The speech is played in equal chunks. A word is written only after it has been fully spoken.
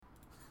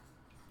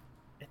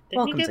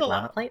Welcome to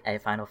Glamour Plate, a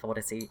Final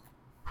Fantasy.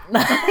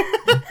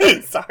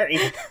 Sorry.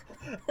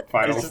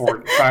 Final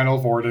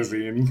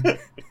Fantasy.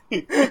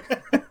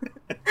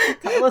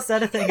 Tyler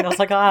said a thing and I was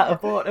like,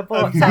 abort.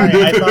 Sorry,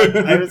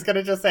 I was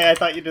gonna just say I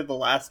thought you did the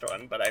last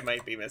one, but I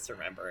might be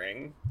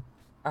misremembering.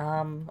 I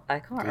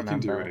can't remember. You can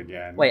do it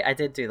again. Wait, I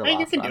did do the last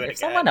you can one. do it If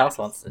again. someone else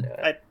wants to do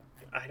it.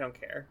 I don't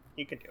care.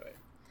 You can do it.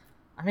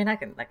 I mean, I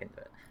can do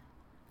it.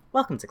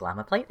 Welcome to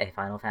Glamour Plate, a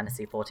Final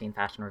Fantasy XIV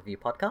fashion review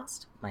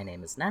podcast. My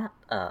name is Nat.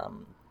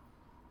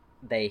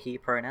 They, he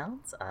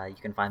pronouns. You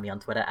can find me on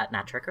Twitter at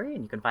NatTrickery,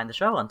 and you can find the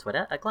show on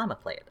Twitter at Glamour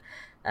Plate.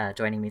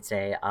 Joining me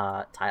today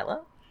are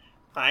Tyler.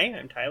 Hi,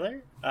 I'm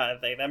Tyler.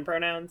 They, them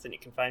pronouns, and you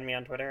can find me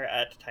on Twitter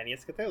at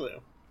Tiniest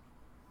Cthulhu.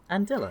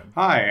 And Dylan.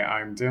 Hi,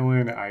 I'm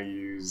Dylan. I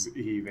use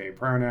he, they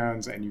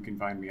pronouns, and you can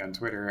find me on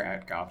Twitter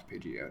at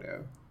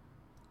GothPidgeotto.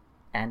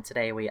 And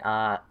today we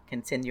are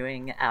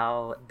continuing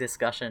our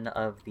discussion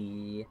of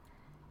the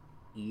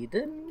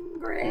Eden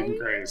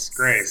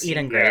Grace?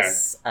 Eden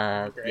Grace.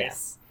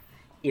 Yes.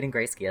 Eden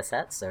Grace gear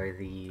set, so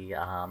the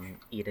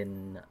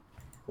Eden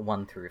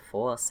 1 through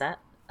 4 set.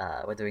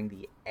 We're doing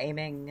the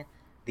aiming,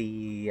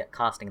 the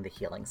casting, and the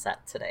healing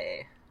set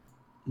today.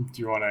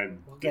 Do you want to...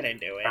 We'll get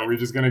into it. Are we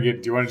just going to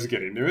get... Do you want to just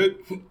get into it?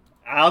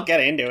 I'll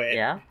get into it.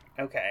 Yeah?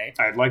 Okay.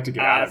 I'd like to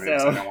get out of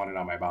it, so I don't want it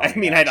on my body. I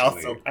mean,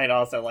 actually. I'd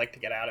also like to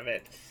get out of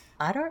it.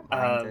 I don't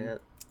mind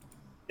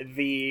it.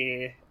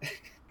 The...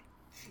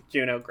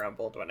 Juno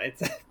grumbled when I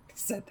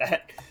said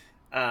that.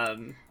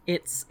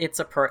 It's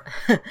a pro...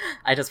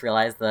 I just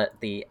realized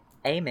that the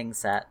aiming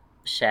set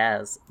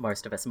shares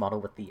most of its model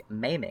with the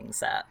maiming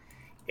set.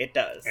 It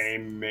does.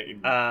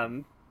 Aiming.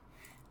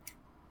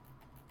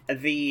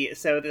 The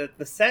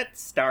set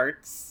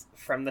starts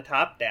from the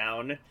top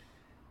down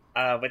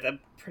with a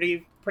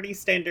pretty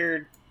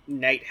standard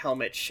knight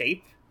helmet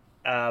shape,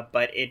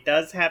 but it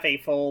does have a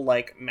full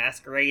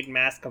masquerade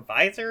mask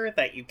visor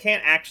that you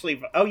can't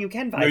actually. Oh, you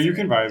can visor. No, you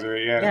can visor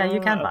it. Yeah. Yeah, you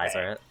can Okay.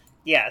 visor it.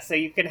 Yeah, so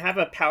you can have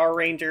a Power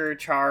Ranger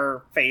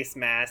Char face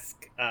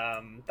mask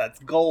that's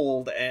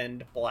gold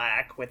and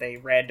black with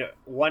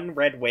one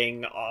red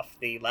wing off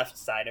the left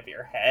side of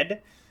your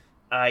head.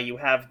 You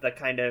have the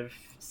kind of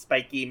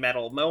spiky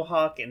metal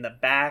mohawk in the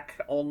back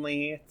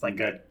only. It's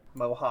like a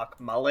mohawk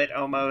mullet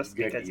almost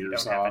because you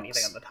don't have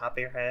anything on the top of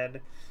your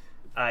head.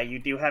 You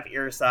do have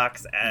ear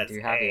socks as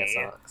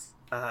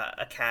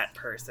a cat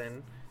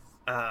person.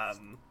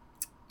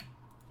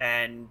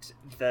 And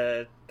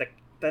the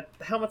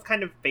helmet's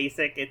kind of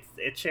basic.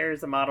 It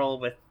shares a model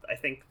with, I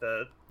think,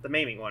 the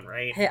maiming one,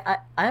 right? Hey,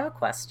 I have a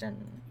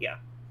question. Yeah.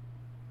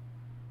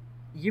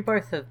 You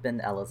both have been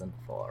Ellison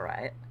before,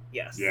 right?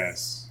 Yes.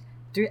 Yes.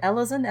 Do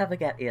Ellison ever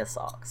get ear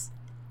socks?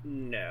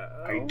 No.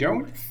 I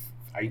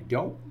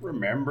don't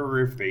remember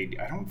if they...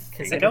 I don't think...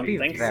 Because I it don't would be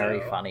think very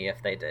so. funny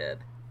if they did.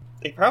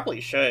 They probably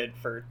should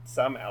for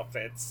some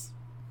outfits.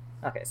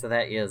 Okay, so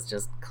their ears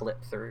just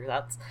clip through.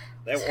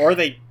 Or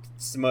they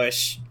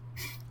smush.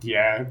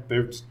 Yeah, they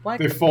Why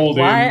fold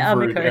why in are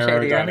for Mikoshi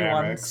the only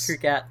ones aerodynamics. who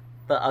get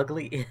the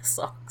ugly ear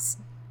socks?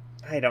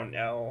 I don't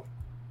know.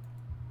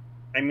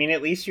 I mean,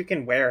 at least you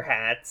can wear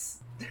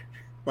hats.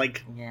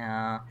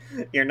 Yeah,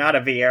 You're not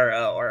a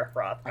Vieira or a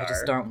Hrothgar. I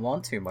just don't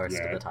want to most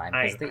of the time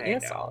because of the ear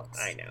socks.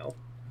 I know.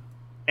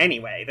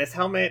 Anyway, this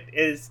helmet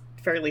is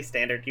fairly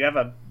standard. You have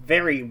a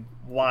very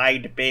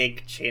wide,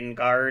 big chin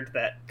guard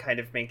that kind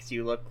of makes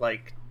you look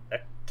like a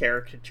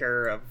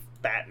caricature of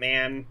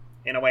Batman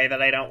in a way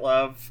that I don't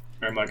love.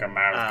 And like a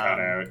mouth cut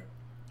out.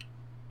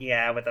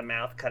 Yeah, with a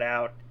mouth cut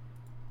out.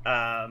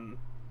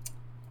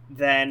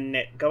 Then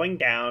going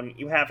down,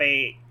 you have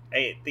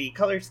the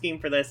color scheme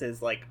for this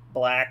is like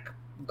black,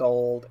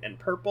 gold, and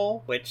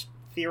purple, which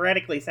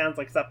theoretically sounds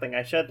like something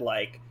I should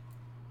like,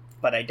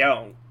 but I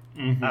don't.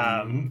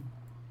 Mm-hmm.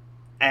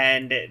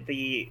 And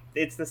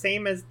it's the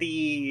same as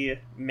the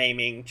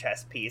maiming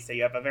chest piece. So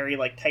you have a very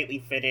tightly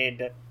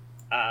fitted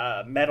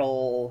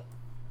metal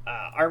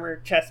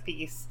armor chest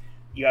piece.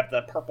 You have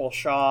the purple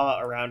shawl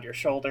around your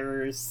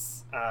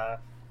shoulders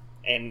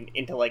and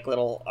into like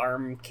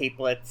arm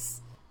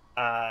capelets.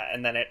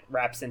 And then it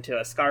wraps into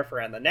a scarf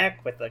around the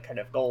neck with a kind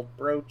of gold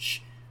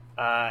brooch.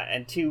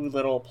 And two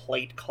little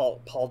plate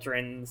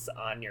pauldrons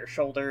on your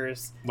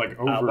shoulders. Like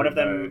over one of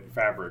the them,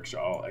 fabric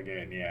shawl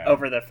again, yeah.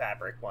 Over the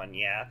fabric one,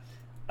 yeah.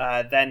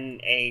 Then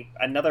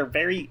another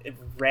very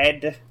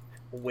red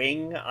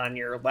wing on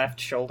your left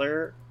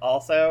shoulder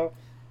also.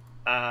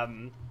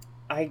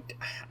 I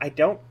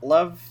don't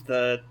love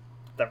the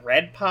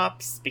red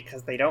pops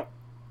because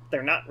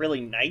they're not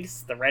really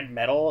nice. The red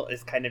metal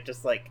is kind of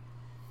just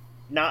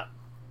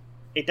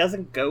it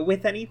doesn't go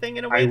with anything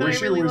in a way that I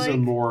really wish it was like. a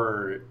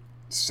more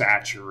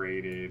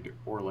saturated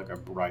or like a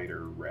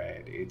brighter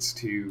red. It's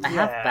too... I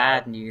have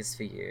bad news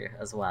for you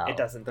as well. It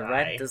doesn't The die.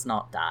 red does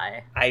not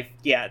die.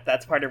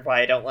 That's part of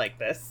why I don't like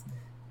this.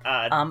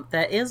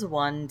 There is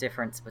one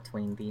difference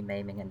between the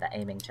maiming and the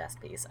aiming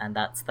chest piece, and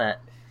that's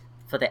that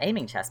for the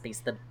aiming chest piece,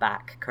 the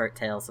back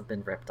coattails have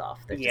been ripped off.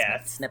 They've just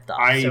been snipped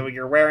off. So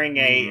you're wearing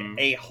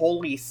a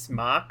holy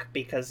smock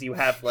because you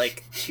have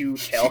like 2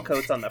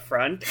 tailcoats on the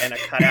front and a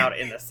cutout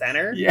in the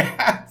center.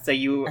 Yeah. So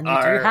you do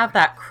have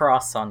that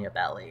cross on your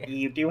belly.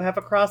 You do have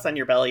a cross on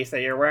your belly, so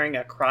you're wearing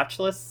a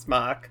crotchless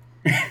smock.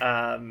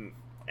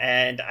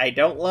 And I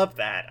don't love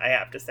that, I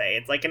have to say.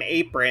 It's like an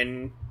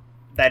apron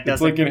that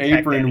doesn't It's like an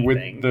apron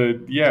anything.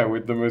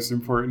 with the most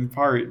important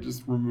part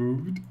just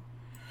removed.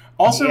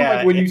 Also,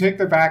 like when you take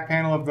the back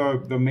panel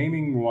of the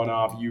maiming one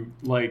off, you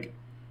like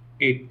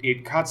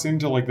it cuts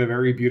into like the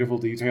very beautiful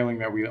detailing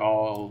that we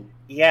all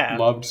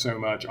loved so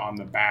much on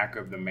the back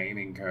of the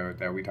maiming coat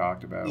that we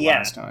talked about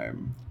last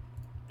time.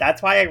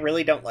 That's why I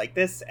really don't like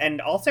this, and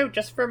also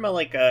just from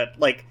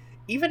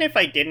even if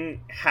I didn't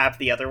have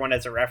the other one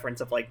as a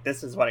reference of like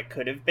this is what it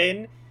could have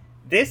been,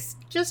 this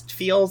just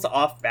feels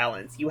off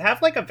balance. You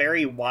have like a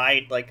very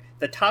wide, like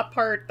the top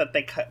part that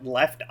they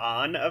left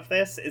on of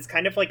this is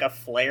kind of like a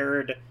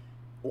flared,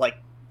 like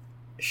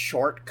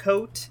short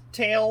coat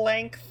tail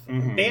length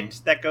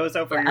bit that goes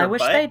over your butt.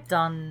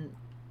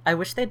 I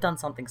wish they'd done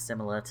something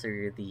similar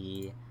to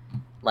the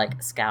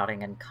like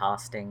scouting and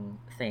casting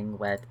thing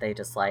where they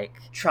just like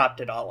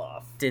chopped it all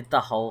off, did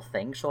the whole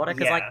thing shorter,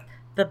 because like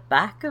the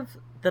back of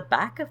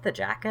the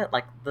jacket,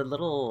 like the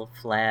little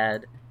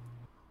flared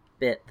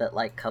bit that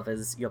like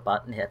covers your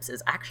butt and hips,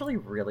 is actually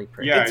really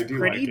pretty. Yeah, it's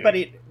pretty, but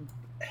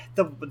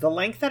the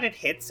length that it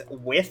hits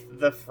with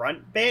the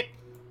front bit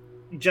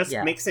just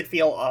makes it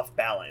feel off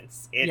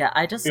balance. It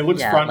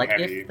looks front like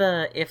heavy.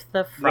 if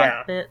the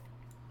front bit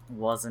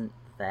wasn't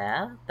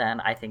there, then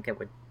I think it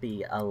would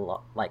be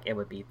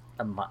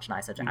a much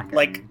nicer jacket.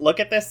 Like look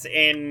at this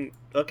in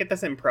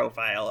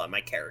profile on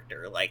my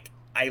character. Like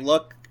I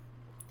look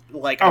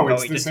like I'm going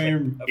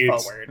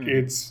forward.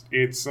 It's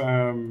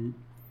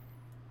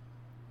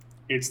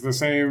the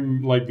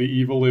same like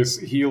the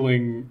Evilus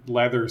healing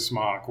leather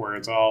smock where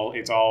it's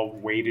all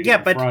weighted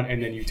in front,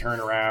 and then you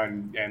turn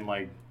around and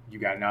like you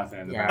got nothing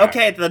in the back.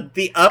 Okay,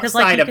 the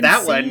upside of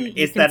that one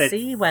is that it's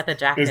see where the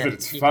jacket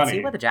it's you funny. can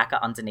see where the jacket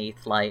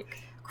underneath like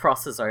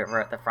crosses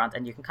over at the front,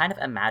 and you can kind of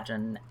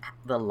imagine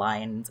the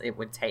lines it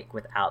would take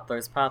without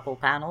those purple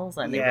panels,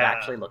 and it would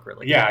actually look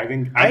really good. I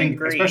think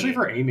agree. Especially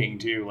for aiming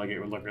too, like it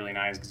would look really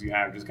nice because you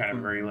have just kind of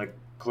very like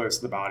close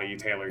to the body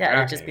tailored jacket.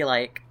 It'd just be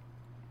like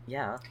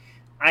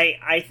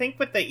I think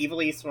with the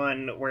Evilise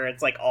one where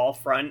it's like all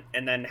front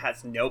and then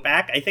has no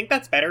back, I think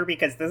that's better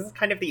because this is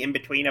kind of the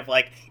in-between of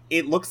like,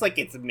 it looks like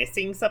it's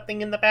missing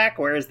something in the back,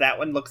 whereas that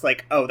one looks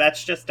like, oh,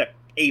 that's just a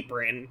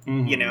apron,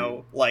 you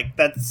know, like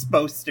that's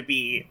supposed to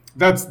be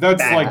that's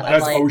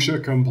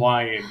OSHA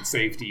compliant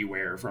safety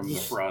wear from the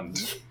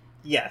front.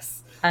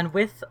 Yes. And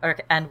with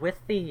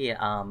the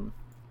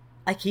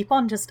I keep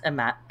on just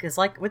because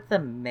like with the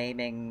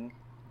maiming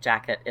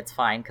jacket, it's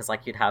fine because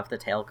like you'd have the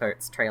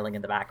tailcoats trailing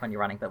in the back when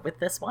you're running, but with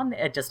this one,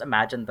 I just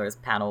imagine those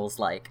panels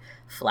like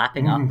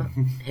flapping up,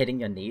 hitting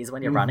your knees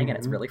when you're running, and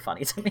it's really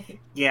funny to me.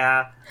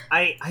 Yeah,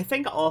 I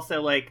think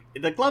also like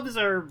the gloves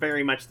are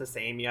very much the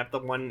same. You have the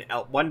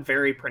one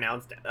very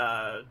pronounced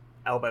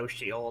elbow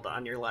shield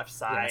on your left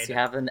side. Yes, you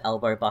have an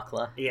elbow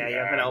buckler. Yeah, you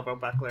have an elbow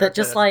buckler that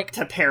just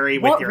to parry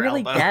with your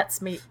elbow.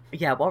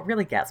 What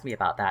really gets me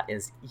about that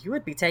is you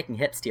would be taking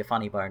hits to your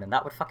funny bone, and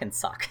that would fucking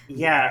suck.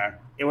 Yeah,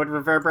 it would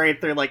reverberate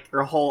through like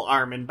your whole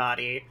arm and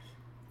body.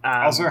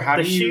 Also, how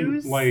do you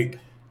like?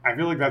 I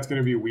feel like that's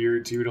going to be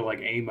weird too to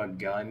like aim a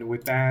gun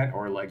with that,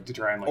 or like to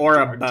try and like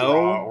a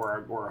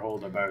bow, or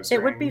hold a bow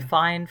string. It would be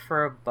fine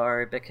for a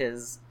bow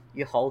because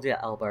you hold your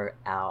elbow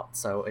out,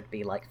 so it'd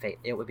be like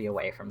it would be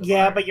away from the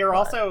bow. But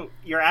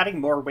you're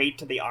adding more weight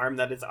to the arm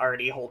that is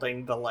already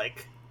holding the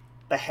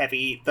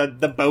heavy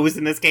the bows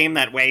in this game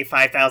that weigh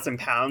 5,000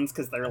 pounds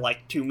because they're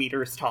like 2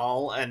 meters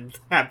tall and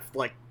have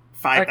like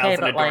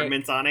 5,000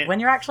 adornments on it. When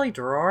you're actually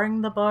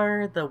drawing the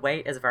bow, the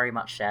weight is very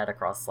much shared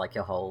across like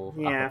your whole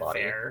upper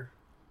body. Fair.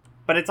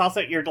 But it's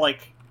also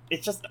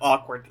it's just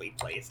awkwardly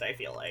placed, I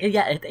feel like.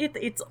 Yeah,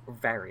 it's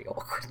very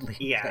awkwardly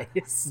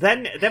placed.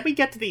 Then we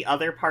get to the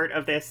other part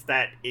of this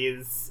that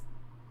is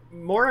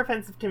more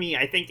offensive to me,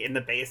 I think, in the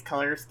base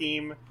color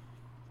scheme.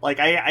 Like,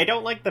 I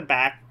don't like the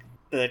back,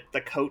 the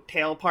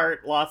coattail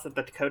part, loss of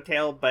the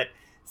coattail, but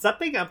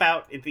something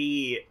about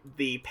the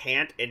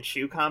pant and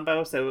shoe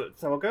combo, so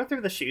we'll go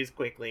through the shoes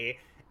quickly.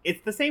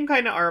 It's the same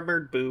kind of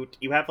armored boot.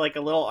 You have like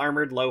a little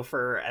armored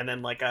loafer and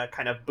then like a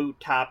kind of boot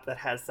top that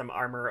has some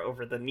armor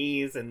over the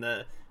knees and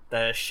the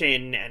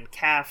shin and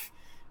calf.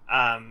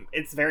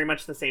 It's very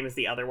much the same as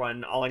the other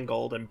one, all in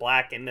gold and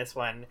black in this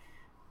one.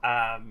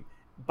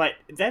 But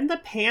then the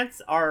pants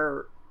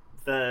are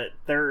they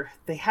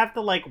have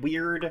the like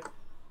weird,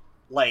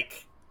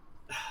 like,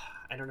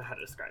 I don't know how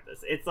to describe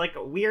this. It's like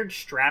weird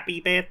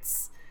strappy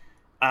bits.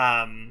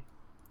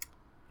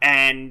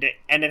 And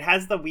it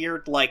has the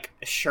weird like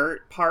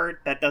shirt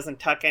part that doesn't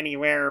tuck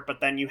anywhere, but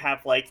then you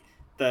have like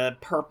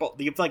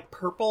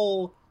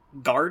purple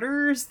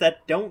garters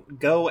that don't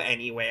go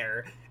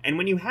anywhere. And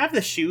when you have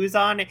the shoes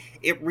on,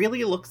 it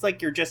really looks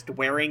like you're just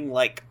wearing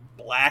like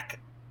black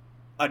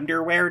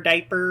underwear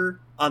diaper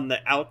on the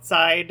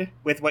outside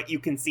with what you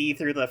can see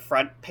through the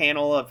front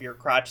panel of your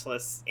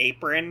crotchless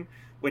apron,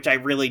 which I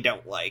really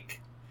don't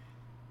like.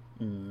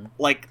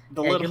 Like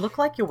the little... You look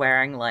like you're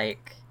wearing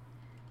like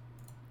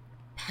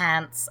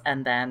pants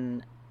and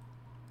then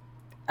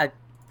a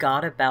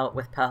garter belt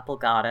with purple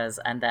garters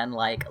and then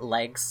like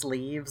leg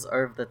sleeves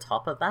over the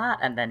top of that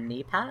and then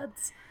knee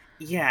pads.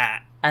 Yeah.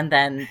 And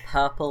then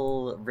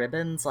purple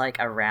ribbons like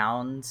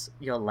around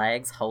your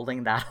legs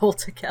holding that all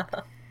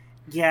together.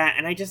 Yeah,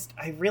 and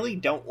I really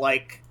don't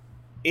like...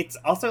 It's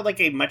also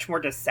like a much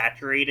more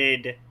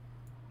desaturated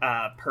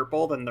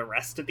purple than the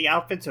rest of the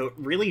outfit, so it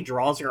really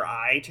draws your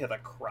eye to the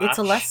crotch. It's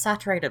a less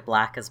saturated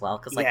black as well,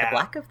 because like the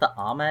black of the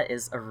armor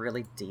is a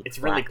really deep it's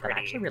black really pretty. that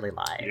I actually really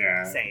like.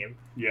 Yeah. Same.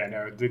 Yeah,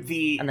 no.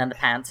 And then the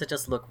pants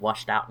just look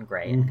washed out and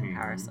grey in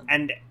comparison.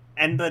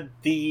 And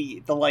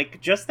the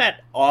like, just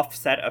that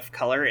offset of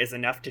color is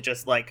enough to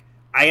just like...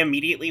 I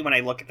immediately, when I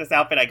look at this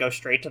outfit, I go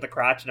straight to the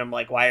crotch, and I'm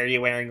like, why are you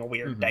wearing a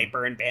weird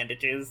diaper and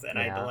bandages? And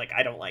I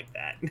don't like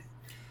that.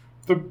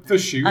 The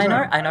shoes.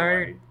 I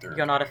know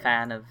you're not a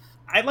fan of...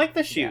 I like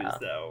the shoes,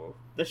 though.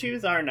 The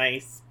shoes are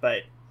nice,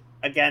 but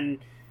again,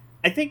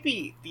 I think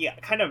the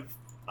kind of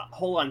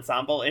whole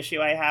ensemble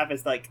issue I have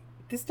is, like,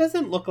 this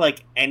doesn't look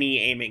like any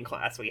aiming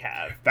class we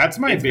have. That's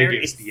my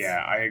biggest...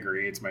 Yeah, I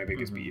agree. It's my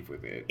biggest beef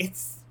with it.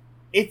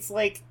 It's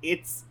like,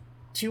 it's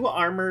too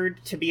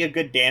armored to be a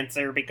good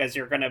dancer because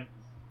you're gonna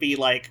be,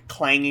 like,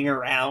 clanging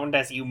around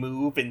as you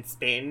move and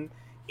spin.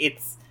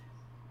 It's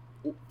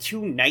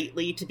too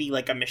knightly to be,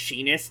 like, a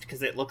machinist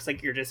because it looks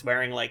like you're just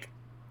wearing, like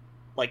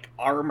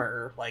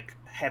armor, like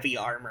heavy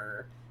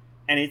armor,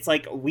 and it's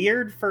like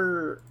weird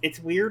for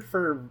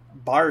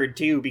Bard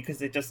too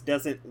because it just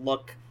doesn't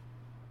look...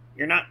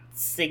 You're not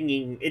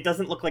singing. It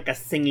doesn't look like a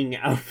singing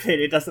outfit.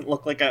 It doesn't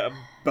look like a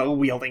bow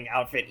wielding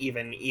outfit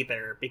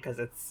either because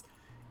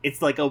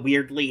it's like a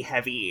weirdly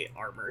heavy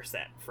armor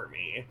set for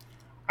me.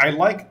 I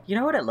like... You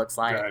know what it looks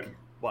like? Good.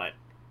 What?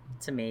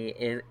 To me,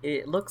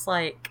 it looks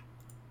like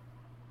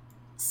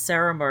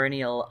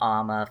ceremonial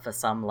armor for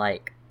some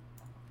like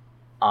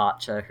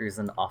archer who's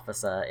an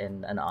officer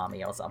in an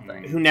army or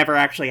something, who never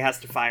actually has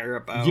to fire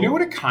a bow. You know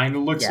what it kind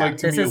of looks like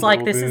to me?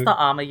 This is the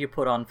armor you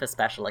put on for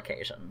special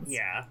occasions.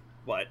 Yeah.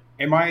 What?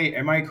 Am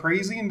I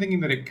crazy in thinking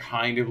that it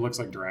kind of looks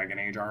like Dragon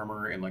Age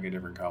armor in like a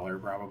different color,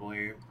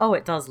 probably? Oh,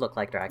 it does look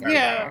like Dragon Age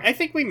armor. I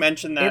think we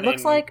mentioned that. It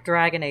looks like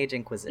Dragon Age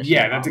Inquisition.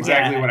 Yeah, that's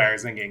exactly what I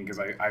was thinking because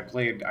I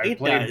played.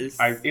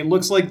 It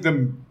looks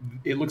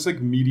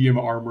like medium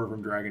armor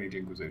from Dragon Age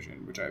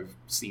Inquisition, which I've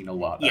seen a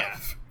lot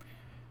of.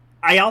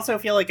 I also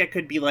feel like it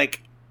could be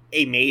like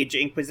a mage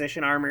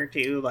Inquisition armor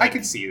too. Like, I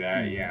could see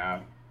that,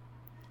 yeah.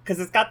 Because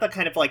it's got the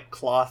kind of like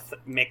cloth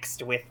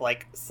mixed with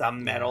like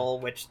some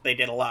metal, which they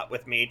did a lot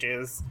with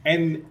mages.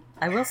 And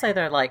I will say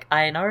though, like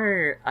I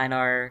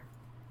know,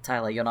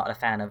 Tyler, you're not a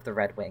fan of the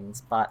red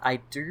wings, but I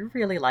do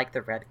really like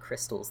the red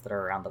crystals that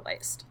are around the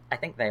waist. I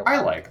think they work. I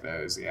like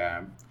those,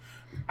 yeah.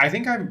 I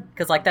think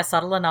because like they're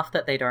subtle enough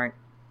that they don't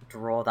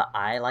draw the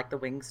eye like the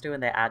wings do,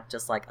 and they add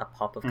just like a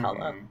pop of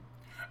color.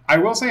 I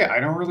will say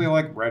I don't really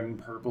like red and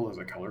purple as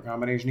a color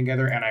combination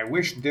together, and I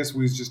wish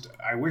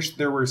I wish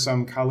there were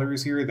some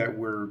colors here that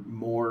were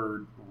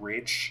more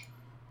rich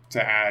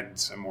to add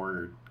some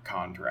more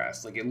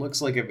contrast. Like it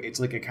looks like it's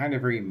like a kind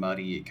of very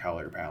muddy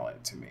color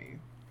palette to me,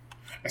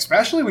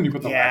 especially when you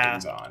put the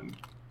weapons on.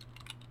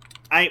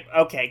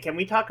 Okay, can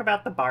we talk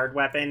about the Bard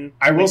weapon?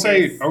 I will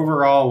say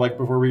overall, like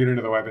before we get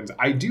into the weapons,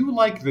 I do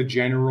like the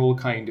general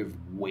kind of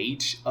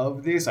weight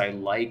of this. I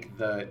like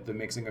the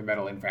mixing of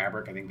metal and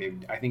fabric.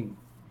 I think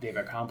they've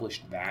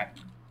accomplished that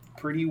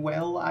pretty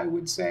well, I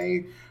would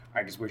say.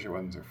 I just wish it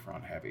wasn't so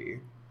front heavy.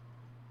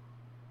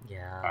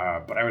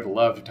 Yeah. But I would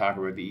love to talk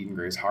about the Eden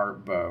Grace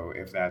Heart Bow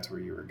if that's where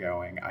you were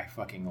going. I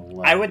fucking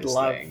love this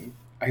thing.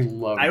 I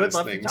would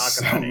love this thing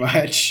so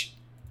much.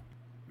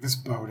 This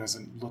bow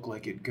doesn't look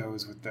like it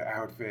goes with the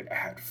outfit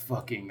at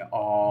fucking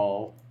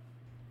all.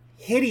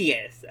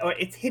 Hideous. Oh,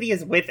 it's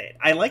hideous with it.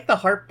 I like the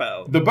heart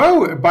bow. The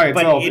bow by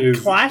itself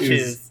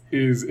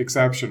is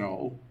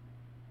exceptional.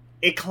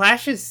 It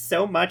clashes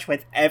so much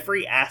with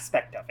every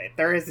aspect of it.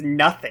 There is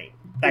nothing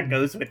that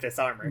goes with this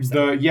armor.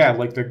 So.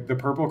 The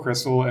purple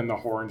crystal and the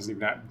horn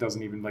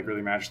doesn't even like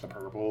really match the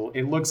purple.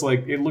 It looks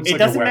like a weapon. It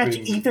doesn't match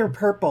either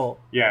purple.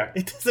 Yeah,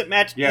 it doesn't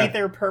match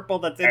either purple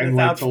that's in this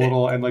like outfit.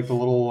 The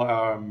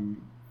little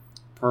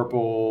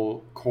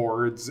purple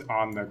cords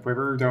on the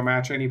quiver don't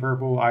match any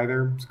purple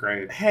either. It's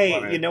great.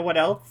 Hey, you know what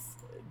else?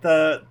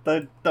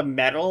 The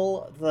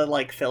metal, the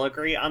like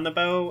filigree on the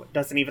bow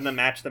doesn't even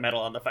match the metal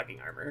on the fucking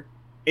armor.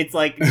 It's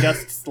like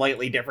just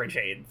slightly different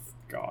shades.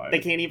 God. They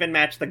can't even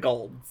match the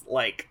golds.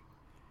 Like,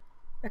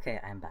 okay,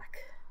 I'm back.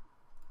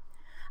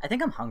 I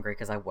think I'm hungry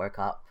because I woke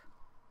up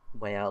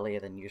way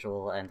earlier than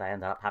usual and I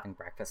ended up having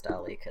breakfast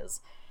early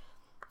because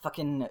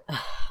fucking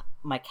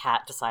my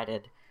cat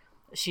decided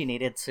she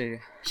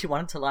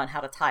wanted to learn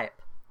how to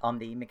type on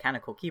the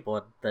mechanical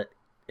keyboard that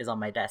is on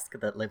my desk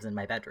that lives in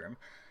my bedroom.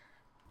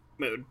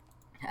 Mood.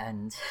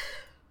 And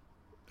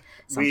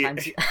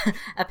Sometimes,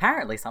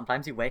 apparently,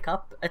 sometimes you wake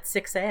up at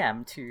 6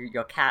 a.m. to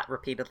your cat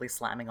repeatedly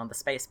slamming on the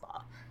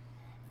spacebar.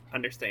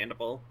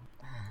 Understandable.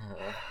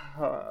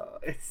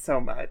 It's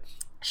so much.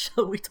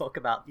 Shall we talk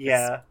about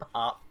this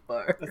harp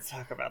bow? Let's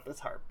talk about this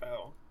harp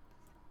bow.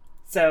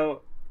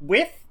 So,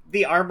 with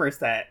the armor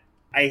set,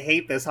 I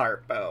hate this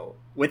harp bow.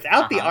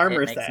 Without the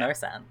armor set, it makes no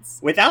sense.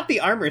 Without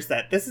the armor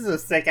set, this is a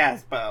sick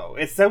ass bow.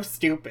 It's so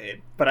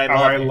stupid, but I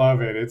love it. I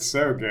love it. It's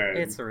so good.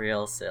 It's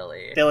real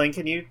silly. Dylan,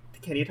 can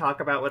you talk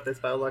about what this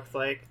bow looks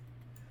like?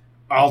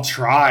 I'll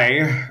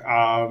try.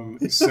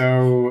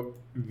 So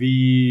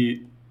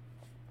the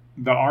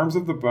arms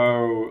of the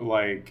bow,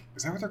 like,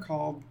 is that what they're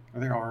called? Are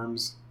they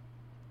arms?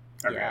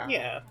 Okay.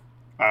 Yeah.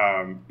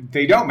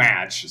 They don't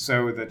match.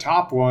 So the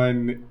top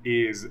one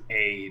is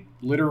a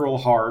literal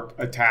harp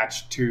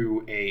attached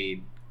to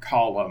a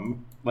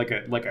column, like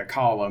a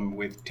column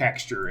with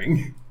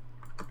texturing.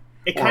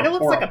 It kind of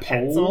looks like a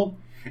pencil.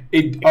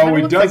 It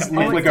does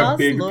look like a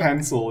big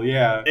pencil.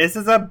 Yeah. This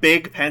is a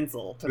big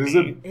pencil to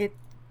me. It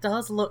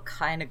does look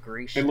kind of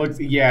Grecian. It looks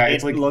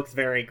it looks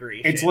very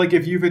Grecian. It's like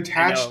if you've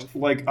attached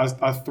like a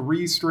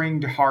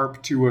 3-stringed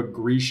harp to a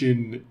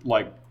Grecian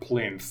like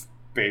plinth.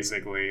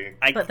 Basically,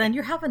 but then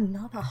you have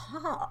another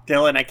harp.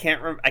 Dylan, I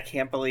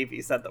can't believe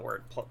you said the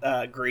word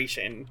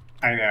Grecian.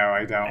 I know,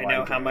 I don't. I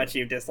know how much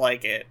you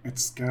dislike it.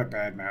 It's got a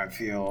bad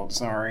mouthfeel.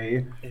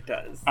 Sorry. It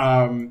does.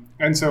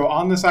 And so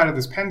on the side of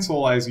this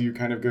pencil, as you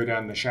kind of go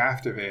down the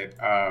shaft of it,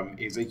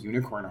 is a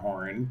unicorn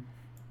horn,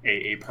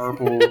 a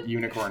purple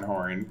unicorn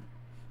horn.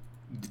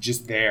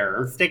 Just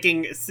there,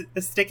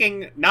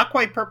 sticking not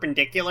quite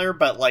perpendicular,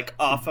 but like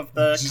off of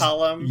the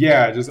column.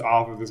 Yeah, just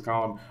off of this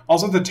column.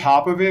 Also, the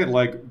top of it,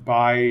 like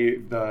by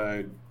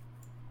the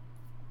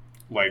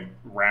like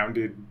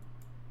rounded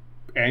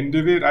end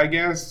of it, I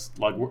guess.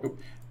 Like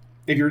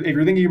if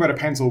you're thinking about a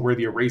pencil where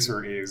the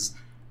eraser is,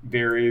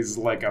 there is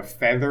like a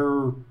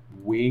feather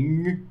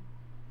wing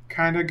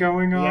kind of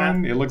going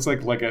on. Yeah. It looks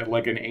like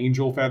an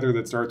angel feather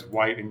that starts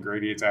white and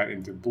gradiates out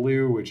into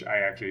blue, which I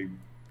actually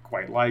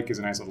quite like, is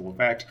a nice little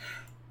effect.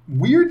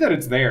 Weird that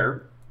it's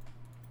there.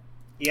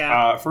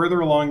 Yeah.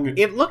 Further along,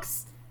 it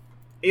looks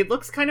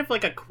kind of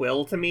like a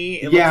quill to me.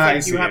 It looks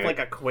like you have like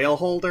a quill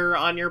holder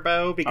on your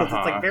bow because it's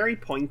like very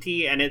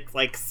pointy and it's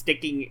like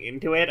sticking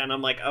into it. And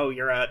I'm like, oh,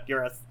 you're a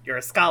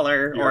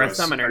scholar or a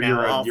summoner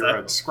now. You're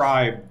a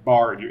scribe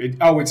bard.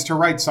 It's to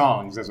write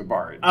songs as a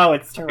bard. Oh,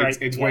 it's to write.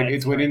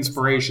 It's when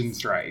inspiration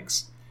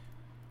strikes.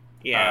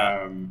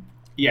 Yeah.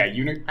 Yeah,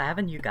 I have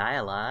a new guy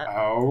a lot.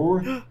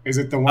 Oh, is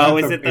it the one?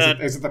 Is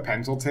it the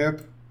pencil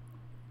tip?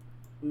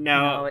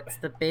 No, it's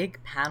the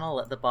big panel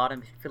at the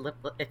bottom.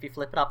 If you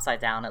flip it upside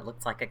down, it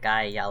looks like a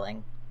guy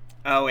yelling.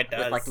 Oh, it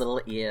does. With like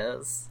little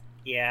ears.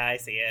 Yeah, I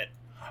see it.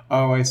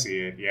 Oh, I see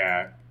it.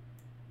 Yeah.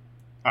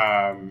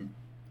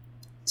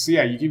 So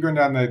yeah, you keep going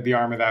down the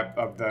arm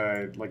of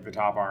the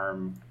top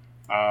arm.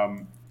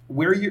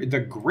 Where the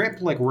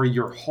grip, like where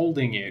you're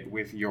holding it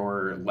with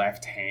your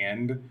left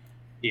hand,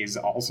 is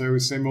also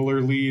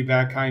similarly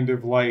that kind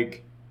of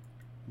like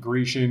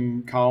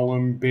Grecian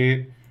column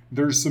bit.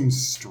 There's some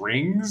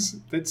strings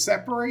that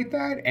separate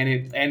that,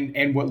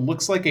 and what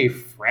looks like a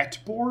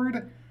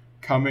fretboard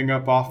coming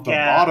up off the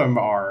bottom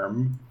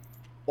arm,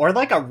 or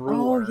like a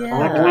ruler. Oh, yeah.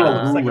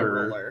 Or a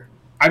ruler.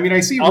 I mean, I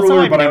see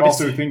ruler, but I'm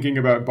also thinking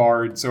about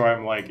bard, so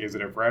I'm like, is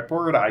it a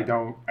fretboard?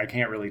 I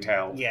can't really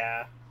tell.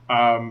 Yeah.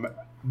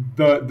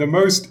 The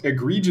most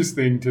egregious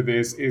thing to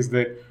this is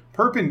that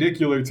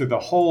perpendicular to the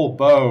whole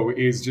bow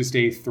is just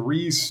a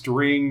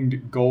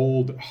 3-stringed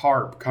gold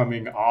harp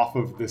coming off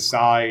of the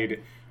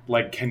side,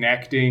 like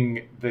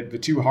connecting the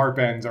two harp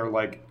ends are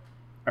like,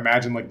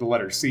 imagine like the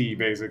letter C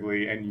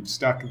basically, and you've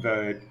stuck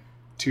the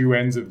two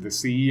ends of the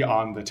C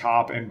on the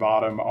top and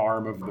bottom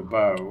arm of the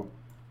bow.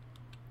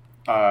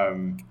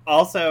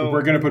 Also,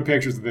 we're gonna put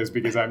pictures of this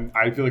because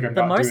I feel like I'm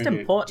not doing it justice. The most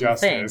important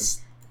thing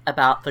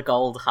about the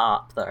gold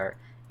harp though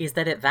is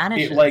that it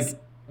vanishes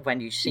when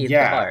you sheath the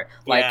bow.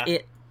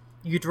 Like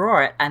you draw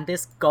it, and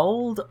this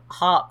gold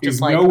harp just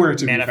like nowhere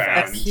to be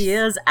found.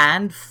 Appears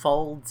and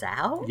folds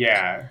out.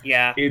 Yeah,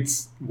 yeah,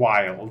 it's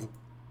wild.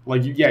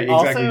 Like exactly.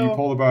 Also, you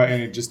pull the bow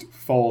and it just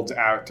folds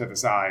out to the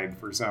side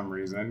for some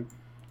reason.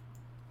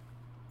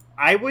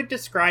 I would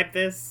describe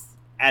this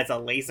as a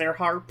laser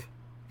harp.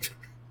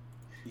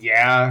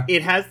 Yeah,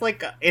 it has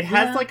like a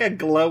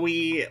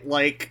glowy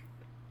like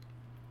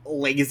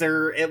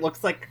laser. It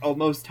looks like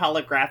almost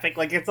holographic.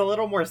 Like it's a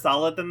little more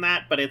solid than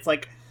that, but it's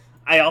like.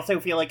 I also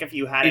feel like if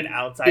you had it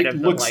outside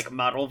of the like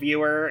model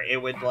viewer,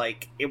 it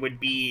would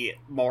be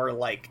more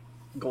like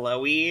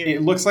glowy.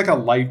 It looks like a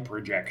light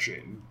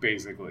projection,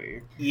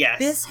 basically. Yes.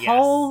 This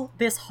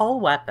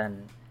whole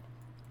weapon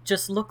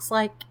just looks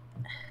like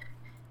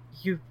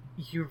you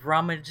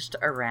rummaged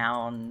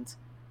around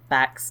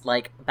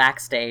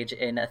backstage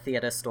in a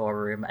theater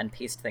storeroom and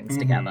pieced things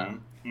together.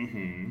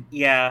 Mm-hmm.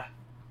 Yeah.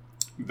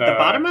 The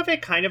bottom of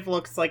it kind of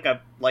looks like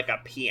a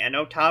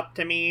piano top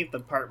to me. The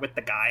part with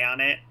the guy on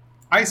it.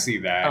 I see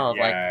that. Oh,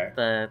 yeah. like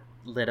the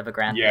lid of a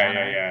grand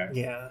piano.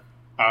 Yeah.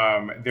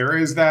 There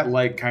is that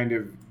like kind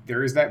of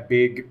there is that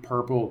big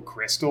purple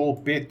crystal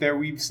bit that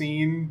we've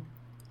seen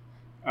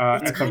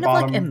at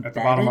the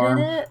bottom arm.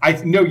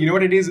 No, you know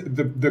what it is?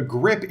 The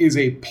grip is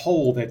a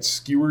pole that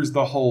skewers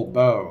the whole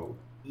bow.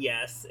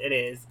 Yes, it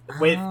is.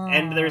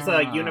 And there's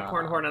a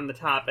unicorn horn on the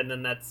top, and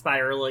then that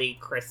spirally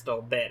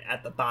crystal bit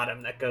at the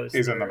bottom that goes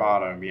on the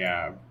bottom,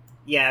 yeah.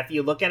 Yeah, if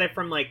you look at it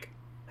from, like,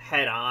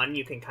 head on,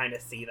 you can kind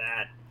of see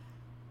that.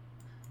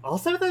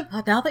 Also,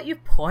 now that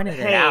you've pointed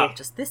it out,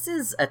 this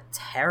is a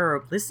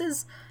terrible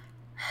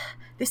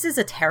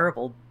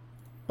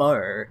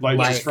bow. Like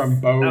just from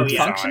bow design.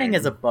 Functioning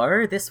as a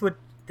bow, this would.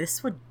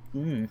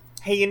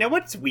 Hey, you know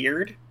what's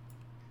weird?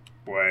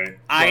 What?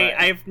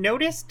 I've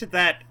noticed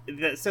that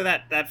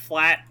that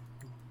flat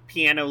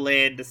piano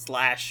lid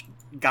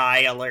 /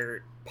 guy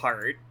alert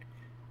part,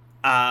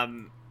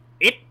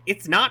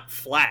 it's not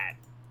flat.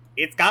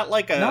 It's got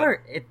like a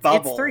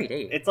bubble.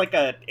 It's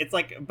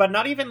 3D. But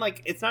not even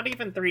like, it's not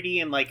even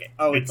 3D and like,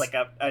 it's like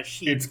a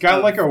sheet. It's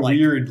got like a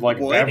weird like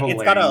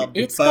beveling.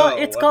 It's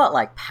got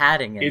like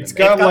padding in it.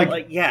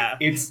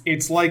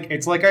 It's like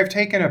it's like I've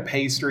taken a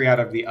pastry out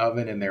of the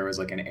oven and there was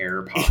like an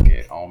air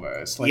pocket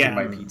almost, like in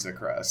my pizza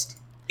crust.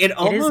 It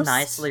is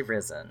nicely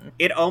risen.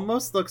 It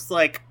almost looks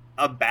like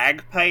a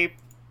bagpipe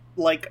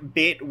like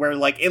bit where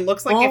like it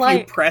looks like if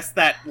you press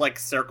that like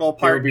circle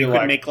part you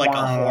could make like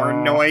a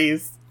horn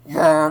noise.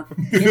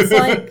 It's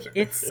like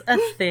it's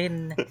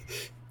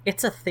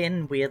a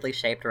thin weirdly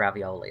shaped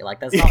ravioli. Like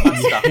there's not much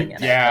stuffing in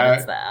it, but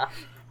it's there.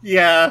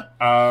 Yeah.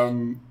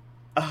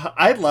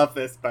 I love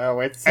this bow.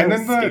 It's so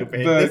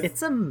stupid.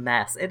 It's a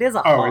mess. It is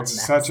a hot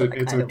mess.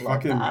 It's a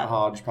fucking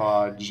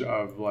hodgepodge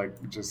of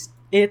like just.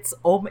 It's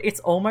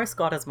almost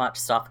got as much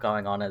stuff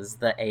going on as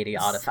the 80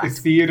 artifacts.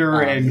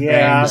 Theater and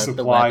bang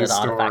supply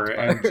store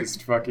and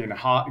just fucking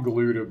hot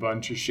glued a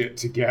bunch of shit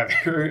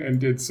together and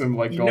did some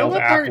like gold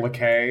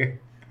applique.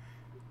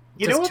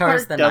 Just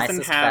chose the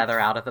nicest feather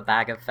out of a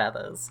bag of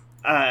feathers.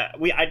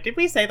 Did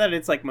we say that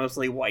it's like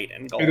mostly white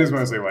and gold? It is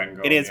mostly white and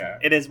gold.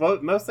 It is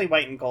mostly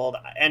white and gold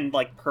and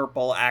like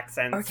purple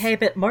accents. Okay,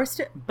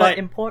 but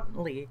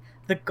importantly,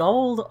 the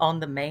gold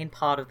on the main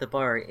part of the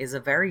bow is a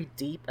very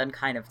deep and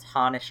kind of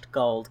tarnished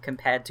gold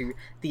compared to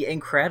the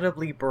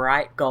incredibly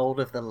bright gold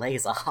of the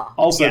laser harp.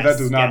 Also, that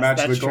does not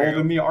match the gold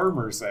in the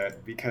armor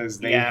set because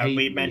they hate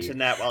we mentioned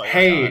that while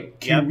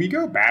can we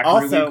go back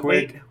really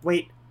quick?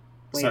 Wait.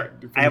 Sorry,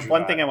 I have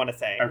one thing I want to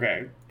say.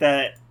 Okay.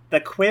 The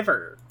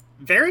quiver,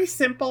 very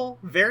simple,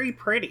 very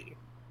pretty.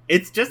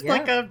 It's just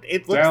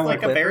it looks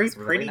like a very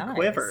pretty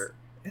quiver.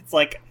 It's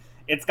like,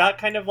 it's got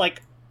kind of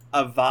like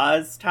a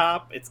vase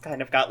top. It's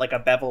kind of got like a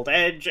beveled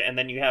edge, and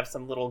then you have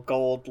some little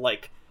gold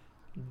like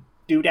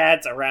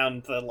doodads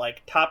around the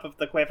like top of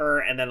the quiver,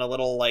 and then a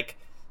little like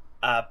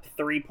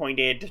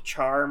 3-pointed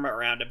charm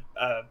around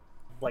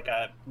like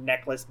a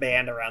necklace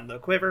band around the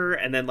quiver,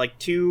 and then like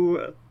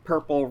 2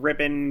 purple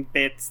ribbon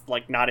bits,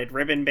 like knotted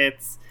ribbon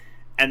bits,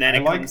 and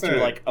then comes to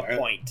like a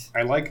point.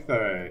 I like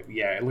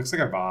it looks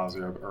like a vase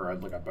or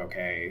like a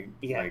bouquet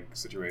like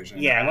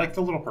situation. Yeah, I like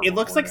the little purple. It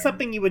looks like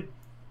something you would.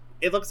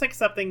 It looks like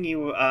something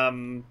you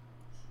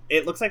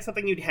It looks like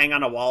something you'd hang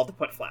on a wall to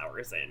put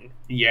flowers in.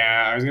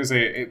 Yeah, I was gonna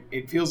say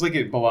it feels like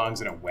it belongs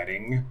in a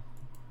wedding,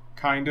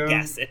 kind of.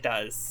 Yes, it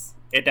does.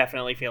 It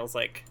definitely feels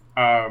like.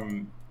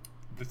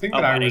 The thing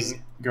that I was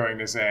going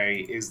to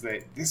say is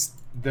that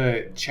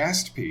the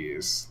chest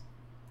piece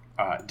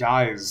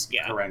dies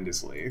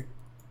horrendously.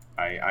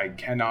 I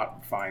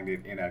cannot find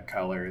it in a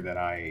color that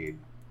I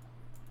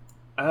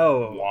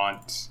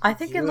want. I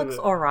think it looks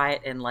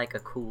alright in like a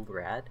cool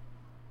red.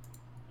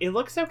 It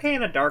looks okay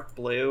in a dark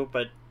blue,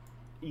 but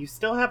you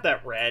still have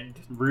that red.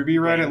 Ruby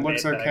red it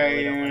looks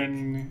okay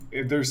in.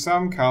 There's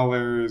some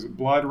colors.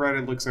 Blood red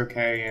it looks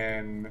okay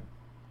in.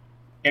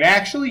 And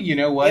actually, you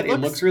know what? It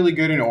looks really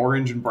good in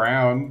orange and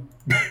brown.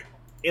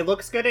 It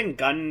looks good in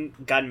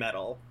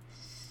gunmetal.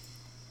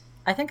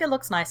 I think it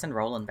looks nice in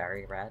Roland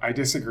Berry red. I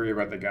disagree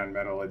about the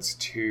gunmetal. It's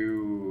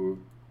too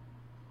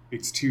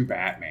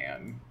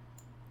Batman.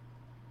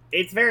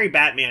 It's very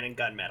Batman in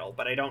gunmetal,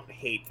 but I don't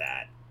hate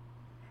that.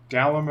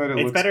 Dalamud,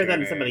 it's better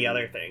than some of the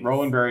other things.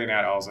 Roland Berry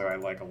Nat also I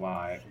like a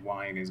lot.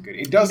 Wine is good.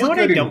 It does look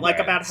good. You know what I don't like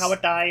about how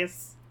it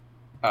dies?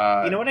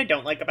 You know what I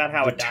don't like about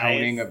how it dies? The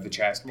toning of the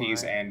chest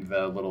piece and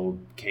the little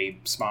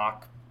cape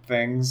smock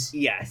things.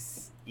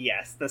 Yes.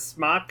 The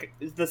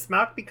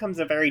smock becomes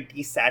a very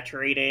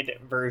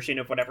desaturated version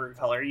of whatever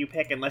color you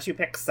pick. Unless you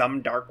pick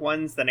some dark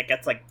ones, then it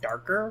gets like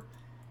darker.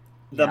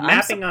 The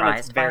mapping on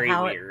it's very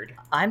weird.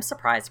 I'm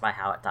surprised by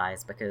how it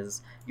dies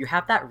because you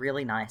have that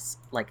really nice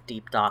like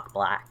deep dark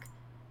black,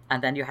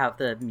 and then you have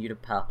the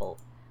muted purple.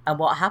 And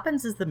what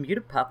happens is the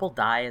muted purple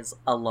dyes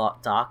a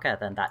lot darker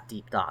than that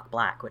deep dark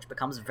black, which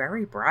becomes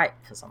very bright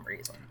for some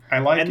reason. I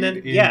like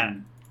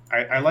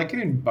it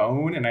in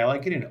bone, and I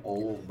like it in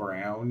olive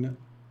brown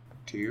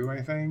too,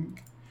 I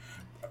think.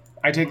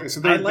 I take this.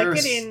 So I like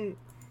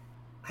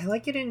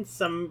it in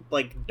some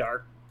like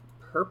dark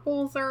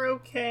purples are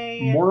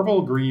okay.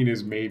 Marble green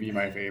is maybe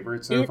my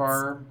favorite so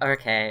far.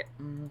 Okay.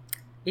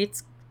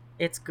 It's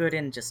good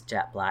in just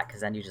jet black,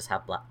 because then you just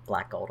have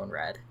black, gold, and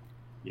red.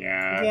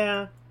 Yeah.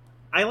 Yeah.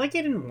 I like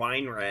it in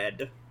wine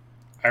red.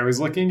 I was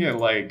looking at,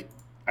 like,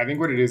 I think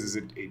what it is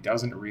it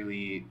doesn't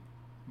really...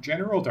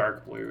 General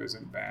dark blue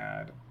isn't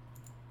bad.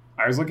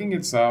 I was looking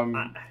at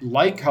some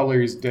light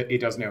colors. It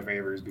does no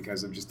favors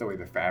because of just the way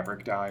the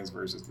fabric dyes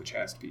versus the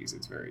chest piece.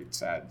 It's very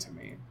sad to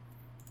me.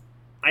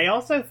 I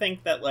also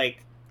think that,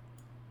 like,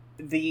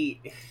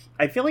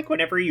 I feel like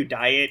whenever you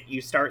dye it,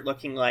 you start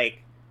looking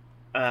like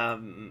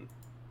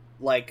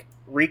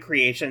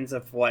recreations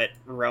of what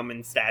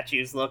Roman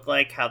statues look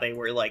like, how they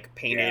were, like,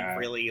 painted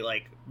really,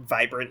 like,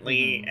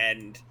 vibrantly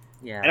and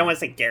I don't want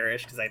to say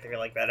garish because I feel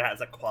like that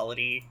has a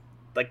quality,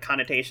 like,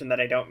 connotation that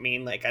I don't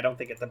mean. Like, I don't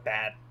think it's a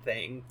bad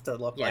thing to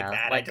look like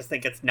that. Like, I just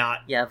think it's not...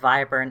 Yeah,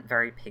 vibrant,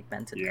 very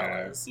pigmented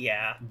colors.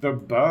 Yeah. The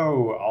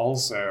bow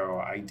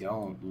also, I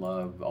don't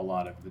love a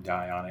lot of the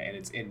dye on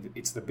it. And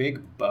it's the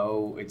big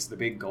bow, it's the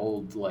big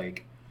gold,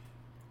 like,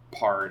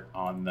 part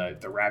on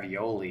the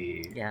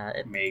ravioli. Yeah.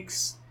 It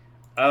makes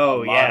that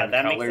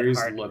colors makes it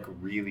hard. Look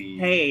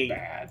really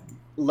bad.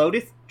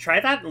 Lotus,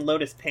 try that in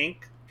Lotus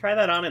Pink. Try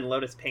that on in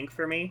Lotus Pink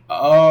for me.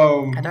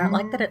 Oh, I don't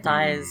like that it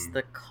dyes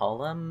the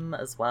column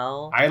as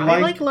well. I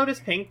like Lotus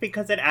Pink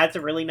because it adds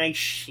a really nice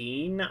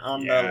sheen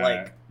on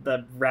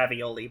the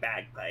ravioli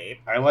bagpipe.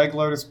 I like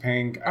Lotus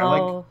Pink. I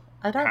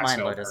don't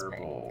mind Lotus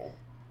purple.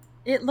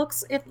 Pink. It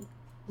looks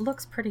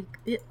pretty.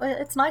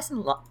 It's nice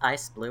in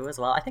ice blue as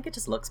well. I think it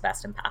just looks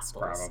best in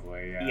pastels.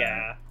 Probably, yeah.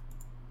 Yeah.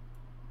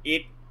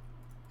 It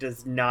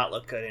does not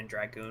look good in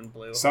Dragoon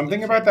blue.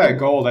 Something about that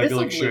gold I feel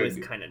like should... is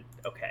kind of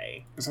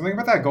okay. Something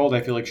about that gold I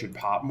feel like should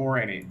pop more,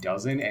 and it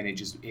doesn't, and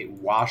it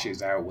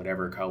washes out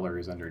whatever color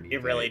is underneath it.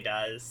 It really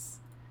does.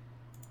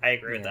 I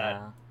agree with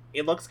that.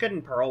 It looks good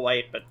in pearl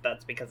white, but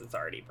that's because it's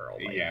already pearl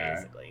white,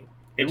 basically.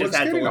 It just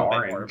adds a little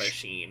bit more of a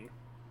sheen.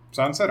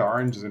 Sunset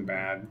orange isn't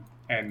bad,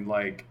 and,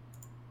 like,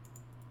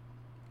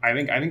 I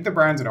think the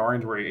browns and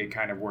orange where it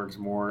kind of works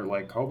more,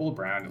 like Cobalt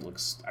brown,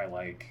 I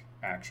like,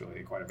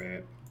 actually, quite a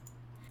bit.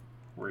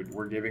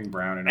 We're giving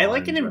brown and orange. I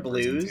like it in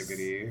blues.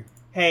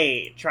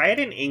 Hey, try it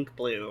in ink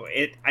blue.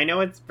 I know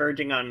it's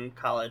verging on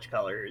college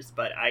colors,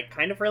 but I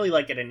kind of really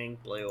like it in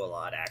ink blue a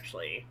lot,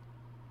 actually.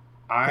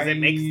 Because it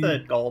makes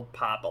the gold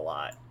pop a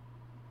lot.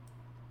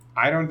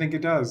 I don't think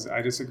it does.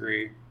 I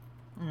disagree.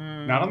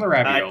 Not on the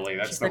ravioli.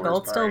 That's the worst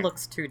gold part. still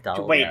looks too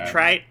dull. Wait,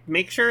 try.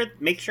 Make sure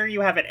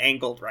you have it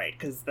angled right,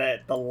 because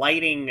the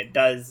lighting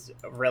does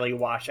really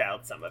wash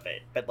out some of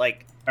it. But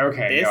like,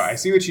 okay, I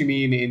see what you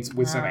mean.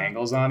 With some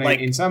angles on it. Like,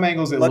 in some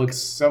angles,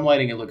 some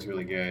lighting it looks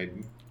really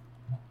good.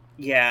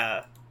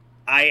 Yeah,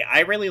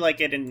 I really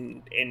like it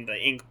in the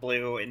ink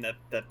blue in the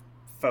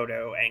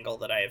photo angle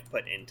that I have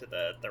put into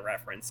the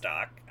reference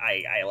doc.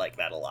 I like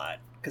that a lot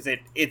because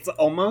it's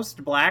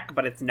almost black,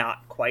 but it's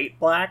not quite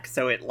black,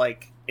 so it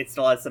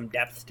still has some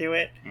depth to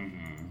it.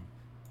 Mm-hmm.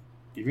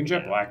 Even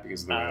jet black,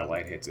 because of the way the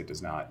light hits it,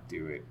 does not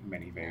do it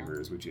many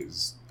favors, which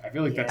is, I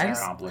feel like that's an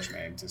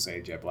accomplishment to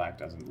say jet black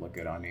doesn't look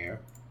good on you.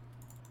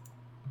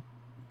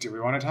 Do we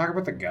want to talk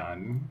about the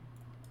gun?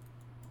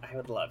 I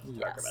would love to talk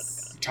about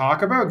the gun.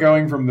 Talk about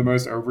going from the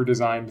most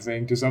over-designed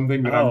thing to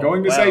something that I'm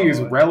going to say is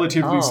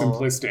relatively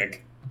simplistic,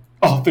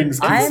 all things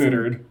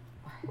considered.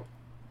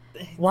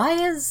 Why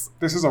is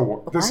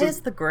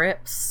the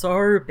grip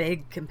so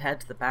big compared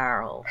to the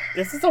barrel?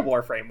 This is a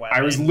Warframe weapon.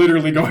 I was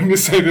literally going to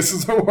say this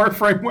is a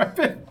Warframe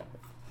weapon.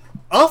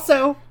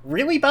 Also,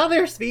 really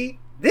bothers me,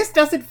 this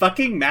doesn't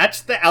fucking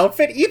match the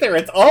outfit either.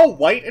 It's all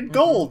white and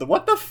gold.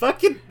 What the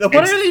fuck? What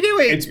are they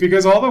doing? It's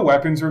because all the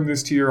weapons from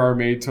this tier are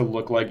made to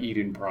look like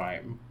Eden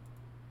Prime.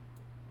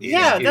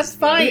 That's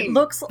fine. It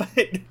looks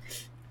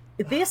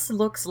this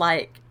looks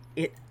like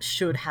it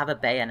should have a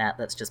bayonet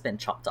that's just been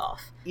chopped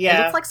off. Yeah.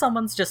 It looks like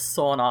someone's just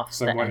sawn off.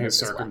 Someone has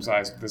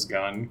circumcised this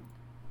gun.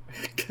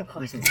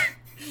 God.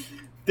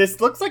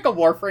 This looks like a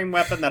Warframe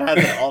weapon that has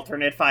an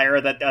alternate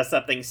fire that does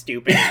something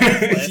stupid.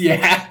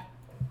 Yeah.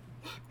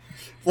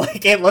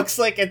 Like, it looks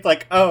like it's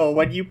like,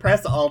 when you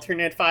press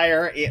alternate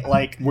fire, it,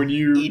 like, when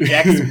you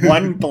ejects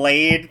one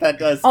blade that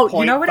does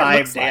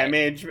 0.5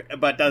 damage,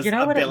 but does a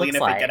billion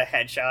if it get a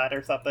headshot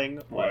or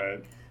something.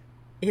 What?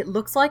 It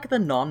looks like the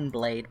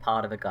non-blade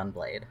part of a gun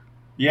blade.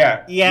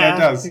 Yeah, it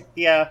does.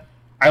 Yeah.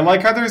 I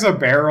like how there's a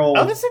barrel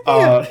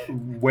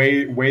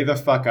way the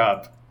fuck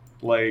up.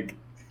 Like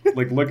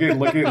look at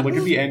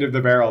the end of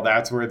the barrel.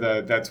 That's where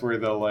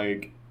the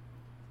like.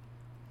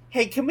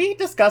 Hey, can we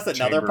discuss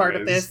another part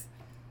of this?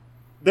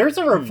 There's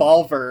a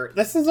revolver.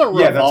 This is a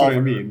revolver. Yeah, that's what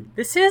I mean.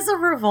 This is a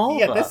revolver.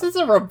 Yeah, this is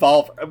a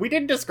revolver. We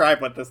didn't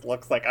describe what this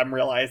looks like. I'm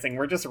realizing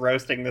we're just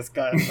roasting this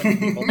gun, but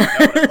people don't know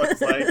what it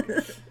looks like.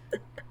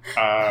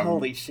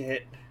 Holy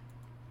shit.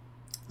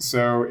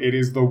 So it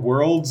is the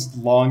world's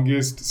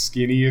longest,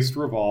 skinniest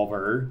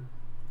revolver.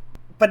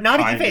 But not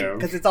even,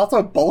 because it's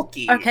also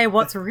bulky. Okay,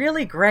 what's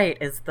really great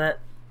is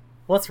that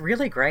the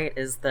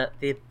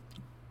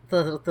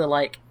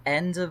like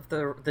end of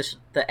the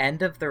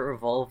end of the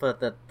revolver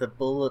that the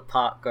bullet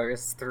part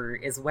goes through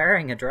is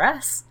wearing a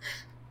dress.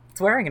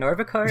 It's wearing an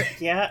overcoat.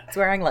 Yeah. It's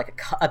wearing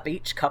like a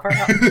beach cover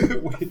up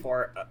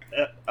for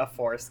a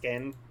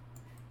foreskin.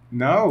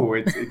 No,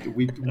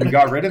 we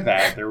got rid of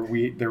that. There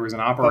was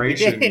an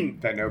operation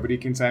that nobody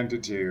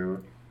consented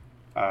to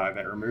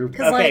that removed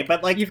it. Okay,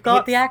 but like you've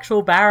got the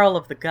actual barrel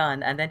of the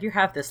gun, and then you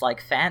have this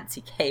like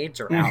fancy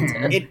cage around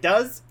it.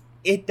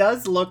 It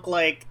does look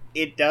like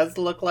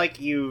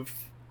you've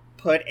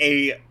put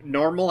a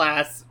normal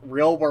ass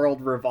real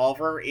world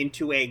revolver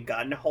into a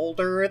gun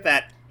holder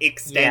that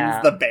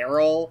extends the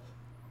barrel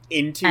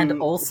into,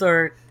 and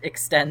also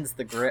extends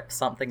the grip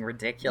something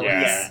ridiculous.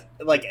 Yeah,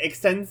 like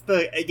extends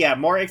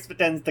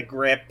the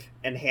grip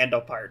and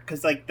handle part,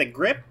 because like the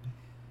grip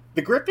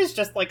is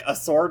just like a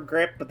sword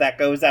grip that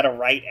goes at a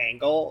right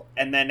angle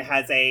and then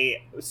has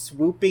a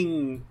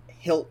swooping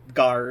hilt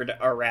guard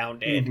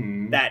around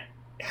it that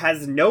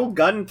has no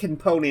gun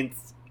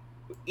components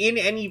in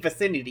any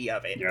vicinity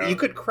of it. Yeah. You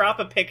could crop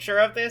a picture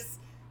of this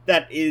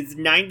that is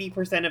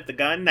 90% of the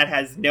gun that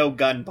has no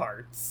gun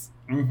parts.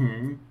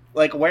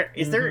 Like, where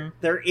is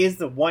there is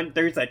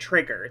there's a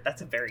trigger.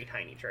 That's a very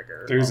tiny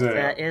trigger. There's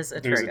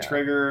a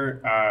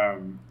trigger.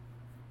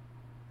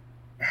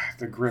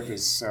 The grip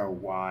is so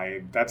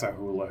wide. That's a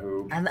hula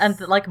hoop. And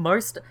like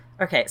most...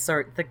 Okay,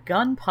 so the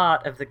gun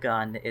part of the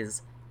gun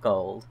is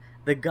gold.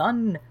 The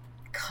gun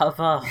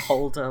cover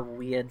holder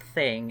weird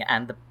thing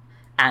and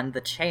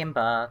the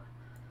chamber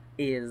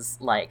is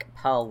like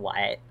pearl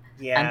white.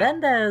 Yeah. And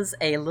then there's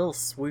a little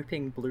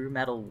swooping blue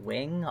metal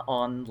wing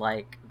on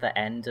like the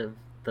end of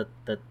the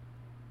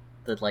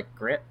like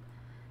grip,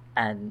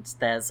 and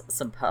there's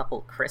some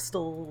purple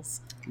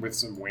crystals with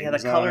some wings. Yeah, the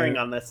coloring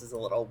on this is a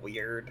little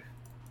weird.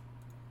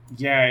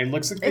 Yeah, it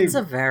looks like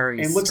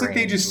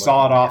they just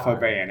sawed off a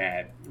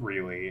bayonet,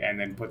 really, and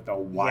then put the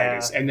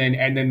widest, and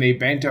then they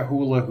bent a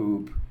hula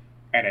hoop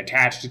and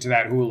attached it to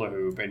that hula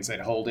hoop and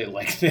said, "Hold it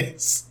like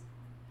this."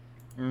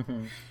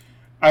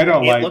 I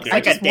don't like it. It looks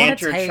like a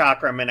dancer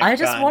chakram in a gun. I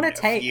just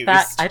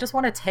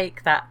want to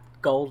take that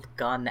gold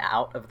gun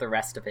out of the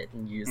rest of it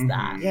and use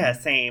that. Yeah,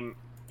 same.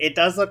 It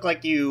does look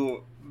like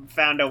you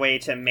found a way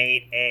to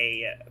mate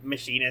a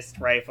machinist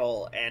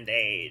rifle and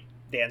a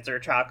dancer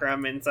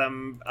chakram in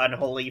some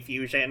unholy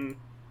fusion.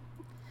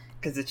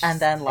 Because it's just... And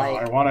then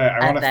like, I want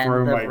to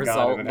throw my gun. The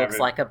result looks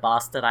like a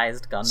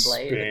bastardized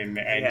gunblade. Spin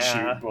and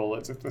shoot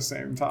bullets at the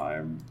same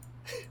time.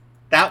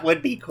 That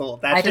would be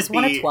cool. I just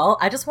want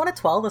to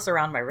twirl this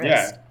around my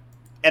wrist. Yeah.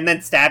 And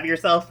then stab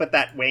yourself with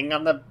that wing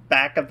on the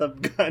back of the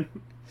gun.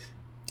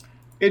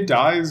 It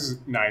dies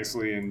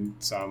nicely in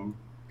some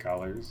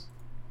colors.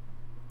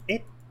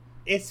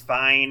 It's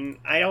fine.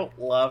 I don't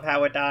love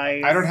how it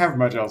dies. I don't have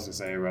much else to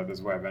say about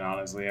this weapon,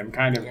 honestly. I'm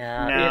kind of...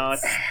 Yeah,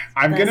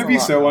 I'm going to be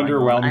so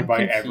underwhelmed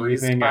by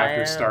everything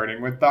after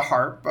starting with the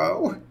harp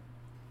bow.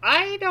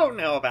 I don't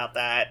know about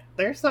that.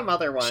 There's some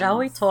other ones. Shall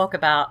we talk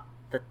about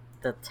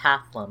the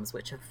Tathlums,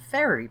 which are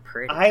very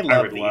pretty? I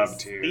would love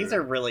to. These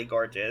are really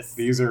gorgeous.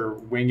 These are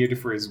winged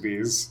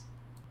frisbees.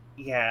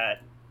 Yeah.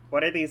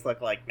 What do these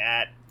look like,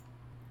 Nat?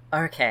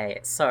 Okay,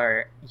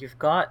 so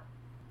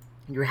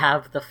you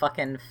have the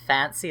fucking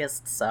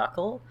fanciest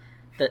circle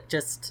that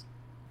just...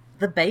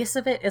 The base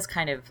of it is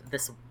kind of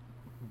this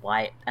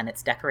white, and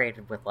it's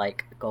decorated with,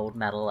 like, gold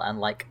metal and,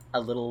 like,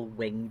 a little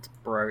winged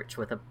brooch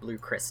with a blue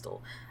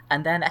crystal.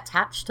 And then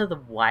attached to the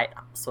white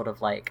sort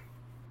of, like,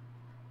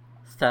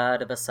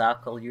 third of a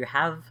circle, you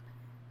have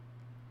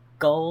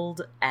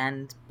gold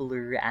and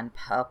blue and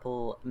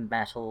purple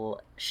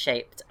metal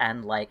shaped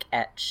and, like,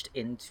 etched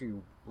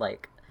into,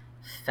 like,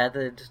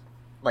 feathered...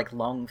 like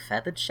long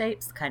feathered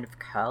shapes kind of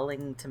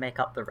curling to make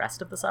up the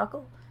rest of the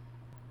circle.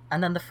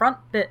 And then the front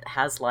bit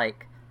has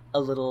like a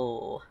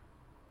little,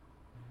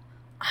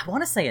 I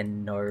want to say a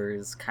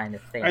nose kind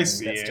of thing that's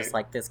just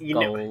like this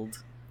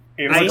gold.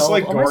 It looks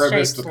like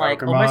Gorbis the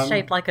Pokemon. Almost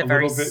shaped like a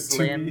very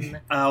slim...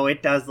 Oh,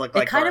 it does look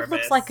like It kind Gorbis. of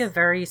looks like a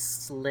very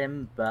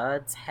slim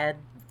bird's head,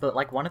 but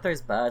like one of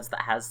those birds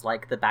that has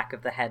like the back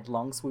of the head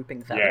long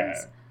swooping feathers.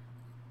 Yeah.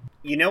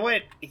 You know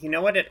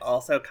what it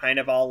also kind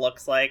of all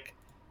looks like?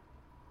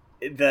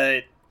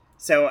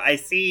 So I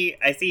see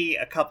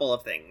a couple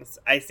of things.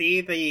 I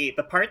see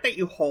the part that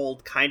you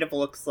hold kind of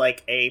looks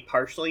like a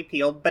partially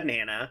peeled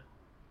banana.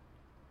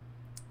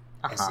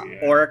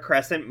 Or a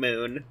crescent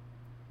moon.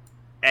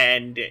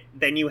 And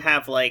then you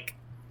have like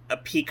a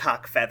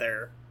peacock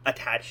feather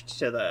attached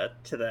to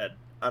the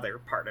other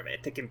part of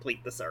it to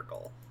complete the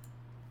circle.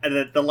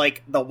 And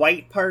the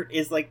white part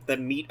is like the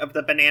meat of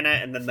the banana,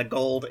 and then the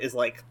gold is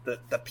like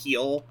the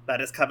peel that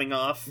is coming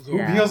off.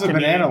 Yeah. Who peels a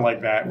banana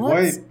like that?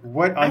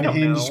 What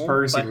unhinged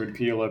person would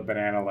peel a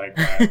banana like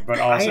that? But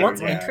also, what's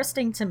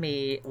interesting to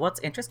me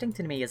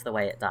is the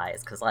way it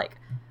dies. Because like,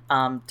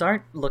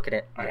 don't look at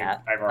it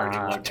yet. I've already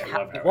looked. I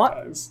love how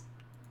it dies.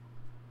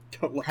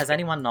 Has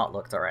anyone not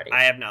looked already?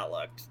 I have not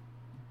looked.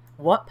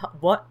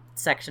 What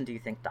section do you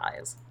think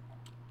dies?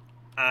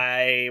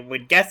 I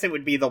would guess it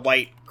would be the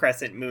white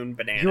crescent moon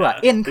banana. You are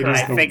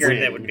incorrect. I figured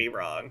it would be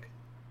wrong.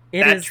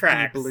 That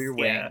tracks. The blue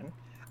wing. Yeah.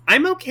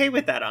 I'm okay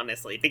with that,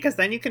 honestly, because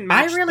then you can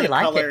match. I really the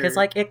like color. it because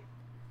like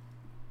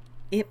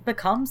it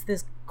becomes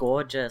this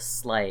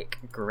gorgeous like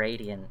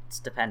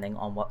gradient depending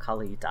on what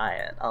color you dye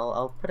it.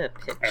 I'll put a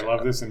picture. I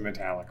love this in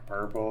metallic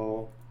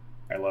purple,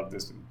 I love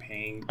this in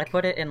pink. I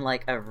put it in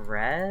like a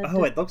red.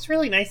 Oh, it looks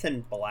really nice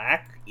in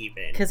black,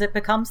 even. Because it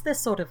becomes this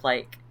sort of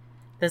like,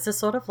 there's this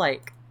sort of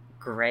like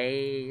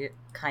gray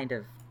kind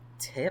of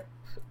tip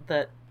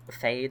that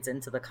fades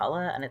into the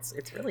color, and it's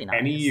really nice.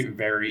 Any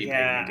very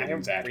pigmented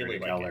and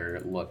saturated really color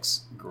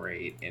looks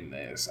great in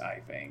this, I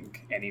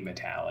think. Any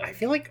metallic. I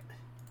feel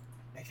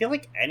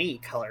like any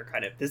color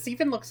kind of. This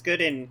even looks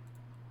good in,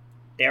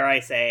 dare I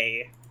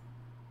say,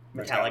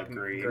 metallic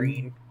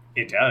green.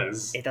 It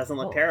does. It doesn't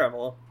look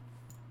terrible.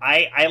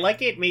 I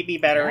like it maybe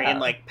better in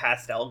like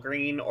pastel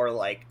green or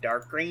like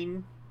dark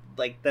green.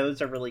 Like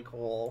those are really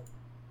cool.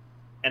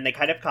 And they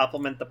kind of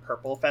complement the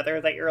purple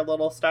feather that you're a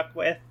little stuck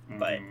with,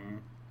 but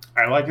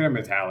I like it in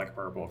metallic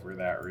purple for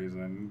that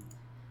reason.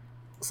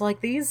 So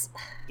like these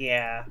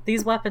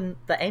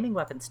the aiming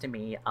weapons to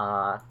me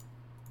are,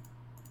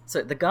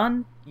 so the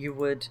gun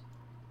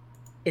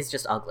is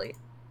just ugly.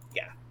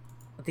 Yeah.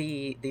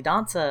 The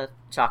dancer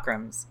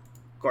chakrams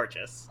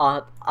gorgeous.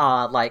 Are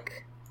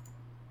like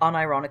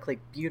unironically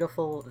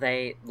beautiful.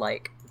 They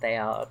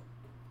are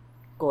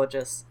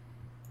gorgeous.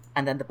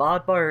 And then the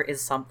bard bow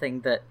is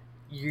something that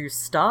you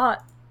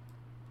start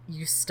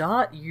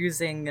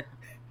using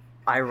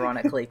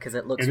ironically because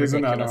it looks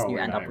ridiculous and you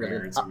end up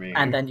really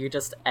and then you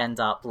just end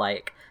up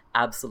like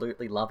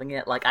absolutely loving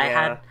it. Like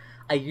I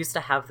used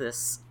to have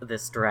this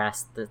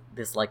dress,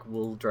 this like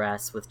wool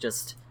dress with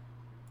just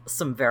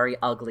some very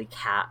ugly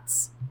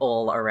cats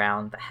all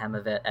around the hem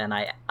of it, and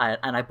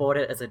I bought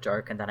it as a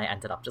joke, and then I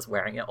ended up just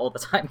wearing it all the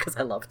time because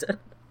I loved it.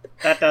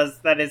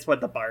 That is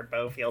what the bard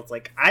bow feels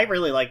like. I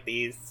really like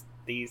these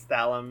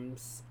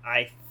thalams.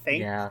 I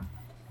think. Yeah.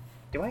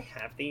 Do I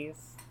have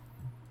these?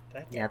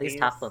 These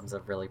thalams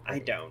are really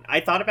pretty. I don't.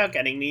 I thought about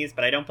getting these,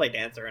 but I don't play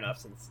Dancer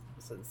enough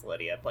since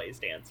Lydia plays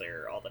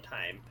Dancer all the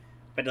time.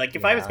 But like,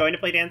 if I was going to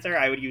play Dancer,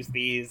 I would use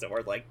these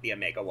or like the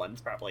Omega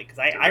ones probably because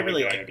I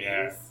really like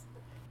these.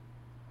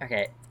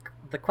 Okay,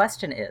 the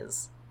question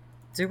is,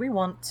 do we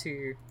want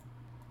to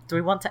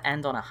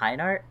end on a high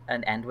note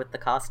and end with the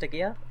caster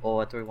gear,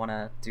 or do we want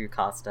to do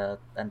caster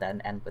and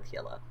then end with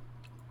healer?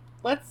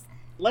 Let's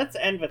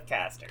end with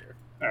caster.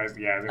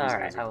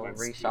 Alright, I will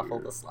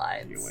reshuffle the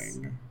slides.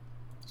 Healing.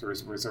 So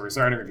we're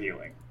starting with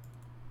healing.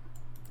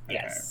 Okay.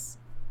 Yes.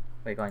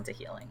 We're going to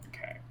healing.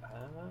 Okay.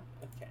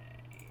 Okay.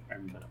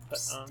 I'm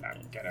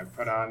gonna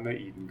put on the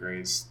Eden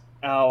Grace.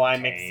 Oh,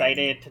 I'm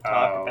excited to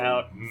talk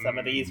about some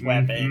of these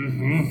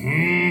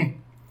weapons.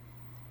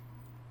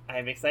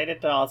 I'm excited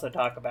to also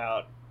talk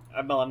about.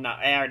 Well, I'm not.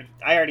 I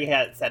already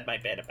had said my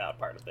bit about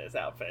part of this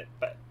outfit,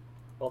 but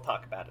we'll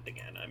talk about it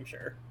again, I'm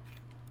sure.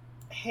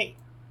 Hey,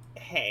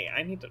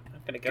 I'm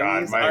gonna go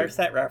use our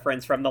set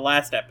reference from the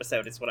last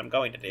episode. Is what I'm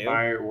going to do.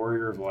 My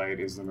Warrior of Light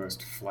is the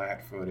most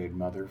flat-footed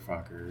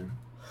motherfucker.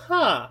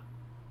 Huh?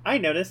 I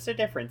noticed a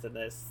difference in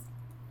this.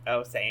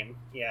 Oh, same.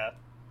 Yeah.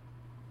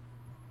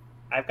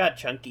 I've got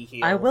chunky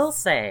heels. I will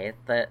say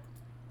that.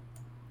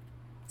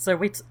 So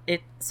this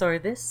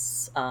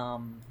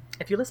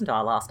if you listen to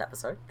our last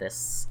episode,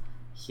 this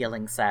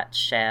healing set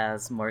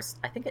shares most.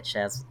 I think it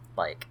shares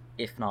like,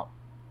 if not.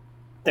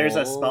 There's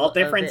a small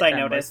difference. I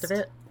noticed. Most of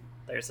it.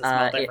 There's a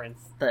small difference.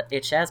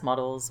 It shares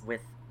models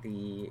with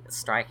the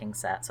striking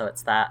set, so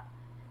it's that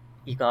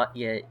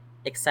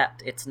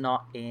except it's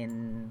not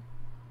in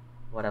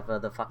whatever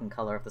the fucking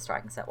color of the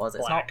striking set was.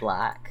 It's not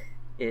black.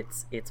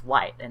 It's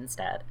white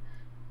instead.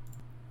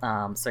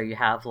 So you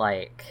have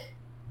like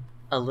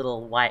a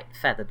little white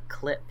feathered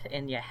clip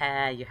in your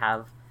hair. You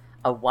have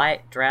a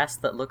white dress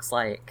that looks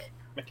like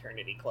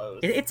maternity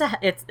clothes.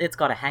 It's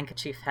got a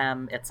handkerchief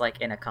hem. It's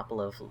like in a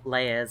couple of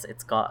layers.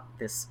 It's got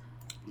this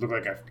look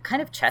like a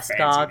kind of chest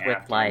guard napkin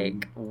with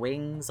like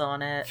wings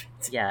on it.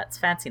 Yeah, it's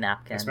fancy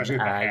napkin. Especially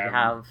the hem. You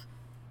have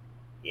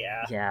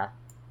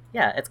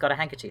yeah. It's got a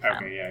handkerchief hem.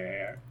 Okay,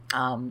 yeah.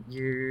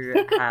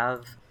 You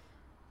have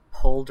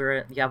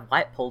pauldron. You have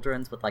white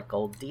pauldrons with like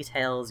gold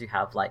details. You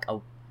have like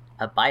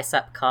a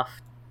bicep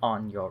cuff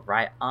on your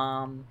right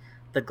arm.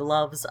 The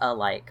gloves are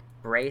like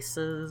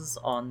braces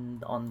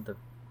on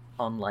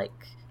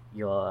like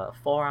your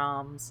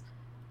forearms.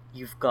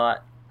 You've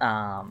got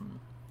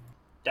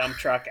dump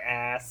truck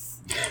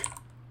ass.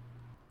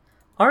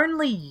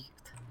 Only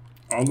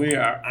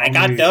I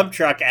got dump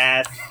truck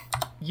ass.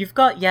 You've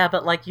got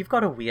you've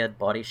got a weird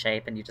body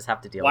shape, and you just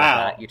have to deal with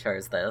that. You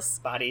chose this.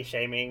 Body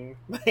shaming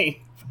my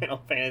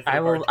Final Fantasy.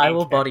 I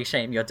will body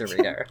shame your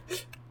Dorito.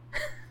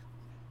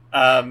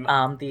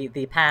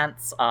 The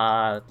pants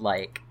are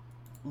like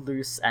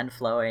loose and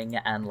flowing,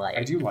 and like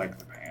I do like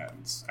the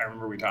pants. I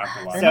remember we talked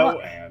a lot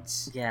about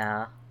pants.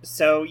 Yeah.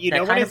 So you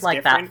know what is like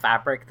different? That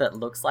fabric that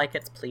looks like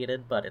it's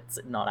pleated, but it's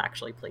not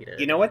actually pleated.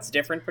 You know what's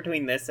different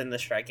between this and the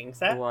striking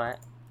set? What?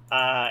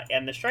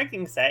 And the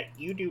striking set,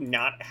 you do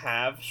not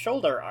have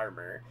shoulder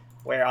armor,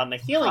 where on the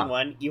healing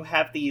one, you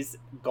have these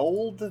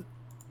gold,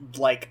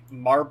 like,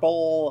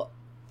 marble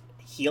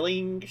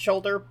healing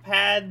shoulder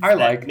pads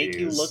that make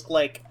you look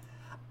like...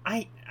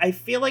 I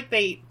feel like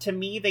they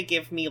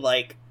give me,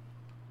 like,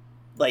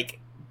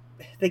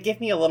 they give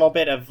me a little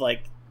bit of,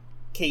 like,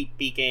 Kate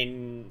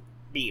Beaton,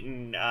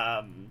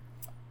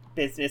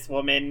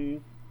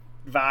 businesswoman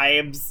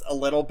vibes a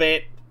little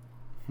bit.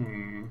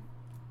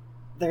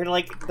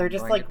 They're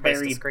just like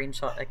very a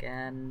screenshot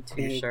again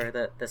to show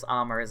that this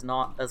armor is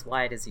not as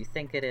wide as you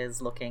think it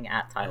is. Looking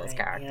at Tyler's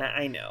character, yeah,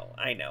 I know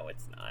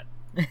it's not.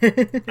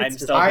 It's I'm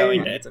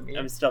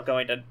still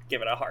going to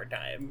give it a hard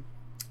time.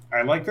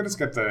 I like that it's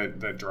got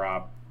the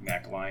drop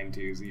neckline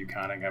too, so you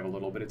kind of have a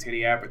little bit of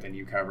titty out, but then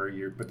you cover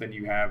but then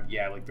you have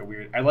like the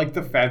weird. I like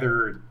the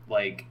feather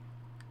like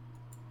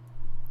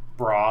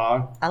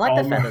bra. I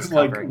like the feathers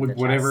covering with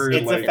the whatever.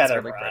 It's like, a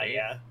feather really bra, pretty.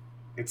 yeah.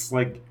 It's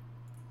like,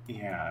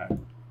 yeah.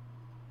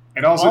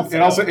 It also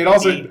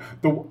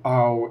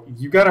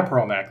you got a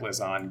pearl necklace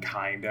on,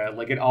 kinda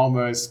like it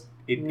almost.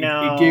 It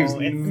gives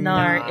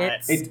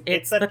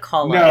it's the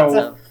collar.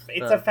 No,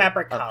 it's a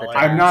fabric collar.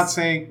 I'm not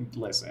saying.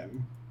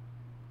 Listen.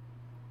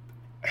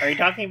 Are you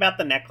talking about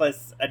the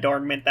necklace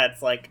adornment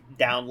that's like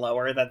down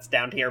lower, that's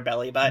down to your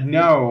belly button?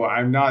 No,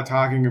 I'm not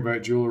talking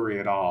about jewelry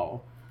at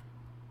all.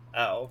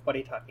 Oh, what are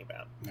you talking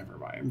about? Never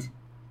mind.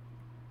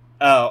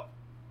 Oh,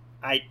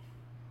 I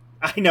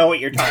know what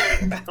you're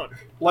talking about.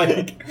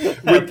 Like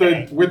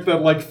with the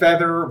like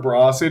feather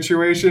bra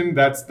situation,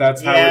 that's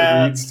how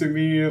it reads to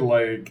me.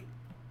 Like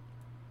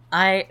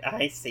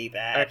I see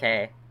that.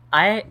 Okay,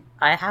 I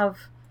have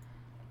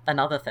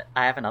another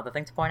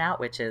thing to point out,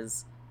 which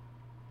is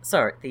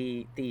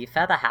the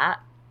feather hat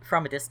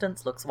from a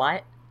distance looks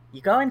white.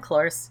 You go in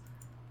close,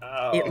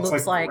 it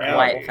looks like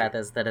white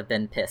feathers that have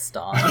been pissed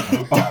on.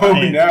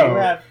 Oh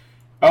no!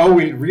 Oh,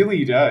 it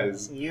really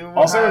does.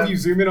 Also, if you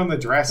zoom in on the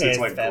dress, it's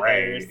like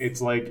gray.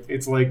 It's like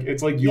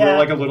you're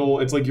like a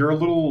little. It's like you're a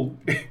little.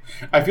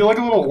 I feel like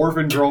a little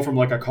orphan girl from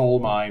like a coal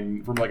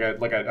mine, from like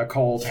a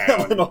coal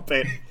town. A little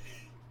bit.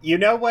 You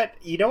know what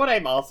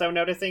I'm also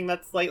noticing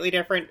that's slightly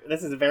different?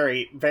 This is a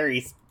very,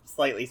 very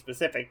slightly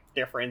specific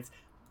difference.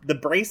 The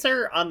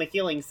bracer on the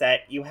healing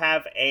set, you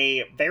have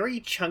a very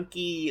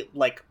chunky,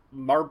 like,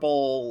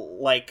 marble,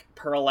 like,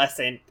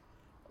 pearlescent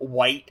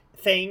white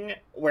thing,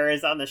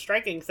 whereas on the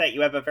striking set,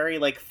 you have a very,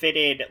 like,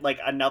 fitted, like,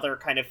 another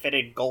kind of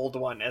fitted gold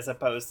one, as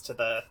opposed to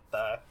the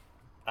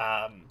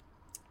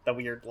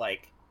weird,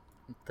 like,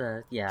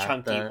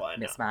 chunky one.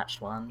 Mismatched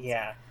one.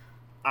 Yeah.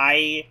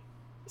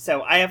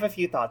 So I have a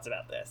few thoughts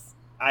about this.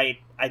 I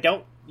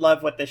don't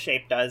love what the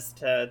shape does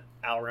to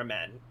Alra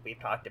Men. We've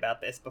talked about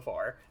this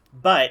before.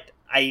 But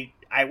I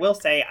will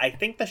say I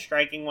think the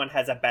striking one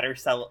has a better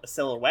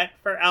silhouette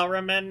for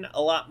Alra Men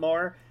a lot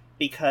more,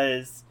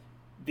 because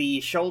the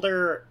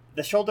shoulder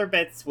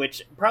bits,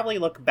 which probably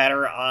look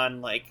better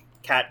on like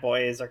cat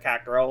boys or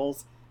cat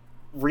girls,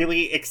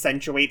 really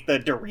accentuate the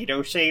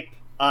Dorito shape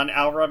on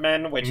Alra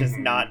Men, which is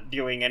not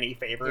doing any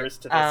favors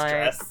to this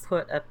dress. I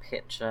put a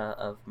picture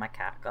of my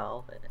cat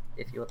girl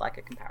if you would like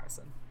a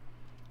comparison.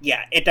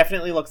 Yeah, it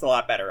definitely looks a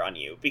lot better on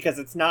you, because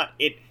it's not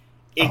it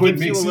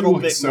gives you a little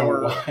bit so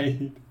more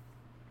wide.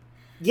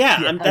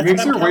 Yeah, it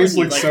makes your waist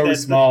look so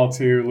small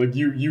too. Like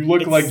you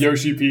look like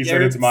Yoshi P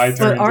said it's my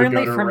turn to go to raid. But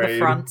only from the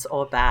front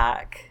or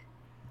back.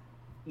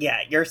 Yeah,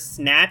 you're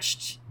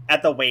snatched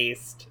at the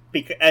waist,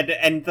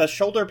 and the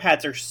shoulder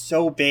pads are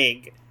so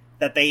big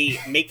that they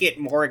make it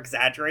more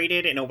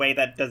exaggerated in a way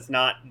that does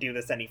not do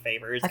this any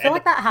favors. I feel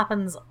like that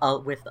happens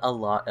with a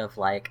lot of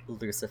like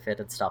looser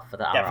fitted stuff for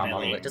the armor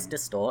model. It just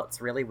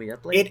distorts really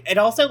weirdly. It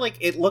also like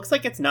it looks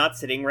like it's not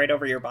sitting right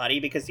over your body,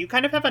 because you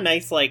kind of have a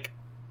nice like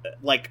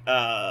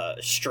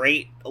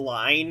straight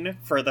line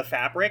for the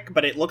fabric,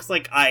 but it looks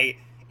like I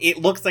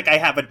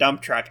have a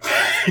dump truck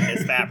in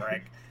this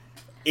fabric.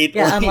 It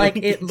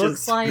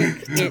looks like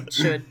it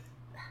should.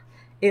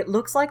 It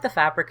looks like the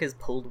fabric is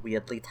pulled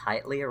weirdly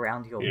tightly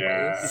around your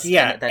waist.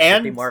 Yeah, and there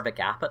should be more of a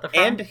gap at the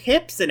front. And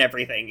hips and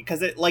everything,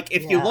 because it like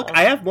if you look,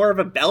 I have more of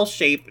a bell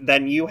shape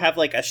than you have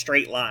like a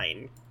straight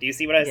line. Do you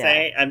see what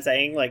I'm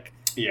saying? Like,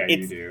 yeah,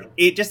 you do.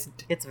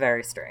 It's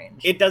very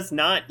strange. It does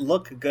not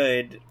look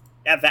good.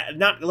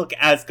 Not look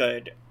as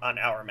good on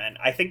Our Men.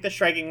 I think the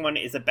striking one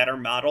is a better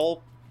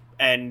model,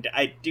 and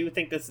I do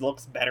think this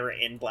looks better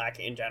in black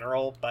in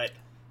general, but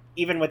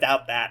even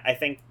without that, I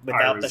think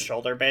without the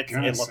shoulder bits,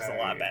 it looks a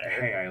lot better.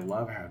 Hey, I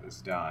love how this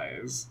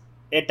dies.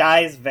 It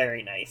dies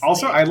very nicely.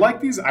 Also, I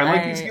like these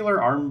healer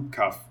arm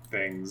cuff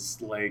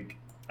things. Like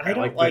I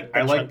like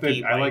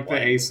the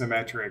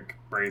asymmetric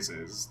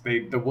braces.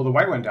 The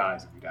white one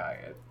dies if you dye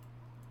it.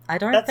 I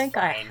don't think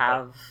I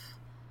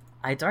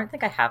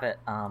have it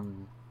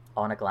on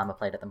a glamour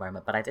plate at the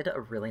moment, but I did a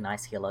really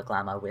nice healer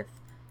glamour with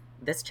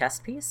this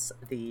chest piece,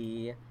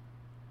 the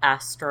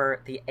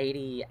idealized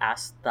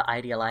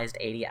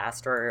 80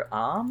 Astro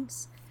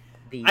arms.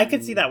 I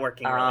could see that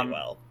working really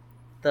well.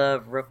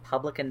 The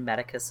Republican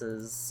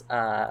Medicus's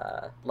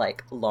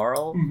like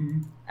laurel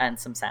and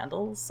some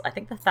sandals. I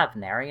think the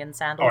Thavnarian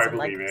sandals. Oh, I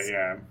believe it.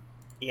 Yeah.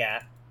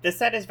 Yeah. This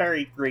set is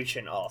very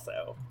Grecian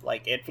also.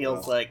 Like, it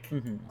feels like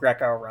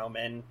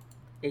Greco-Roman.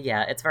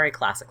 Yeah, it's very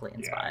classically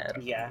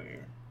inspired. Yeah.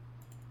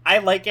 I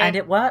like it. And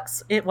it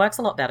works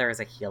a lot better as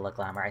a healer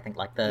glamour. I think,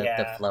 like, the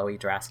flowy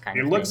dress kind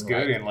of thing. It looks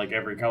good in, like,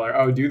 every color.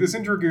 Oh, do this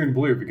in Dragoon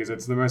Blue, because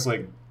it's the most,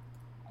 like...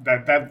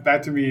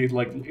 That to me,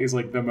 like, is,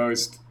 like, the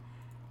most...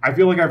 I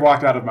feel like I've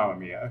walked out of Mamma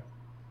Mia.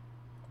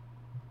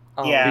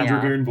 in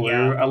Dragoon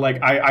Blue.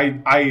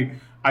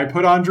 I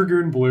put on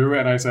Dragoon Blue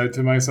and I said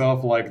to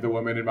myself, like the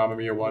woman in Mamma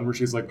Mia 1 where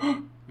she's like,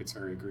 oh, it's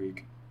very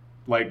Greek.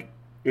 Like,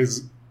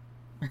 is...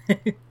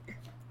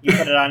 You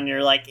put it on and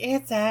you're like,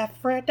 it's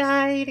Aphrodite!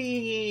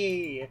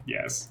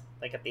 Yes.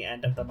 Like at the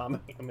end of the Mamma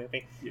Mia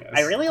movie. Yes.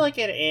 I really like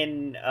it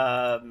in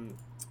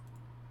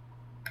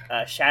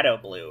Shadow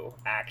Blue,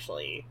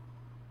 actually.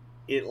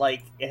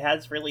 It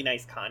has really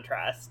nice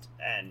contrast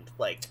and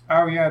like...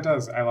 Oh yeah, it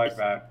does. I like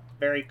that.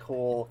 Very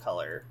cool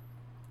color.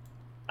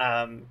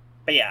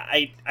 But yeah,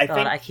 I think...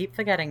 I keep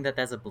forgetting that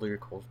there's a blue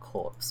called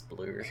Corpse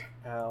Blue.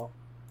 Oh.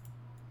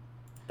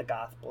 The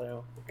goth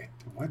blue.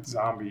 What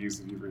zombies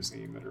have you ever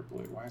seen that are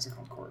blue? Why is it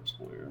called Corpse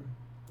Blue?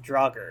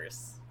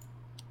 Draugrs.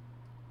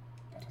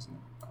 That doesn't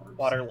look corpse.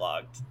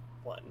 Waterlogged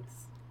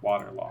ones.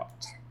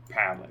 Waterlogged.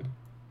 Pallid.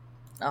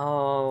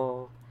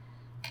 Oh.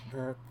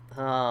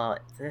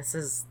 This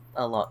is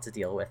a lot to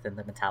deal with in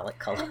the metallic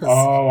colors.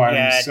 Oh,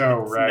 I'm so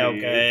ready. No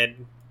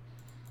good.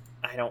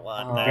 I don't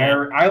want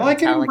that. I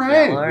like it in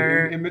red.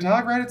 Yellow. In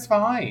metallic red, it's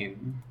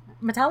fine.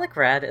 Metallic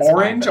red is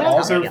Orange fine,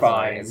 also fine.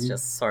 fine. It's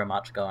just so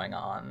much going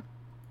on.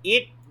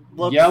 It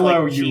looks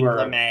yellow. Like cheap You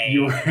are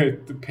lame.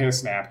 the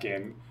piss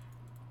napkin.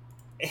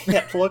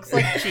 It looks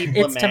like cheap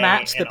It's to lame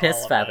match the in piss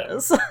all of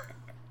feathers.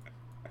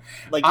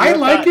 Like I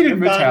like it in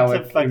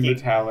metallic. in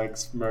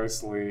metallics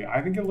mostly.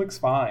 I think it looks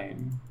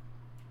fine.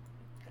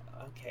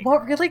 Okay.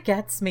 What really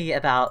gets me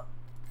about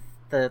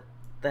the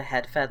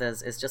head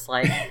feathers is just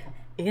like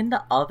in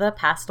other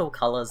pastel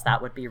colors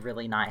that would be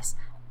really nice.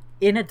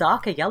 In a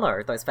darker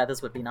yellow, those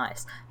feathers would be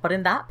nice. But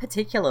in that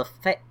particular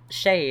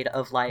shade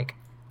of like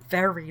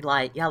very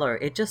light yellow,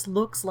 it just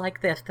looks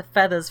like the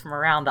feathers from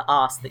around the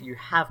arse that you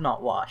have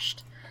not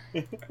washed.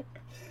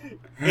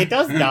 It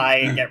does dye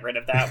and get rid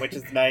of that, which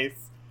is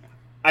nice.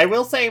 I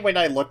will say, when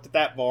I looked at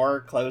that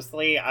more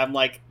closely, I'm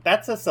like,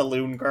 that's a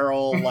saloon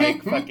girl,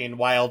 like, fucking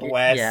Wild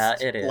West. Yeah,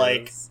 it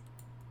is.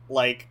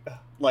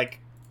 Like,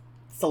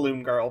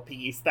 saloon girl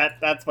piece.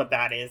 That's what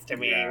that is to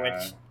me,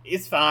 which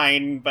is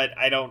fine, but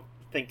I don't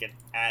think it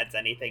adds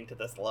anything to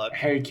this look.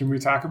 Hey, can we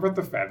talk about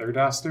the feather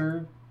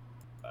duster?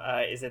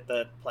 Is it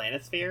the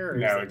planisphere? Or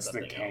No, is it's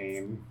the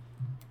cane.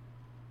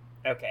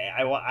 Else? Okay,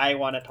 I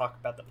want to talk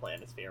about the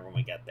planisphere when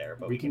we get there,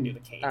 but we can do the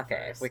cane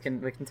first. We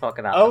can talk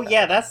about. Oh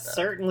yeah, that's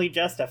certainly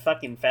just a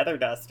fucking feather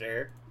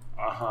duster.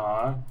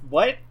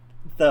 What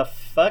the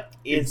fuck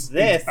is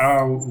this?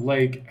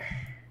 Like,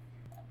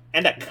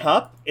 and a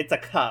cup? It's a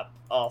cup,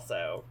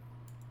 also.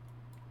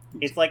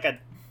 It's like a.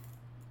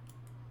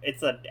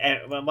 It's a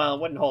well,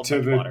 it wouldn't hold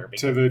much water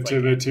to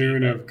the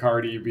tune of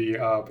Cardi B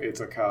up. It's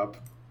a cup.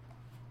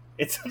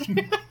 It's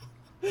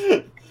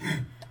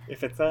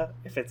if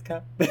it's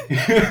cup.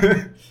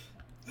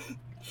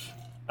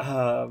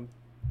 Oh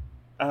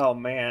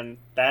man,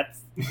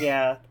 that's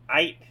yeah.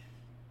 Do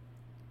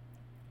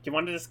you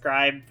want to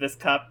describe this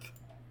cup?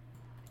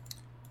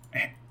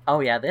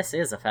 Oh yeah, this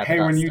is a feather. Hey,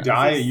 when you duster.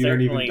 dye it, you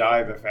don't even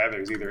dye the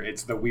feathers either.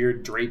 It's the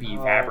weird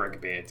drapey fabric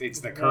bit. It's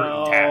the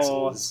curtain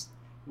tassels.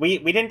 We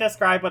didn't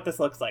describe what this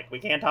looks like. We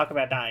can't talk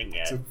about dyeing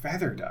yet. It's a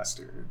feather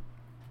duster.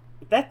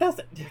 That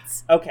doesn't.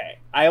 Okay,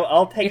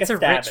 I'll take a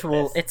stab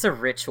ritual. at this. It's a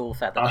ritual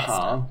feather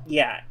duster.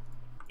 Yeah,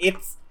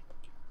 it's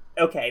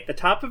okay. The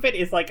top of it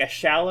is like a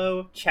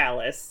shallow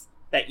chalice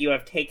that you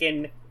have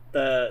taken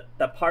the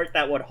part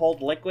that would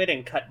hold liquid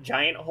and cut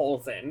giant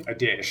holes in. A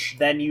dish.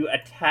 Then you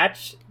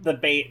attach the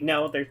bait.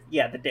 No, the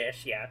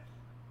dish. Yeah.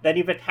 Then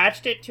you've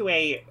attached it to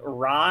a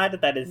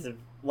rod that is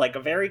like a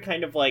very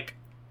kind of like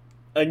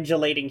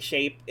undulating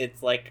shape.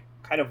 It's like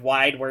kind of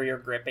wide where you're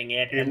gripping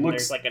it, and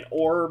there's like an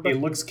orb. It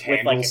looks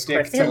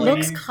candlestick. It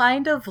looks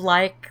kind of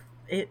like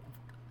it.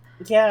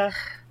 Yeah,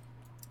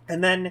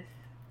 and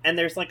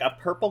there's like a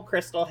purple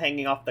crystal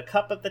hanging off the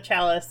cup of the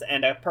chalice,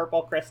 and a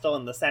purple crystal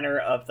in the center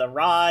of the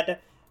rod,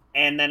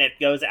 and then it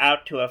goes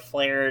out to a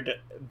flared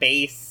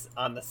base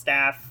on the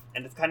staff,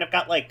 and it's kind of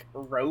got like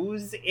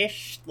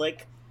rose-ish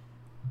like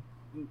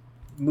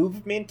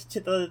movement to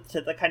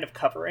the kind of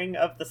covering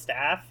of the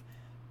staff.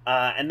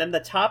 And then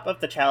the top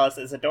of the chalice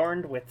is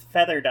adorned with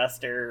feather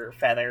duster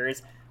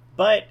feathers,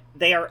 but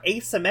they are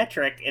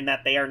asymmetric in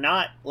that they are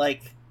not,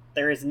 like,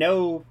 there is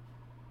no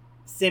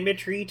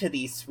symmetry to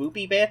these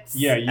swoopy bits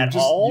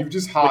you've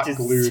just hot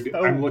glued.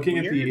 So I'm looking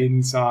weird. at the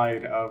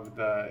inside of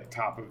the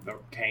top of the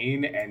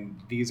cane,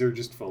 and these are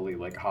just fully,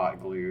 like,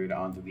 hot glued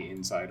onto the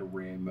inside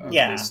rim of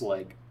this,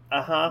 like,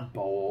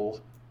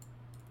 bowl.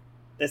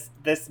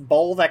 This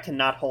bowl that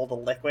cannot hold a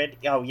liquid.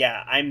 Oh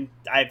yeah,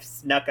 I've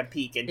snuck a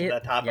peek into the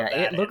top of that.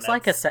 Yeah, it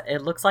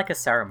looks like a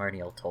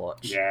ceremonial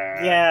torch.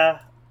 Yeah.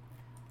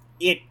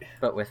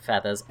 But with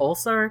feathers.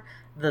 Also,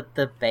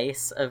 the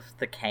base of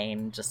the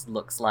cane just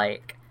looks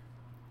like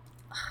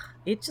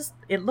it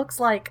looks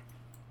like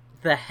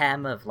the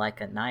hem of like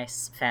a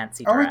nice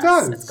fancy dress. Oh, it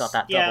does. It's got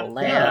that double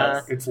layer.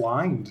 Yeah, it's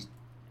lined.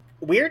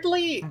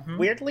 Weirdly,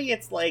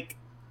 it's like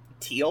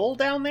teal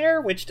down there,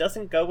 which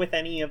doesn't go with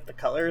any of the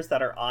colors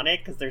that are on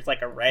it, because there's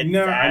like a red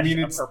sash,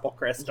 a purple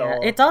crystal. Yeah,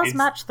 it does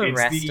match the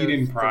rest the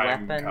Eden of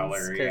Prime the weapons,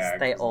 color, because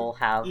they all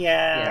have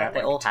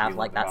they all have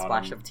like that teal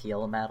splash of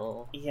teal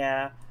metal.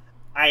 Yeah,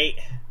 I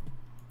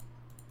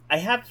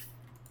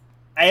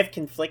have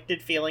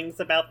conflicted feelings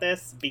about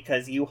this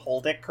because you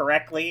hold it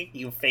correctly.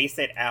 You face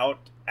it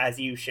out as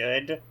you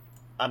should,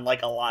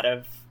 unlike a lot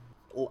of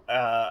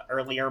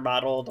earlier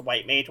modeled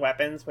white mage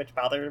weapons, which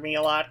bother me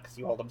a lot because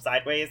you hold them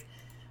sideways.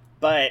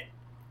 But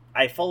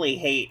I fully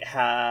hate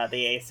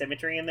the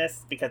asymmetry in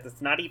this because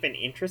it's not even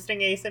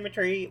interesting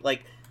asymmetry.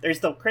 Like, there's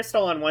the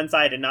crystal on one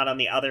side and not on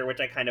the other, which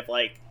I kind of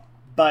like.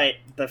 But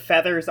the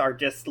feathers are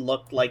just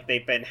looked like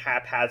they've been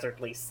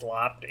haphazardly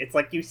slopped. It's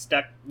like you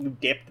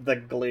dipped the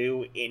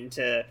glue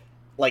into,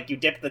 like you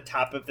dipped the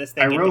top of this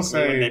thing into glue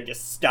and then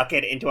just stuck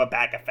it into a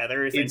bag of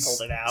feathers and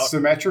pulled it out. It's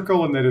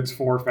symmetrical in that it's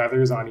 4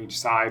 feathers on each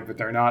side, but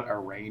they're not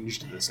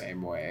arranged the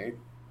same way.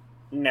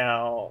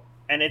 No,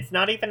 and it's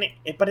not even,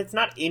 but it's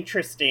not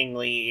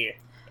interestingly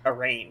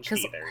arranged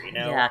either, you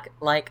know? Yeah,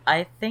 like,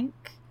 I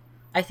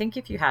think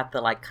if you had the,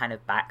 like, kind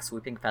of back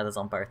swooping feathers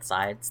on both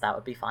sides, that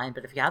would be fine.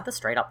 But if you had the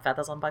straight up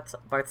feathers on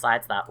both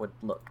sides, that would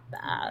look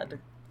bad.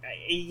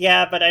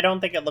 Yeah, but I don't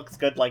think it looks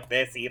good like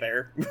this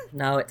either.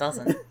 No, it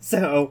doesn't.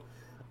 So,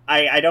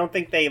 I don't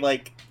think they,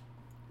 like...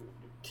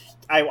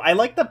 I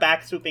like the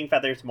back swooping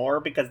feathers more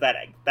because that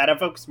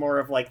evokes more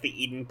of, like,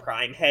 the Eden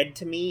Prime head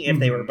to me if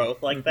they were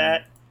both like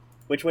that,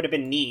 which would have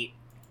been neat.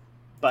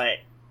 But,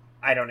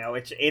 I don't know,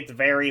 it's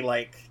very,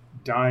 like...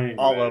 Dying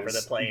all over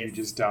the place. You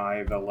just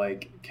dye the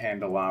like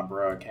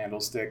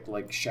candlestick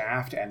like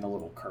shaft and the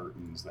little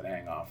curtains that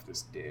hang off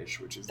this dish,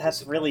 which is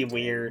that's really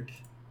weird.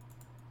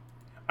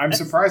 I'm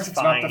surprised it's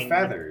not the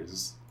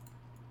feathers.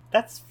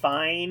 That's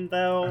fine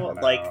though.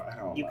 Like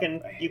you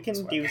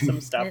can do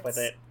some stuff with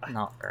it.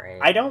 Not great.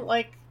 I don't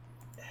like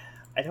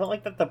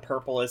that the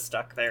purple is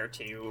stuck there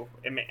too.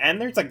 And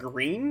there's a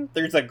green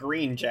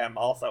gem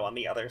also on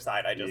the other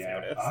side. I just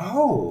noticed.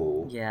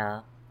 Oh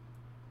yeah.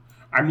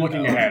 I'm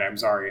looking ahead. I'm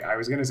sorry. I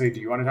was going to say,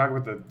 do you want to talk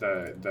about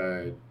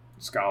the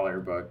scholar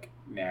book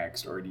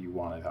next, or do you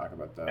want to talk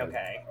about the...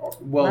 Okay.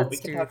 Well, we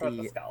can talk about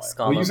the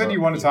scholar. Well, you said you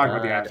want to talk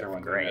about the after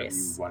one.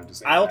 Grace. You wanted to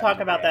say I will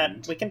talk about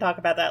that. We can talk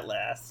about that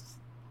last.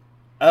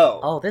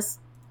 Oh, this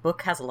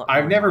book has a lot.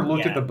 I've never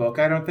looked at the book,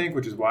 I don't think,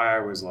 which is why I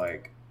was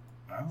like,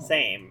 oh.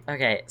 Same.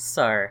 Okay,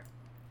 so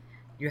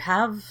you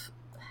have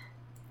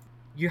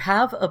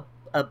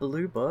a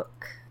blue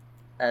book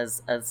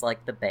as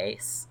like the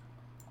base.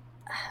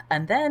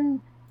 And then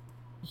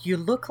you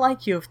look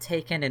like you've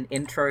taken an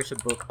intro to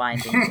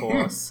bookbinding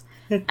course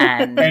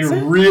and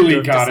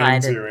really got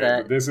into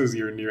it. This is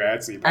your new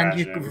Etsy passion. And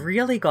you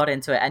really got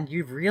into it, and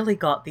you've really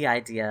got the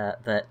idea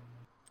that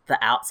the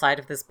outside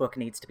of this book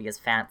needs to be as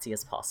fancy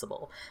as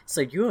possible.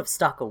 So you have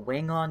stuck a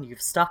wing on,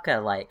 you've stuck a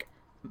like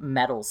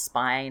metal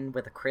spine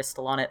with a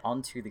crystal on it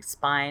onto the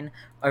spine.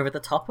 Over the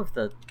top of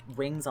the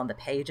wings on the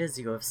pages,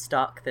 you have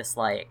stuck this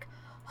like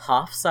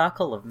half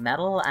circle of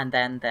metal, and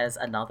then there's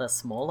another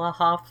smaller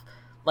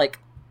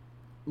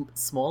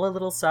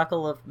little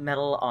circle of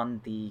metal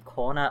on the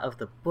corner of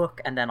the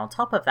book, and then on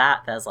top of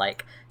that there's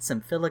like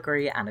some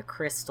filigree and a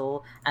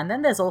crystal, and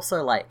then there's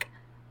also like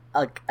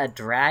a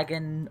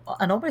dragon,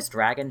 an almost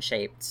dragon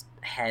shaped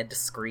head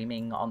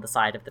screaming on the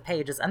side of the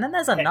pages, and then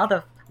there's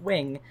another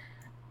wing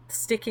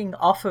sticking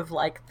off of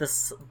like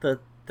the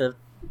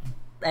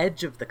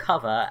edge of the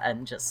cover,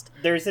 and just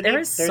there's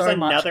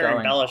another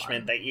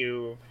embellishment that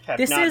you have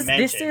not mentioned.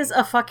 This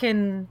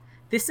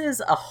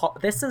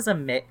is a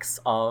mix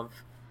of,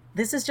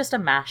 this is just a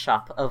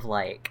mashup of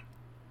like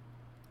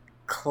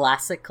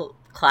classical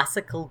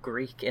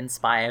Greek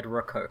inspired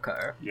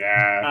Rococo.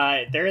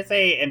 Yeah. There is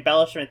a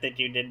embellishment that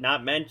you did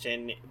not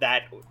mention,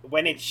 that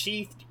when it's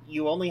sheathed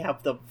you only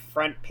have the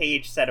front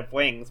page set of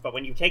wings, but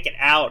when you take it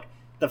out,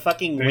 the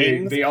fucking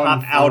wings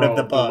pop out of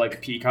the book.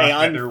 Like peacock they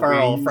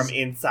unfurl from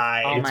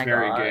inside. Oh it's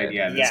very good.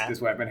 Yeah, this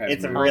weapon has.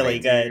 It's really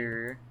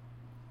good.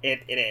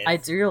 It is. I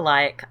do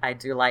like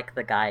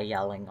the guy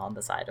yelling on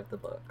the side of the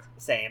book.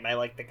 Same. I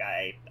like the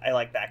guy. I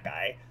like that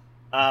guy.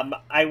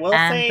 I will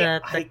say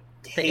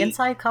the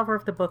inside cover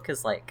of the book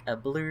is like a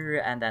blue,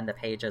 and then the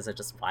pages are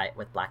just white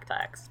with black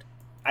text.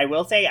 I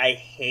will say I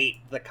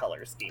hate the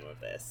color scheme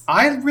of this.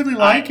 I really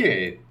like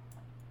it.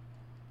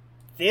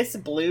 This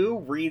blue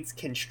reads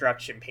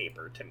construction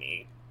paper to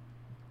me.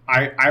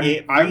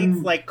 It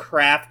reads like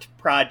craft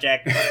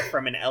project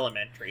from an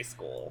elementary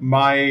school.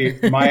 My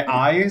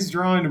eye is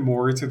drawn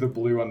more to the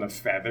blue on the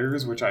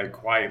feathers, which I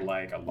quite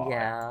like a lot.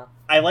 Yeah.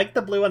 I like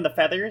the blue on the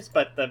feathers,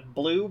 but the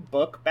blue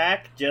book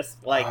back,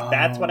 just like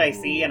that's what I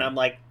see, and I'm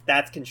like,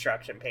 that's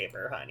construction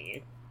paper,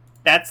 honey.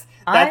 That's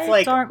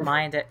I don't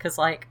mind it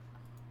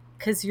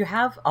because you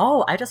have.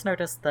 Oh, I just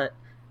noticed that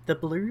the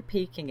blue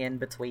peeking in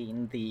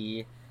between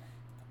the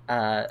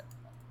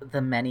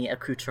many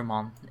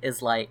accoutrements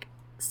is like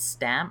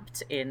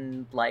stamped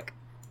in like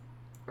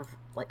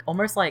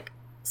almost like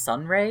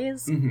sun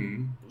rays.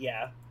 Mm-hmm.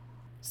 Yeah.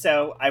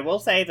 So I will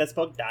say this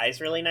book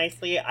dyes really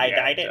nicely. I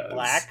dyed it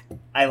black.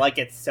 I like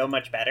it so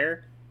much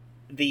better.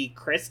 The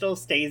crystal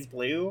stays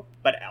blue,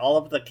 but all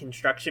of the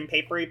construction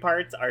papery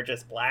parts are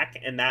just black,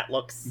 and that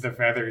looks the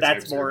feather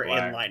that's tips more are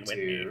black in line with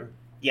too. me.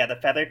 Yeah, the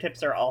feather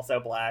tips are also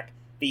black.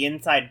 The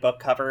inside book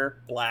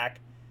cover black.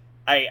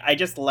 I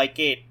just like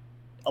it.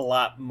 a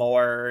lot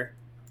more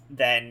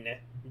than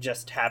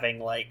just having,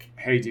 like...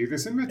 Hey, do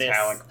this in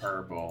metallic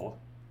purple.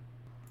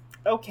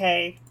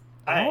 Okay.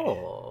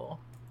 Okay.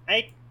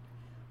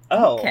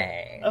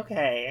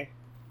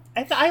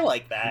 I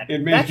like that.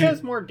 That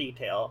shows more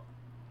detail.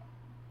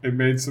 It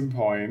made some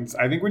points.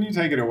 I think when you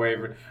take it away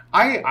from...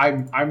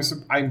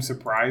 I'm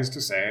surprised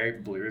to say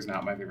blue is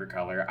not my favorite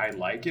color. I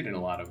like it in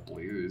a lot of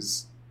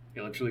blues.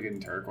 It looks really good in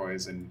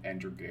turquoise and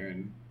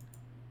dragoon.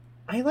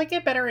 I like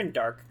it better in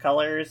dark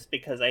colors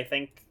because I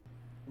think,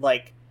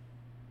 like,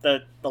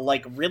 the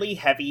like really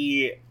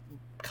heavily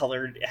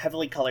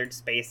colored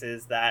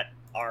spaces that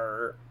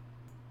are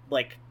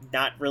like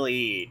not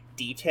really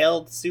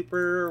detailed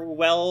super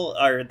well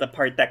are the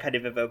part that kind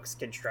of evokes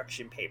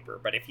construction paper.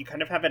 But if you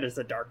kind of have it as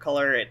a dark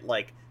color, it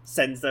like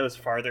sends those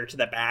farther to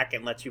the back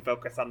and lets you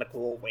focus on the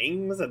cool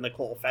wings and the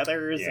cool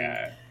feathers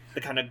and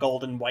the kind of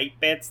golden white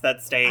bits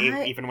that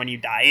stay even when you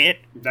dye it.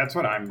 That's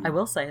what I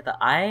will say that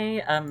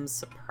I am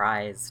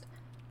surprised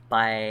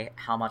by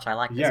how much I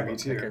like this book. Me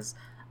too. Because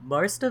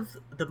most of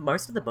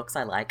the books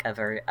I like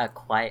are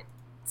quite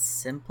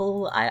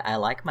simple. I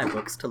like my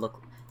books to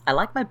look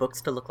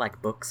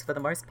like books for the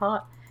most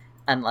part,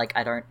 and like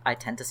I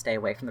tend to stay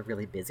away from the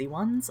really busy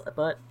ones,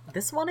 but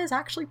this one is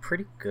actually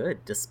pretty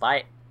good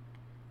despite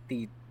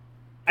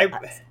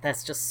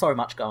there's just so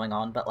much going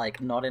on, but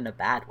like not in a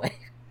bad way.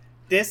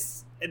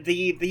 The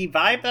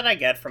vibe that I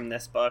get from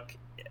this book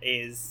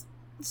is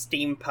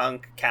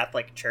steampunk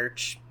Catholic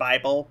Church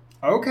Bible.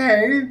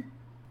 Okay.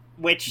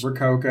 Which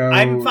Rococo.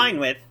 I'm fine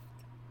with.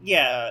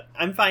 Yeah,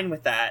 I'm fine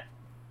with that.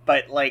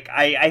 But like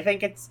I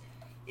think it's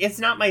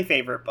not my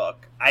favorite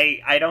book.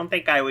 I don't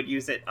think I would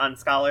use it on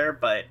Scholar,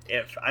 but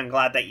I'm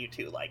glad that you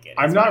two like it.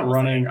 I'm not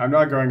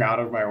going out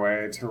of my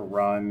way to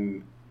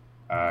run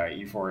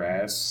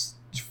E4S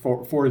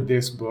for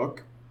this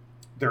book.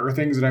 There are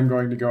things that I'm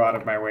going to go out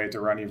of my way to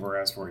run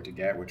E4S for it to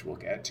get, which we'll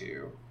get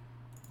to.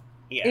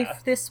 Yeah.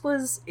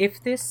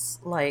 If this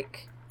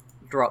like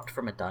dropped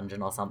from a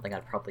dungeon or something,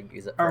 I'd probably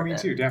use it. Me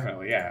too,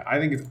 definitely. Yeah, I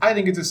think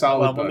it's a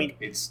solid book.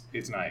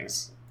 It's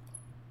nice.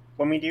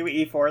 When we do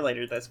E4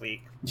 later this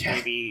week,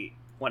 maybe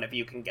one of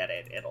you can get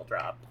it. It'll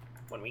drop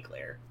when we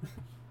clear.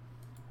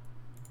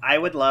 I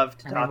would love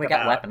to talk about... we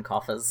got weapon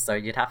coffers, so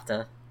you'd have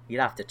to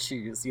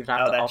choose. You'd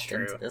have to opt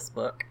into this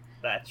book.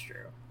 That's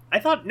true. I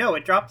thought, no,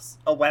 it drops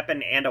a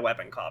weapon and a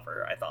weapon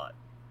coffer, I thought.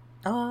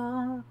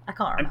 I can't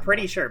remember. I'm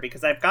pretty sure,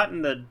 because I've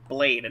gotten the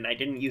blade, and I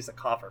didn't use a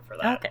coffer for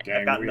that. Okay.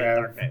 Gang, we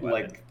have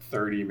like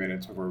 30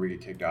 minutes before we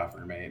get kicked off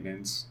for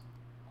maintenance.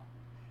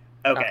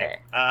 Okay.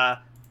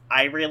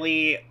 I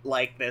really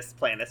like this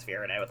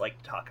planisphere, and I would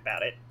like to talk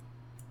about it.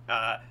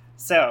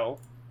 So,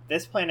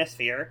 this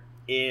planisphere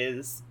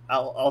is...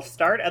 I'll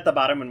start at the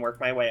bottom and work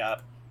my way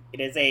up.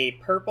 It is a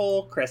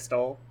purple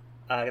crystal.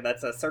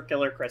 That's a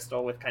circular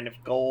crystal with kind of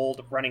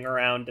gold running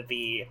around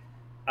the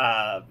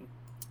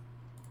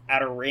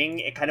outer ring.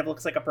 It kind of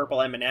looks like a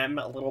purple M&M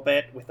a little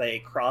bit with a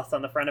cross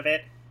on the front of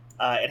it.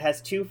 It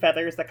has two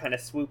feathers that kind of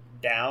swoop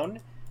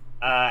down,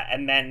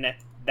 and then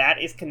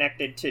that is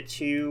connected to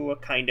two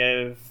kind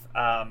of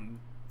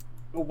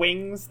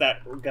wings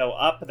that go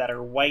up that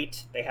are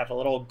white. They have a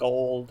little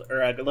gold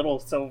or a little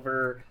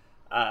silver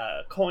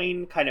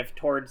coin kind of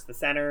towards the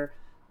center.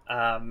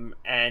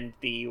 And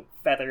the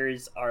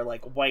feathers are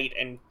like white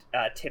and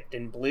tipped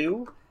in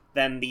blue.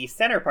 Then the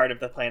center part of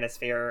the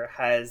planisphere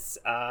has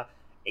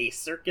a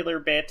circular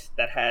bit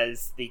that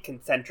has the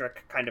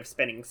concentric kind of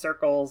spinning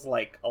circles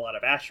like a lot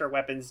of Asher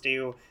weapons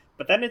do.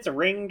 But then it's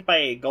ringed by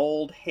a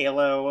gold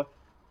halo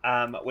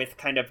with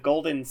kind of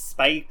golden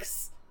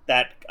spikes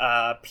that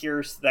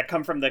that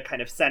come from the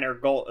kind of center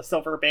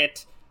silver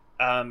bit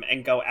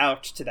and go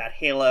out to that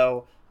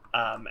halo.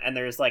 And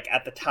there's like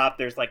at the top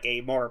there's like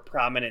a more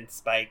prominent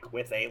spike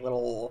with a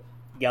little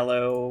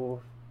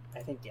yellow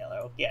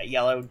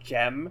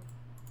gem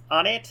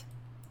on it.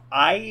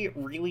 I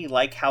really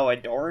like how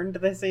adorned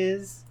this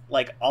is.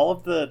 Like all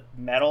of the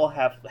metal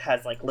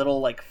has like little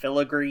like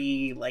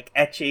filigree like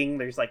etching.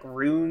 There's like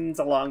runes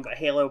along the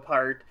halo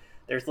part.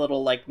 There's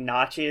little like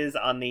notches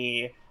on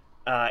the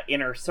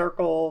inner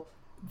circle.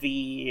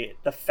 The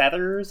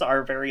feathers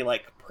are very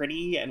like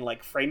pretty and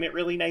like frame it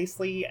really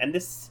nicely. And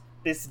this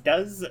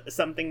does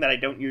something that I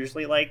don't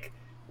usually like,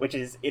 which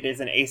is it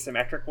is an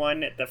asymmetric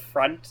one. The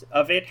front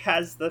of it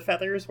has the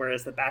feathers,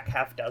 whereas the back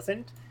half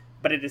doesn't.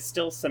 But it is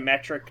still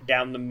symmetric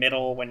down the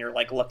middle when you're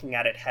like looking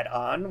at it head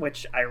on,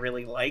 which I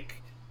really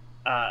like.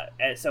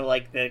 And so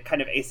like the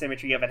kind of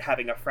asymmetry of it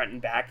having a front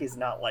and back is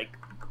not like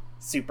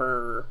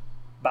super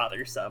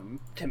bothersome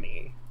to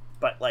me.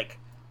 But like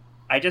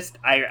I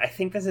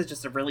think this is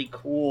just a really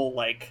cool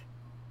like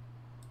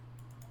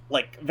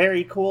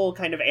very cool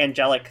kind of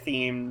angelic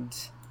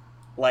themed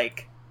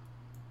like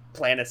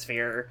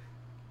planisphere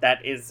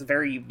that is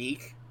very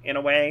unique in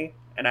a way,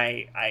 and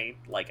I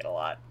like it a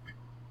lot.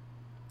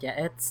 Yeah,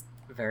 it's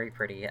very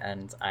pretty,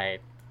 and I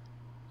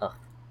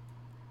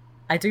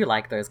do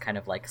like those kind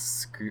of like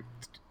scoop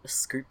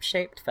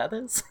shaped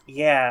feathers.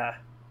 Yeah,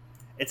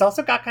 it's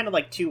also got kind of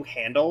like two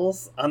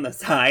handles on the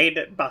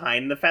side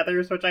behind the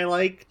feathers, which I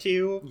like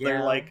too.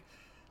 Yeah.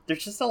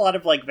 there's just a lot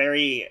of like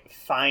very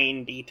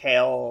fine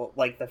detail.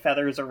 Like the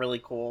feathers are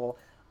really cool.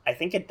 I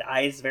think it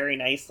dyes very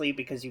nicely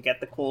because you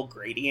get the cool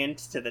gradient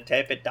to the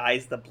tip. It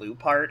dyes the blue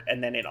part,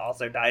 and then it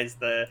also dyes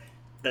the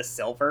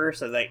silver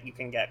so that you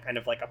can get kind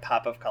of like a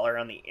pop of color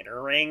on the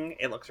inner ring.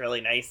 It looks really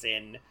nice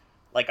in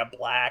like a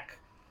black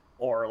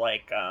or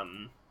like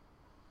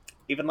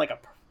even like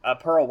a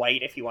pearl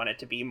white if you want it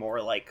to be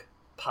more like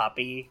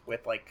poppy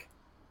with like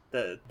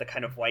the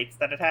kind of whites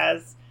that it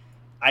has.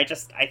 I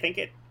think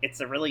it's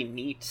a really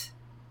neat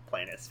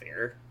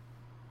planisphere.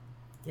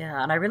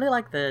 Yeah, and I really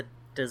like the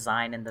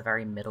design in the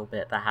very middle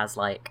bit that has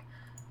like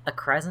a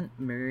crescent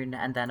moon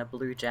and then a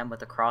blue gem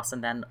with a cross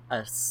and then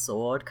a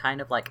sword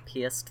kind of like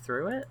pierced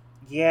through it.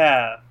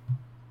 Yeah,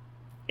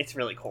 it's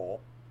really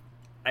cool.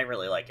 I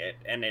really like it,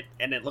 and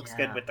it looks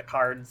good with the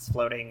cards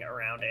floating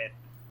around it.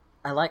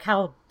 I like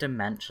how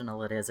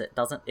dimensional it is.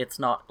 It's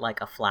not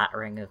like a flat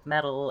ring of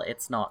metal.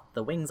 It's not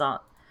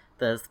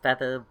the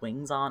feather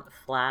wings aren't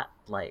flat.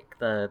 Like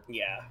the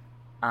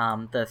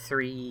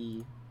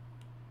 3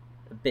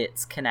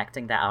 bits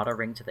connecting the outer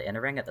ring to the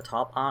inner ring at the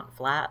top aren't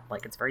flat.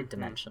 Like, it's very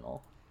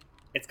dimensional.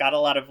 It's got a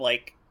lot of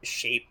like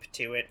shape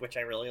to it, which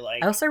I really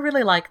like. I also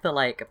really like the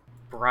like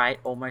bright,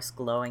 almost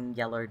glowing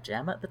yellow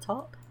gem at the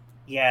top.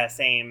 Yeah,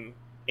 same.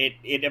 It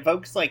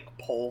evokes like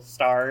pole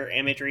star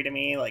imagery to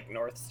me, like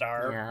North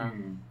Star. Yeah.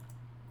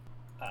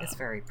 It's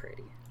very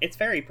pretty. It's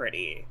very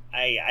pretty.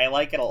 I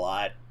like it a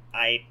lot.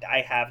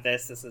 I have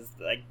this. This is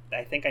like,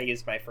 I think I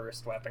used my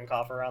first weapon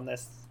coffer on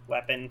this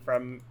weapon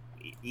from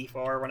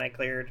E4 when I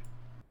cleared.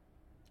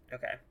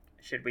 Okay.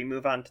 Should we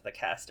move on to the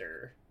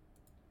caster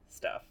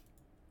stuff?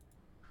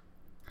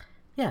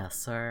 Yeah,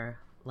 so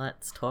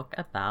let's talk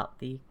about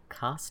the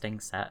casting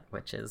set,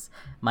 which is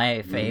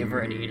my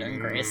favorite Eden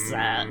Grace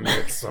set.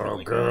 It's so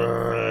really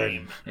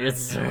good.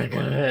 It's so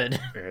good.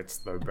 It's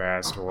the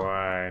best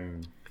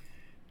one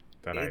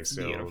that it's I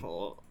still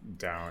beautiful.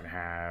 Don't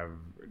have.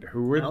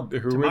 Who would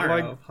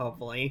like?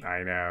 Hopefully,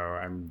 I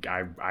know.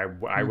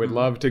 I would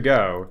love to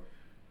go.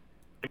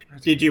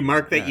 Did you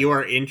mark that you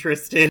are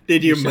interested?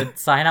 Did you should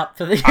sign up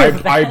for the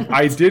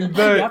I did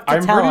the...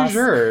 I'm pretty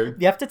sure.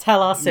 You have to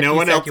tell us if no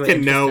one else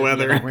can know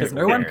whether... Because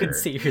no one can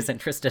see who's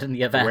interested in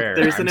the event.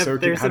 There's an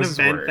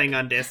event thing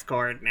on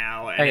Discord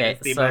now, and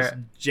it's the most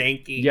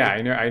janky... Yeah,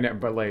 I know,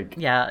 but like...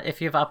 Yeah,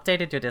 if you've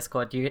updated your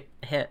Discord, you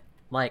hit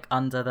like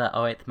under the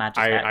 08th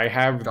Magic I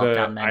have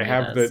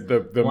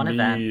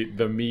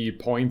the me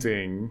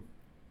pointing...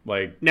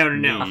 Like no.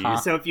 Uh-huh.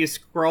 So if you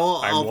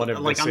scroll all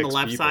like on the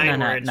left side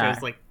where it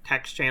shows like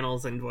text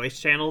channels and voice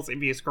channels, if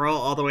you scroll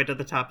all the way to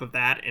the top of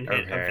that and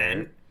hit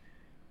event,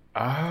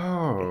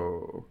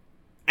 and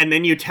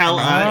then you tell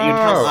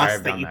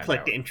us that you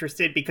clicked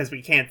interested because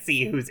we can't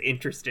see who's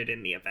interested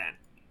in the event.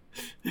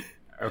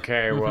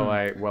 Okay, you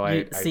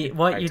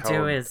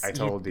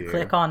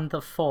click on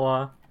the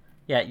 4.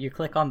 Yeah, you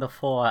click on the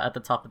 4 at the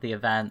top of the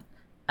event.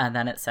 And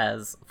then it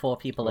says 4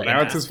 people are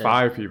interested. Now it says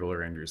 5 people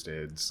are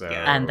interested. So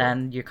and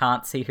then you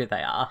can't see who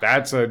they are.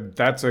 That's a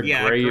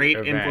great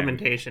event.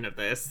 Implementation of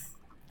this.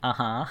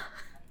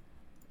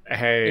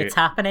 Hey, it's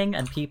happening,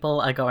 and people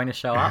are going to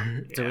show up.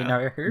 Do we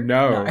know who?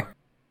 No.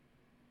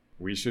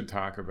 We should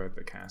talk about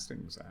the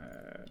casting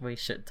set. We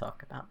should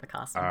talk about the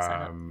casting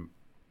set.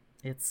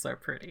 It's so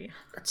pretty.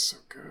 It's so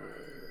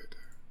good.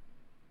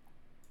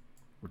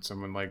 Would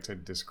someone like to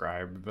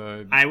describe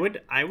the? I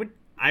would love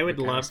to. I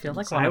feel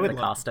like one of the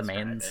caster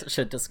mains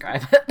should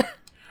describe it.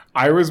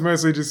 I was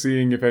mostly just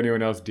seeing if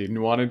anyone else didn't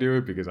want to do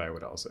it because I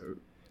would also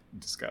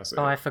discuss it.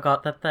 Oh, I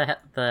forgot that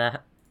the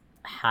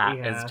hat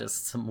is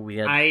just some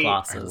weird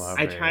glasses.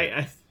 I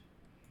try.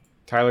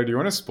 Tyler, do you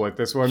want to split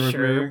this one with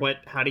me?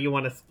 How do you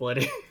want to split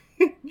it?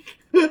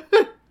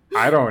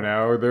 I don't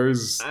know.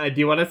 There's. Do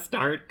you want to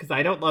start? Because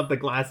I don't love the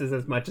glasses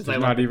as much as I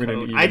love the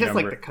coat. I just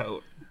like the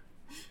coat.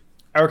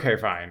 Okay,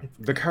 fine.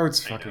 The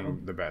coat's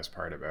fucking the best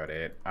part about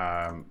it.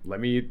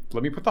 Let me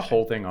put the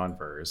whole thing on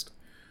first.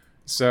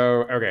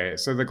 So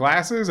the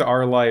glasses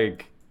are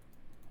like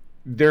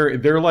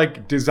they're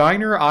like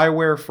designer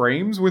eyewear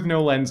frames with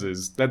no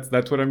lenses.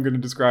 That's what I'm going to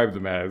describe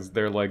them as.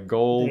 They're like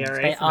gold.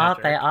 They are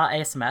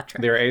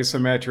asymmetric. They're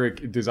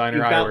asymmetric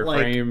designer eyewear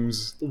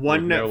frames.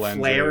 One with no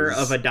flare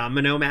of a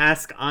domino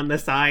mask on the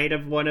side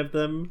of one of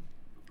them.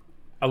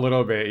 A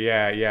little bit,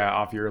 yeah,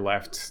 off your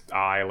left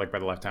eye, like by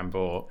the left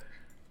temple.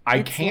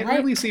 I can't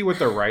really see what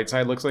the right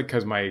side looks like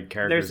because my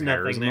character's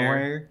hair is in the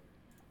way.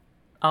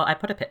 Oh, I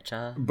put a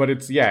picture. But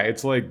it's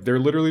like they're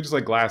literally just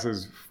like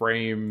glasses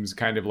frames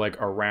kind of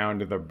like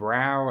around the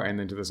brow and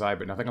then to the side,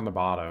 but nothing on the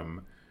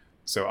bottom.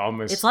 So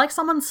almost it's like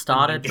someone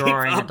started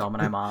drawing a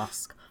domino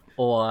mask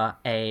or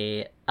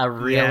a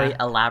really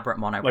elaborate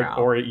monobrow.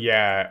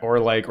 Or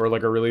like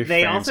a really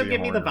They fancy also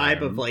give me the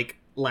vibe of like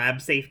lab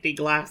safety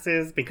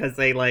glasses because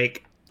they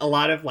like a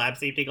lot of lab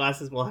safety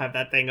glasses will have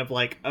that thing of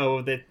like,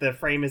 oh, the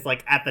frame is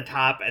like at the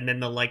top and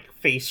then the like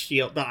face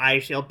shield, the eye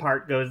shield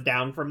part goes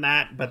down from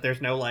that, but there's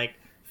no like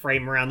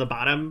frame around the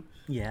bottom.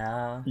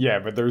 Yeah. Yeah,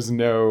 but there's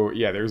no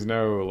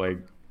like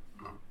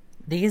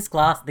these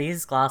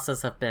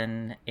glasses have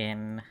been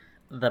in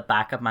the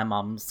back of my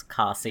mom's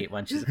car seat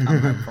when she's come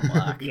home from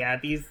work. Yeah,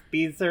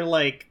 these are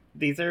like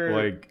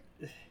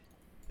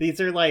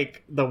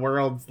the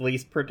world's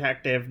least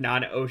protective,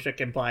 non-OSHA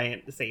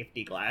compliant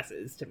safety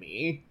glasses to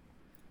me.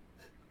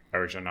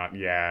 OSHA not,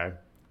 yeah.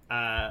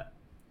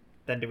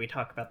 Then do we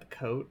talk about the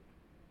coat?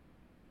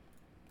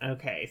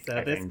 Okay,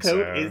 so this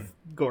coat is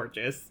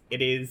gorgeous.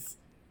 It is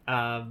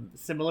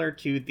similar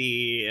to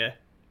the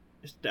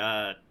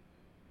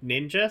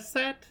ninja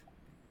set.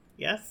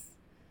 Yes?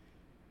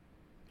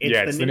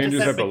 It's the ninja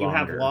set, but you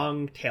have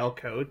long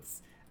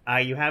tailcoats.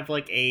 You have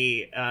like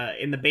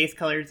in the base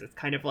colors, it's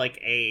kind of like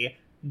a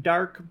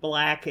dark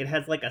black. It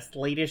has like a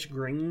slatish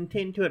green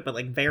tint to it, but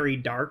like very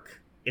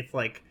dark. It's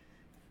like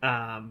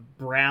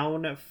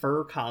brown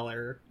fur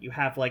collar. You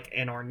have like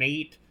an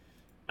ornate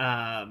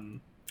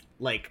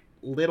like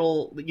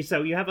little,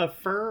 so you have a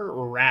fur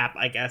wrap,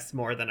 I guess,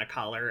 more than a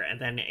collar,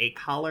 and then a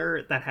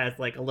collar that has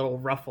like a little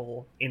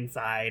ruffle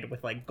inside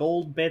with like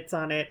gold bits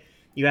on it.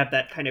 You have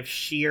that kind of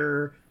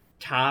sheer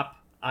top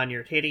on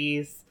your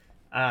titties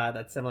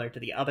that's similar to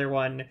the other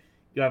one.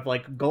 You have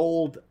like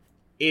gold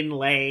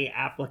inlay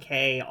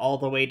applique all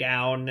the way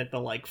down at the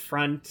like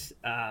front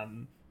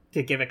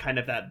to give it kind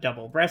of that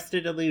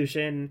double-breasted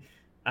illusion,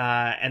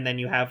 and then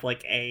you have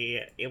like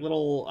a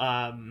little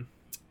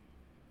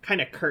kind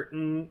of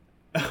curtain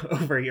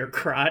over your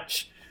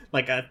crotch,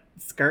 like a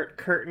skirt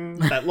curtain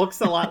that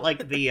looks a lot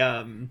like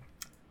the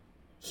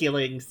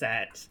healing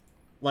set.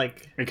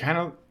 Like it kind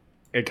of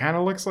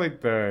looks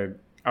like the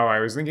I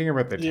was thinking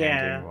about the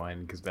tanking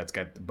one because that's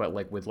got, but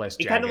like with less.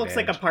 It kind of looks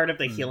like a part of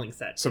the healing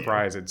set.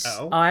 Surprise! It's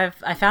I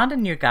found a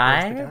new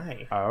guy. Where's the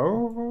guy?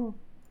 Oh,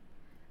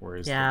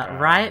 where's the guy?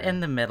 Right in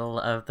the middle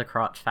of the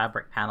crotch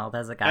fabric panel.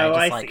 There's a guy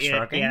just like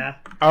shrugging. Yeah.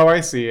 Oh,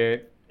 I see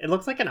it. It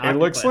looks like an octopus. It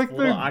looks like a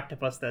little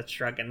octopus that's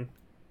shrugging.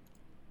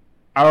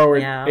 Oh,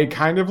 it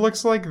kind of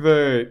looks like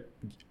the.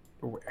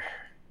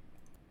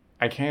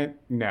 I can't.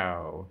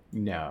 No.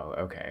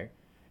 Okay.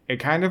 It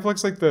kind of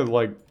looks like the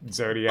like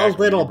Zodiac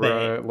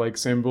Libra like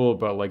symbol,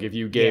 but like if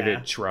you gave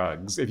it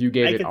shrugs, if you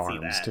gave it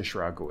arms to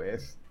shrug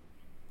with.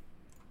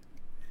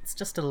 It's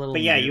just a little.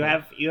 But yeah, you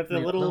have the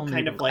little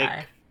kind of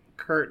like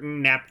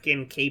curtain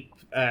napkin cape,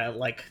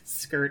 like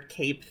skirt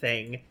cape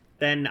thing.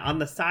 Then on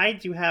the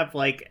sides you have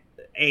like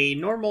a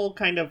normal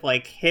kind of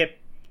like hip,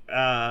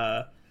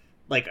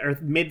 like or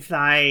mid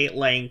thigh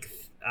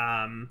length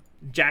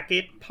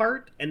jacket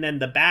part, and then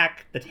the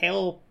back, the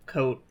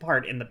tailcoat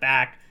part in the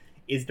back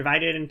is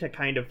divided into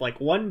kind of like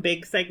one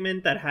big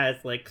segment that has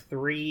like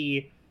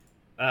three,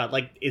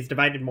 like is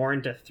divided more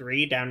into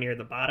three down near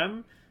the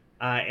bottom.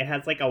 It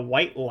has like a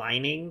white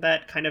lining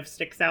that kind of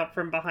sticks out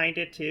from behind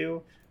it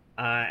too.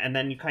 And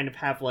then you kind of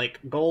have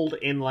like gold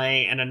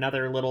inlay and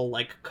another little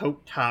like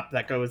coat top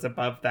that goes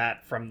above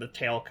that from the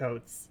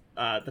tailcoats,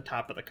 the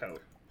top of the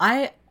coat.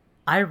 I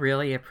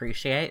really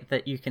appreciate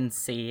that you can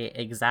see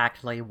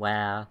exactly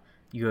where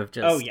you have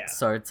just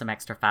sewed some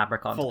extra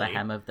fabric onto the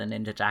hem of the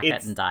ninja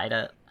jacket and dyed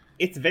it.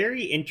 It's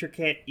very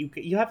intricate.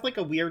 You have like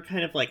a weird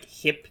kind of like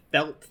hip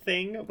belt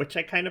thing, which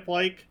I kind of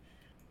like.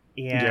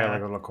 Yeah, like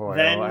a little coil.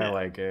 I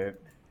like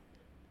it.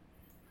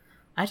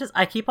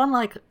 I keep on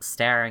like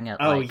staring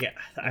at.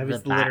 I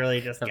was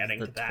literally just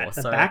getting to that.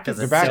 The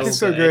back is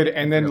so good,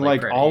 and then really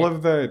like pretty. all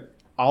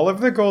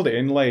of the gold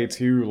inlay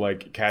too,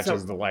 like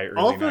catches the light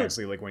really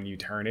nicely. Like when you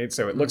turn it,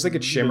 so it looks like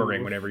it's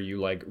shimmering whenever you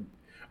like.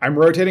 I'm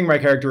rotating my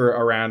character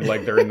around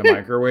like they're in the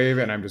microwave,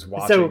 and I'm just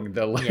watching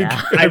the like. Yeah.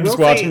 I'm just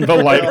watching the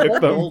light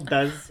hit them.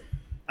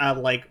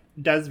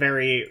 Does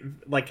very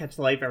like catch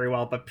the light very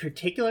well, but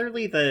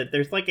particularly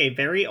there's like a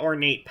very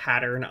ornate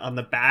pattern on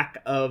the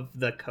back of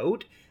the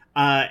coat,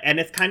 and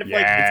it's kind of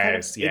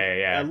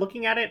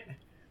looking at it,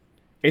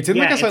 it's in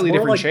like a slightly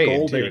different shade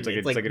golden. Too.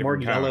 It's like more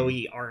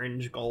yellowy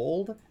orange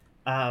gold,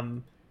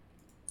 and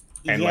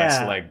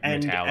less like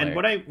metallic. And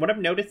what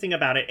I'm noticing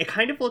about it, it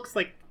kind of looks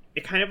like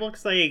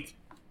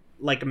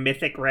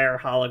mythic rare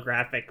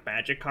holographic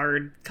magic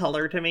card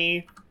color to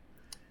me.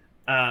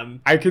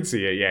 I could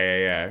see it.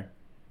 Yeah.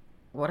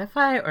 What if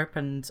I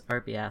opened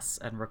OBS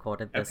and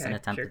recorded this and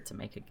attempted to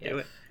make a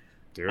GIF?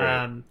 Do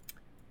it.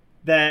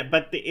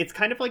 It's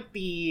kind of like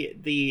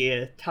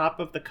the top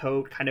of the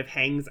coat kind of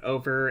hangs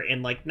over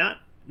in like not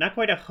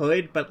quite a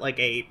hood, but like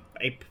a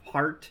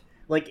part.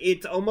 Like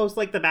it's almost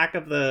like the back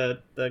of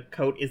the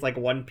coat is like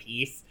one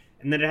piece,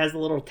 and then it has a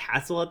little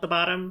tassel at the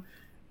bottom,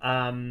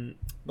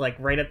 like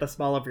right at the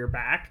small of your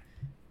back.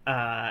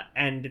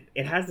 And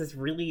it has this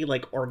really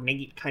like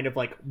ornate kind of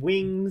like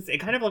wings. It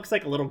kind of looks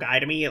like a little guy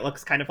to me. It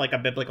looks kind of like a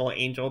biblical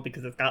angel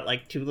because it's got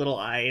like two little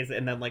eyes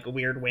and then like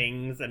weird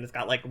wings, and it's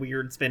got like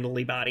weird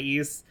spindly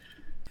bodies.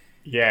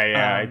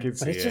 Yeah, I can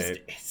see it.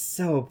 But it's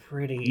so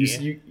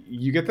pretty.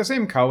 You get the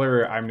same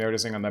color I'm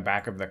noticing on the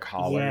back of the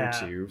collar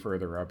too.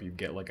 Further up, you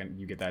get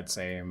that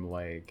same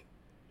like.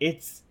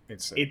 It's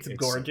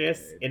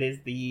gorgeous. It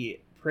is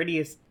the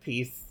prettiest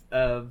piece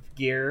of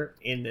gear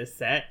in this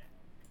set.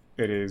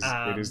 It is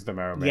the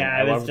moment. Yeah,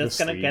 I was just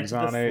gonna get to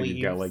the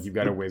sleeves. You've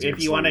got a wizard.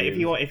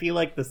 If you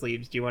like the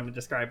sleeves, do you want to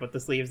describe what the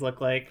sleeves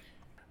look like?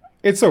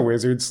 It's a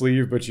wizard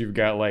sleeve, but you've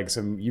got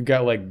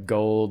like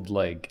gold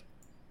like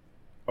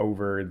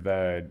over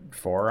the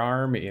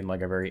forearm in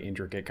like a very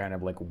intricate kind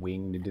of like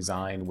winged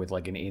design with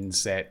like an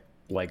inset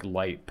like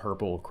light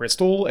purple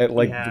crystal at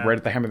like right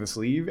at the hem of the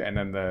sleeve, and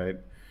then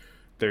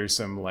there's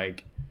some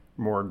like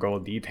more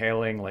gold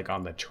detailing like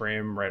on the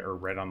trim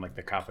right on like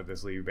the cuff of the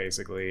sleeve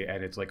basically,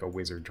 and it's like a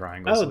wizard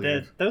triangle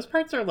sleeve. Those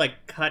parts are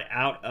like cut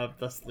out of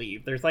the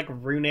sleeve. There's like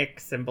runic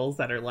symbols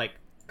that are like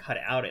cut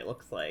out, it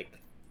looks like.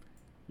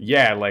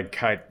 Like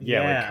cut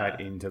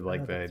into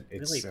like the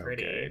it's really so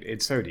pretty. Good.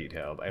 It's so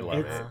detailed. I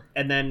love it.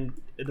 And then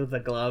the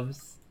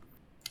gloves.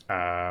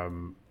 I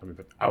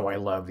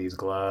love these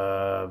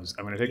gloves.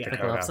 I'm gonna take the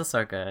gloves are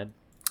so good.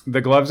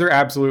 The gloves are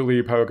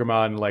absolutely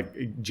Pokemon,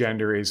 like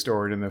gender is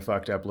stored in the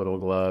fucked up little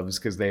gloves,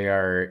 because they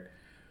are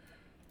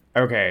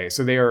okay.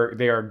 So they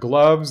are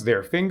gloves.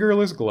 They're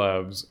fingerless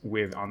gloves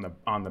with on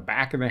the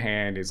back of the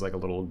hand is like a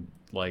little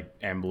like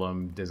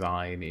emblem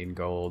design in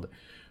gold.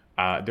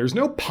 There's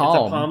no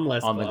palm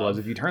on the gloves.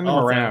 If you turn them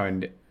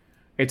around,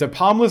 it's a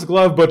palmless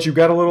glove, but you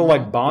got a little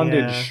like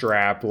bondage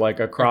strap like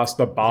across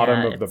the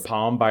bottom of the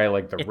palm by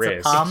like the wrist.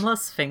 It's a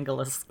palmless,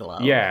 fingerless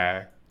glove.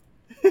 Yeah.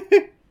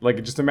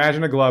 Like just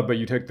imagine a glove, but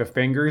you took the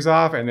fingers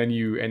off, and then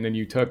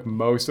you took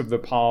most of the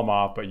palm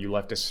off, but you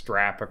left a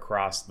strap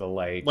across the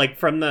like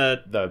from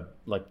the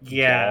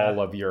ball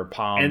of your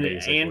palm,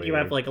 basically. And you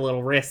have like a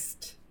little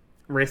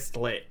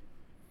wristlet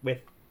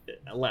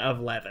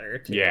of leather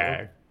too.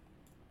 Yeah.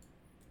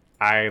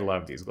 I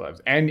love these gloves,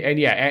 and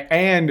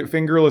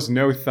fingerless,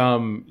 no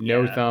thumb,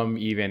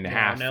 even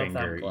half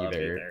finger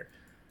either.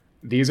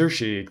 These are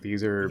chic.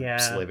 These are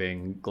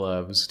sliving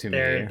gloves to me.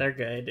 They're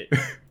good.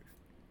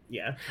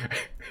 Yeah.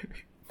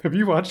 Have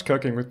you watched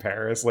Cooking with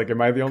Paris? Like,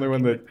 am I the only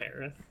one that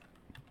Paris?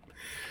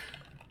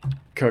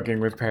 Cooking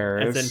with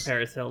Paris, as in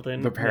Paris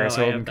Hilton, the Paris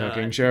Hilton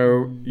cooking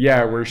show.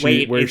 Yeah, where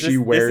she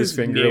wears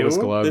fingerless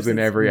gloves in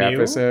every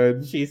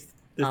episode.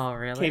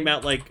 Really? Came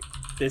out like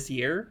this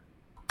year.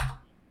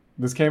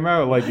 This came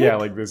out like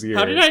this year.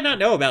 How did I not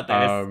know about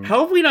this?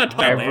 How have we not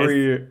talked about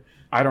this?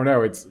 I don't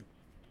know.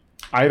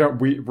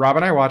 Rob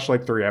and I watched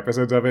like 3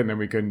 episodes of it, and then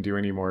we couldn't do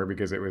any more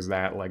because it was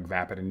that like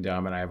vapid and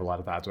dumb, and I have a lot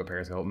of thoughts about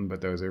Paris Hilton, but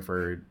those are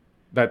for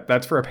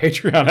that's for a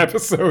Patreon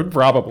episode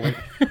probably.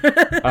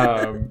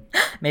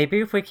 Maybe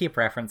if we keep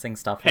referencing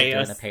stuff we do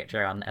in a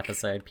Patreon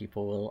episode,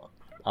 people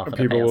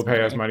will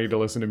pay us money to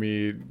listen to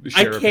me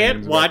share. I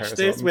can't watch this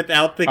Hilton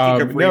without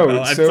thinking of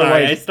Repo. I'm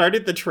sorry. I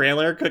started the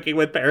trailer, Cooking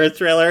with Paris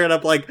trailer, and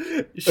I'm like,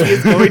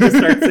 she's going to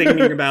start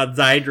singing about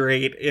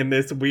Zydrate in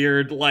this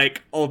weird,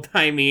 like,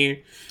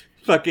 old-timey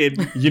fucking...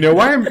 You know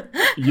why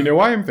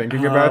I'm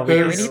thinking about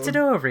this? We need to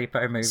do a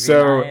Repo movie.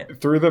 So,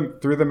 through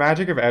the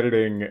magic of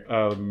editing,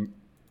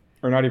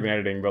 or not even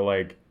editing, but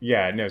like,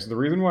 so the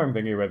reason why I'm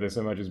thinking about this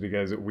so much is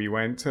because we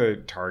went to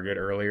Target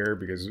earlier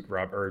because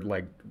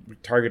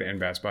Target and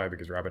Best Buy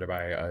because Rob had to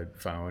buy a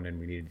phone and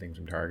we needed things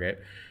from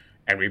Target.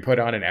 And we put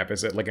on an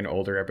episode, like an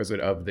older episode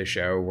of the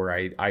show where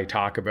I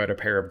talk about a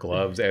pair of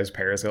gloves as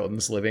Paris Hilton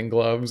sliving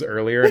gloves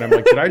earlier. And I'm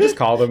like, did I just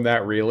call them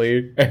that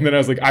really? And then I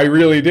was like, I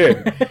really did.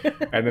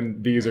 And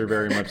then these are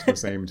very much the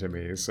same to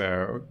me.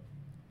 So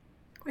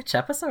which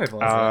episode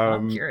was it?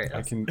 I'm curious.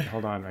 I can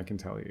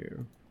tell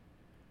you.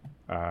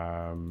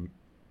 I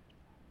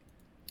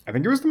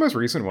think it was the most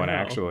recent one,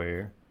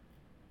 actually.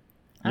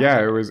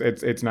 Yeah,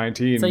 it's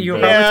 19. So you were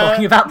probably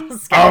talking about the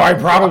scouting gloves.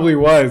 I probably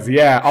was.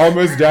 Yeah,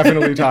 almost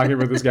definitely talking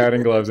about the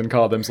scouting gloves and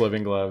called them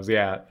sliving gloves.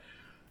 Yeah,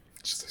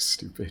 just so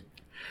stupid.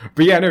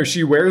 But yeah, no,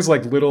 she wears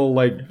like little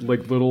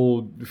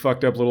little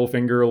fucked up little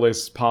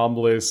fingerless,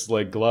 palmless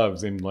like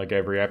gloves in like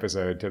every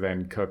episode to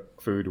then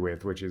cook food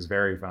with, which is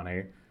very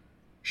funny.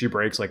 She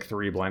breaks like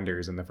 3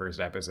 blenders in the first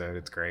episode.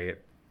 It's great.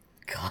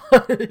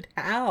 God,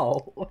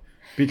 how?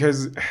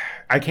 Because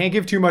I can't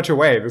give too much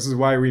away. This is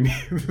why we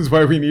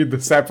need the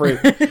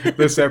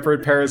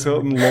separate Paris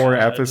Hilton lore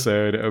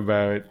episode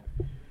about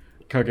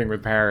Cooking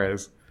with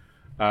Paris.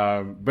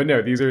 But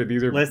no, these are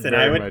Listen,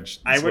 very much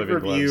I would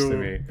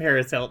review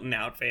Paris Hilton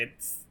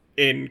outfits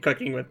in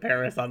Cooking with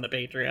Paris on the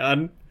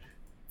Patreon.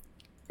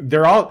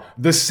 They're all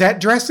the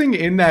set dressing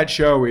in that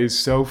show is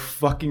so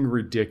fucking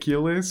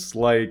ridiculous.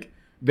 Like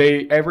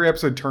they every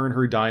episode turn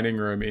her dining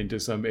room into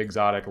some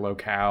exotic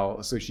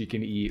locale so she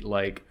can eat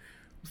like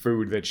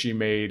food that she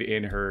made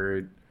in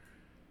her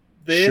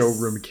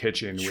showroom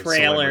kitchen with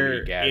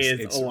celebrity guests.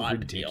 It's a lot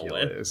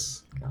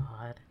ridiculous.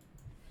 God.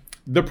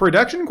 The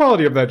production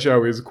quality of that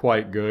show is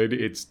quite good.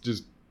 It's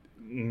just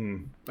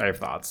I have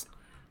thoughts.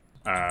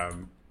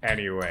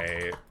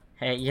 Anyway.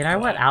 Hey, you know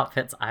what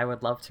outfits I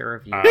would love to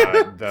review?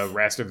 The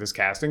rest of this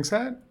casting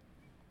set?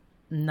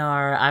 No,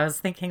 I was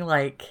thinking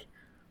like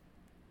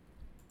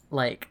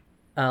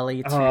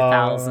early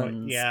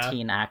 2000s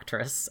teen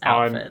actress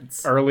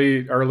outfits.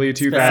 Early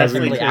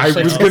 2000s.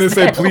 I was going to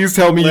say, please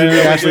tell me you mean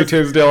Ashley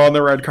Tisdale on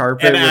the red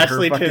carpet. An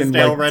Ashley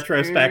Tisdale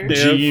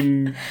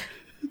retrospective.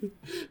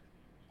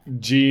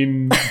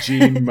 Jean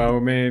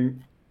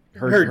moment.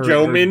 Her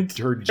Joement.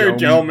 Her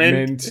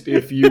Joement,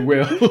 if you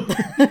will.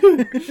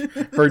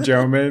 Her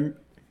Joement.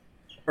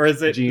 Or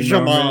is it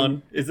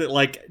Jamon? Is it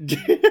like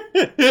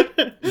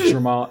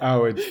Jamal?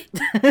 Oh, it's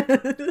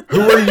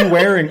who are you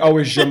wearing? Oh,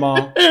 it's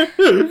Jamal.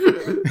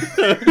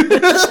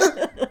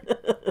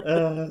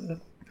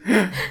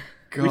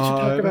 We should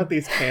talk about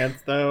these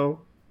pants,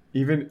 though.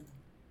 Even,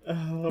 oh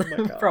my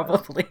god,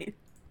 probably.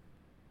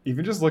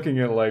 Even just looking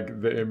at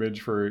like the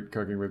image for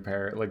Cooking with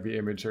Paris, like the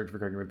image search for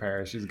Cooking with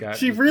Paris, she's got.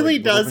 She really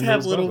does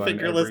have little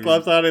fingerless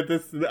gloves on it.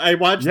 This I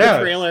watched the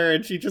trailer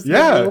and she just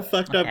has little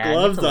fucked up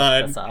gloves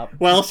on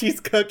while she's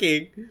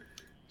cooking.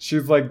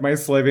 She's like my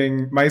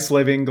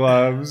sliving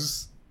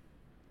gloves.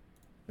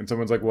 And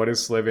someone's like, "What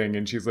is sliving?"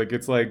 And she's like,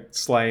 "It's like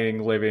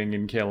slaying, living,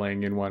 and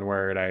killing in one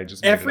word." I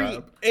just made it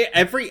up.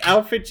 Every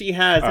outfit she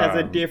has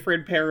a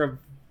different pair of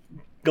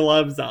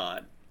gloves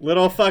on.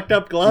 Little fucked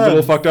up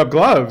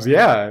gloves.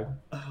 Yeah.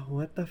 Oh,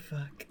 what the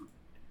fuck?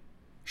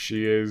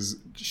 She is.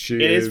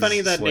 It is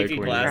funny that Nikki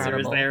Glaser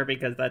is there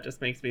because that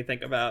just makes me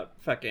think about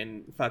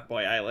fucking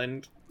Fuckboy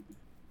Island.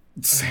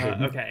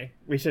 Okay,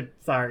 we should.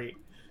 Sorry.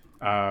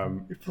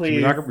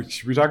 Please.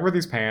 Should we talk about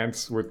these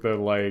pants with the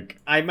like?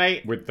 I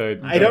might. With the.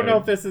 I don't know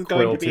if this is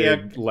going to be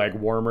a leg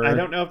warmer. I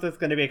don't know if this is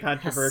going to be a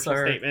controversial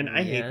statement.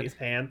 I hate these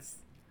pants.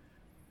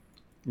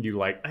 You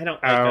like? I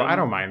don't. Like them. I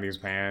don't mind these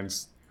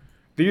pants.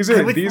 These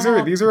are a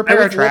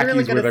pair of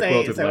trackies with a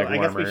quilted leg warmer. I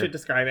guess we should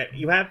describe it.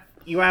 You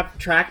have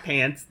track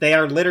pants. They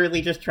are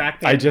literally just track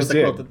pants with a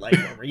quilted leg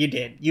warmer. You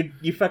did.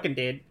 You fucking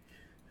did.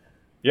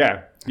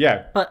 Yeah.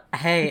 But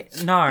hey,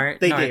 no,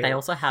 they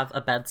also have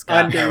a bed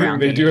skirt.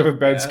 They do have a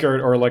bed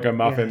skirt or like a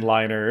muffin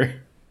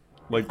liner,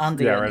 like right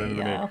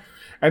underneath.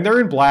 And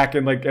they're in black,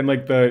 and like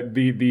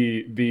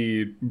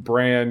the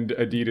brand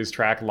Adidas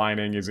track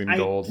lining is in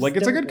gold. Like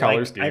it's a good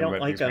color scheme,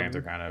 but these pants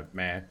are kind of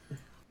meh.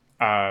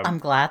 I'm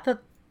glad that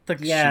the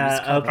shoes.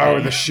 Okay. Oh,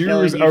 the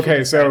shoes.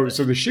 Okay, so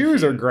the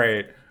shoes are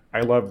great.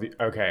 I love the.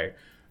 Okay,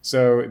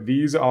 so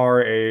these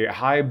are a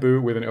high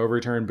boot with an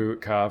overturned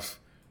boot cuff.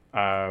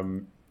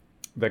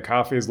 The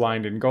cuff is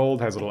lined in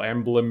gold, has a little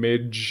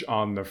emblemage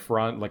on the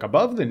front, like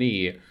above the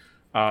knee.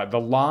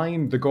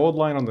 The gold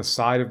line on the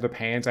side of the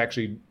pants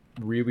actually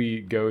really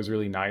goes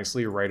really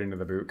nicely right into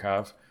the boot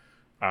cuff.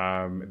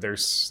 They're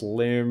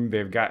slim.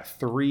 They've got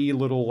 3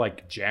 little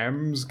like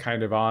gems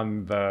kind of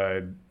on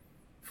the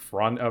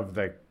front of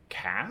the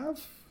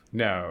calf.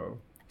 No,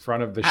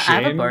 front of the shin.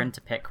 I have a bone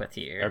to pick with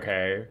you.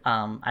 Okay.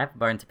 I have a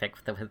bone to pick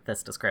with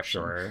this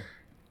description. Sure.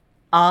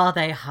 Are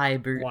they high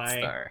boots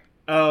though?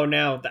 Oh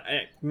no,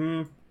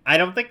 I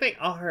don't think they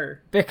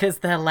are. Because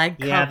they're leg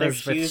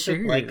covers with shoes.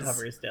 With leg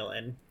covers,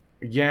 Dylan.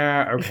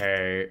 Yeah,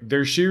 okay.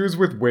 They're shoes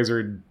with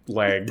wizard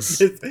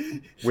legs.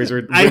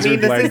 wizard I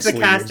mean, this leg is the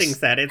sleeves. casting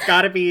set. It's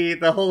got to be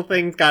the whole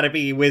thing's got to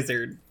be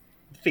wizard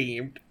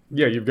themed.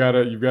 Yeah, you've got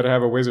to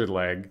have a wizard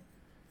leg.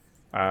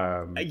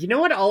 You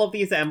know what all of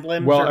these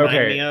emblems remind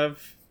me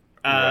of?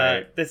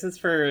 Right. This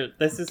is.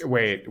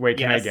 Wait.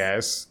 Can I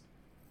guess?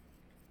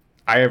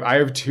 I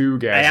have 2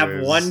 guesses. I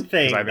have one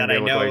thing that I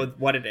know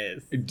what it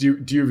is.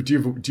 Do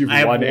you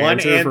have one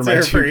answer for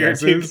my 2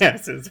 guesses? 2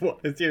 guesses. What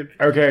is your...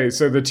 Okay,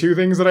 so the 2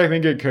 things that I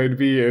think it could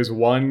be is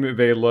 1,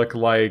 they look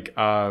like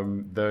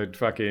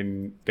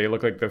they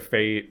look like the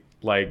Fate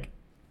like.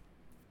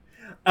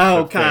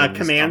 Oh god,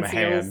 command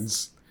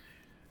seals.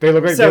 They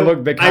look like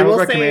they kind of look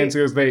like command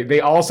seals.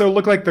 They also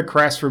look like the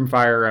crest from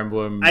Fire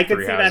Emblem. I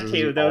could see that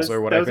too. Those are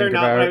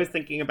not what I was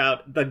thinking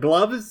about. The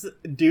gloves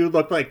do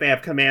look like they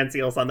have command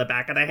seals on the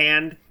back of the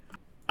hand.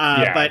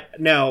 But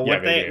no,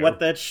 what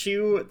the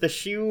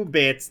shoe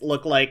bits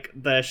look like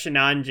the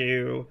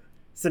Sinanju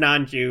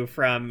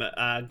from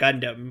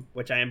Gundam,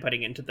 which I am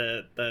putting into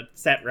the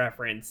set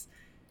reference.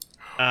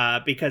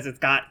 Because it's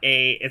got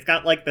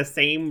like the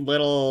same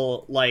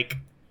little like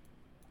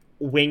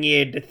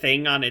winged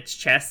thing on its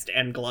chest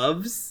and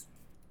gloves.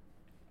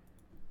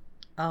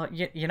 Oh,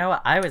 you know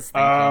what I was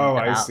thinking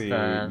about? I see.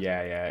 Yeah,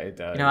 it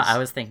does. You know what I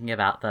was thinking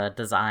about the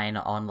design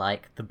on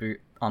like the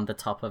boot on the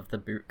top of the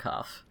boot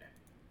cuff.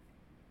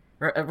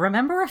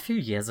 Remember a few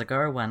years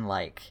ago when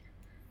like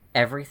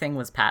everything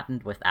was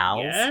patterned with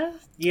owls?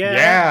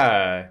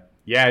 Yeah,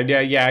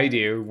 I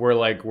do. We're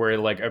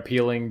like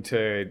appealing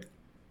to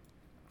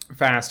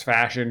fast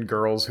fashion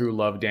girls who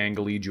love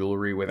dangly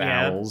jewelry with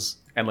owls.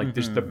 And like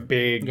just the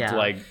big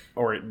like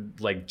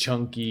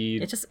chunky.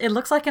 It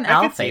looks like an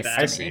owl face.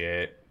 I see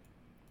it.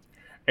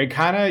 It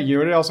kind of, you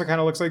know what it also kind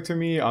of looks like to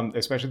me,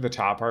 especially the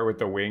top part with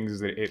the wings, is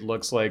that it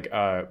looks like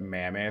a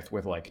mammoth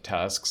with like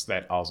tusks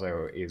that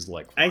also is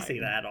like flying. I see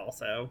that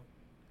also.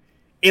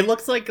 It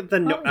looks like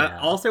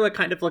also it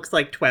kind of looks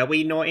like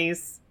Twewy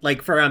noise,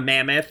 like for a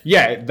mammoth.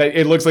 Yeah,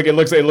 it looks like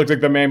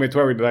the mammoth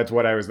Twewy. That's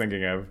what I was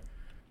thinking of.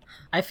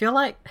 I feel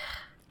like,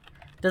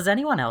 does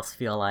anyone else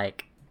feel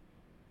like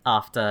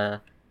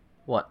after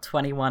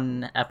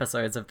 21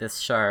 episodes of this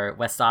show,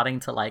 we're starting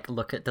to like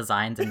look at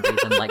designs and read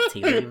them like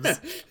tea leaves?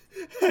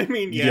 I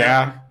mean,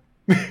 yeah.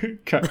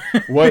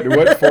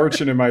 What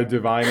fortune am I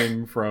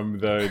divining from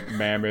the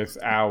mammoth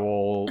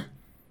owl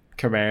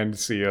command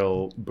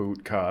seal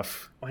boot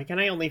cuff? Why can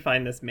I only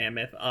find this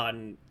mammoth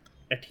on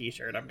a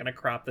t-shirt? I'm gonna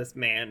crop this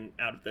man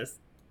out of this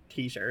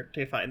t-shirt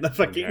to find the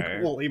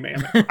fucking woolly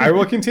mammoth. I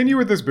will continue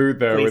with this boot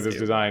though, with this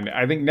design.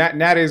 I think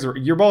Nat is,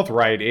 you're both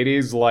right. It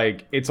is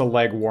like, it's a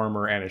leg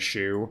warmer and a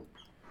shoe,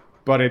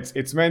 but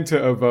it's meant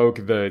to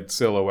evoke the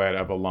silhouette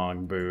of a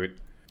long boot.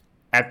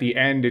 At the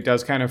end, it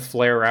does kind of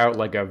flare out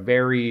like a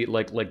very,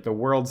 like the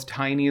world's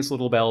tiniest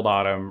little bell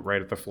bottom right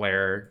at the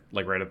flare,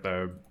 like right at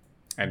the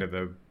end of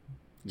the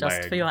just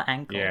leg. For your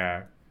ankle.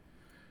 Yeah.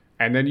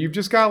 And then you've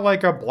just got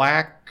like a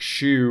black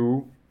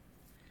shoe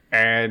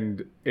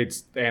and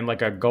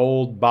like a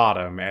gold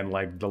bottom and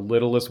like the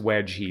littlest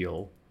wedge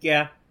heel.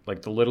 Yeah.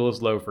 Like the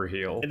littlest loafer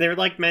heel. They're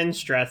like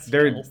men's dress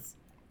heels.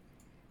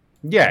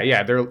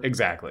 Yeah, they're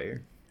exactly.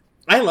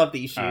 I love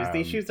these shoes.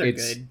 These shoes are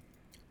good.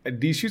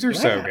 These shoes are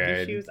so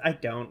good. These shoes? I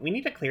don't. We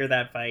need to clear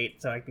that fight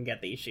so I can get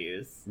these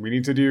shoes. We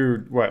need to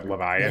do what,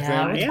 Leviathan?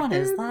 Yeah, which one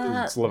is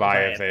that? It's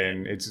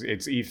Leviathan. It's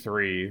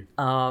E3.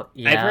 Oh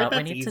yeah,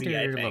 we need to do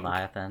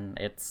Leviathan.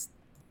 It's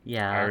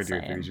I would do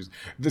E3 shoes.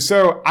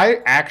 So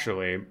I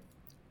actually,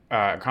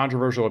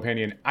 controversial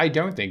opinion, I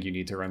don't think you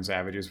need to run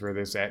Savages for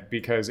this set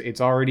because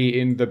it's already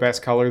in the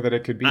best color that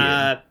it could be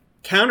in.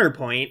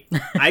 Counterpoint,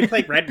 I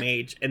played Red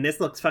Mage and this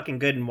looks fucking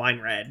good in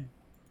wine red.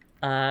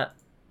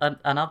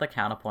 Another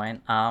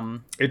counterpoint.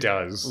 It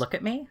does. Look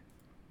at me.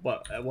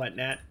 What,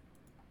 Nat?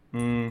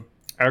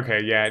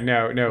 Okay, yeah,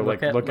 no.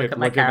 Look at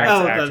Nat's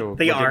actual.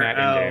 The art.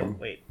 In-game.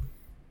 Wait.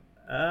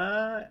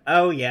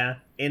 Oh yeah,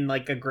 in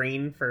like a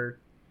green for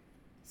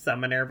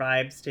summoner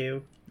vibes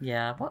too.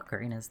 Yeah, what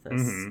green is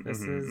this?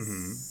 This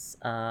is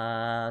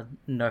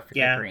Norfolk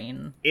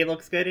green. It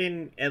looks good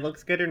in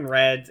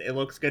reds. It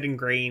looks good in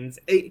greens.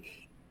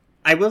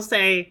 I will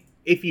say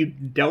if you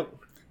don't.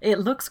 It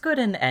looks good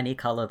in any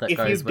color that goes with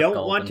gold. If you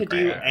don't want to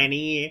do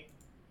any,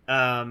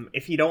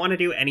 if you don't want to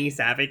do any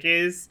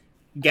Savages,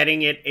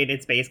 getting it in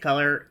its base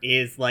color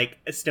is like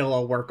still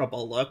a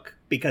workable look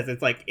because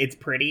it's like it's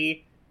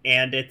pretty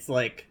and it's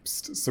like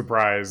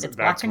surprise. It's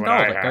black and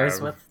gold. It goes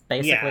with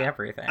basically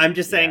everything. I'm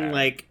just saying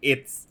like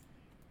it's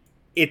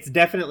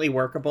definitely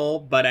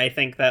workable, but I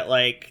think that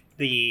like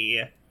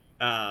the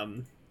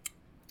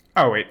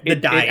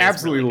it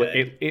absolutely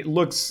really it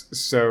looks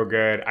so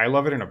good. I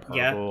love it in a purple.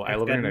 Yeah, I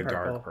love it in a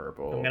dark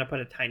purple. I'm gonna put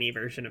a tiny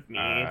version of me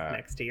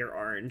next to your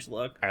orange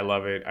look. I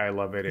love it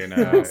in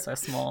a so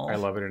small. I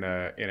love it in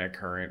a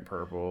current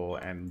purple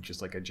and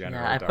just like a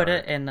general. Yeah, I dark. put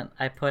it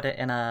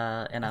in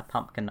a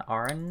pumpkin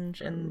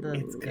orange in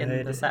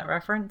the set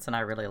reference, and I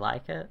really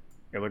like it.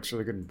 It looks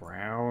really good in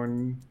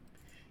brown.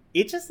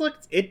 It just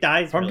looks. It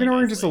dyes. Pumpkin really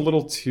orange nicely. is a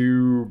little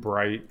too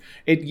bright.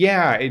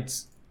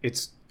 It's.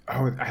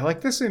 Oh, I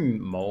like this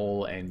in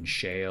Mole and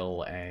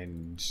Shale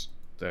and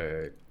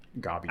the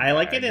Gobby Bag. I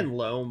like it in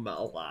Loam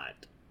a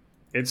lot.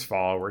 It's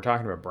fall. We're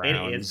talking about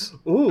browns. It is.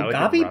 Ooh, like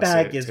Gobby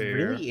Bag is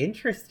really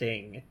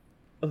interesting.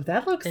 Oh,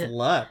 that looks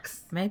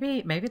luxe.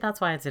 Maybe that's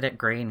why I did it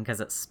green,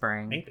 because it's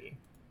spring. Maybe.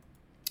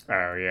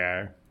 Oh,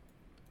 yeah.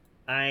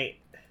 I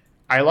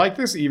like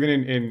this even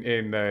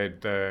in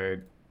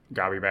the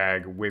Gobby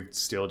Bag with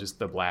still just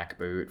the black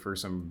boot for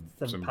some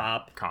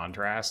pop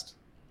contrast.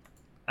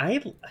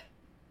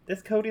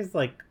 This coat is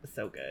like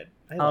so good.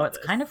 It's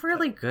kind of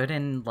really good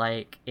in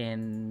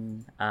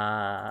whatchamacallit,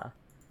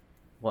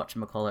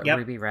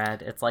 Ruby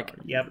Red. It's like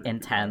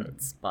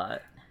intense,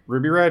 but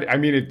Ruby Red. I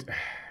mean,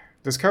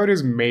 this coat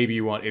is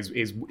maybe one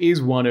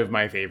of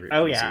my favorite.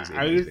 Oh yeah,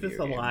 I used this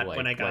a lot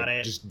when I got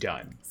it. Just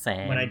done.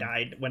 Same. When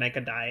I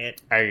could dye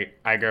it.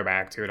 I go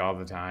back to it all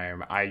the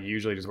time. I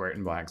usually just wear it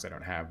in black because I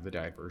don't have the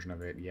dyed version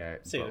of it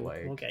yet. Soon,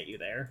 but we'll get you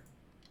there.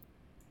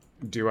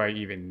 Do I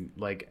even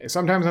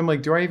sometimes I'm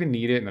like, do I even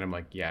need it? And then I'm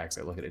like, yeah, because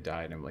I look at it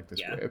dyed and I'm like, this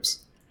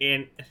rips.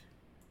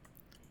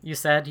 You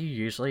said you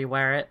usually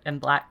wear it in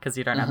black because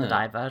you don't have the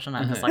dyed version.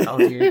 I'm just like,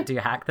 do you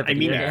hack the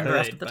video game the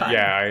rest of the time?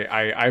 Yeah,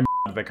 I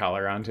the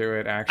color onto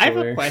it actually. I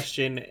have a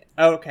question.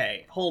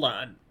 Okay, hold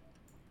on.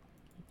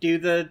 Do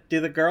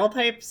the girl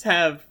types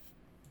have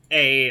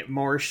a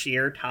more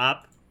sheer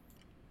top?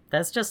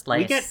 There's just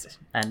lace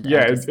and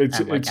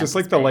it's just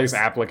like the lace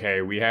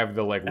applique. We have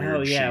the like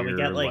weird sheer, we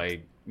get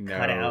like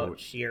cut out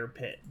sheer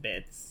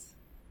bits.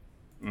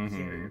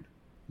 Mm-hmm.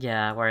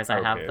 Yeah, whereas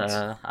I have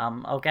the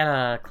I'll get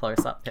a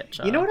close-up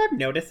picture. You know what I'm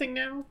noticing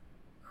now?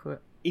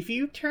 If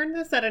you turn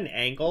this at an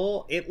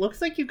angle, it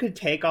looks like you could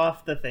take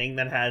off the thing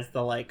that has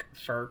the like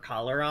fur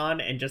collar on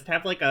and just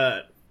have like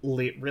a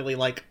really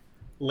like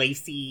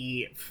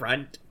lacy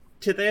front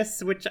to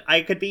this, which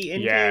I could be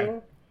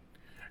into.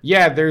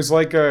 Yeah, there's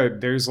like a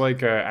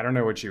I don't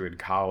know what you would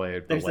call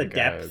it, but there's like a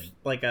depth,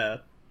 like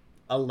a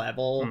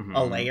level,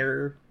 a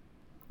layer.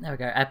 There we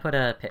go. I put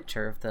a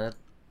picture of the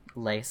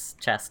lace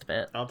chest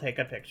bit. I'll take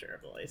a picture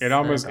of the lace.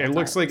 It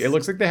looks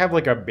like they have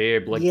like a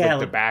bib, like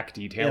the back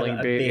detailing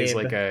bit is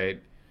like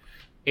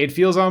it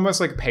feels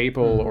almost like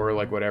papal or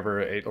like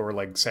whatever, or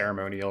like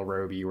ceremonial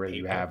roby where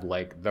you have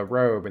like the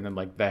robe and then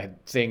like the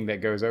thing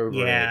that goes over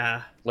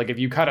it. Like if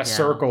you cut a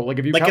circle, like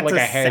if you cut like a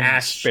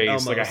head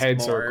space, like a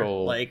head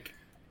circle, like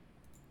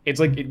it's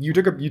like you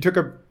took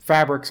a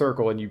fabric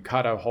circle and you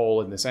cut a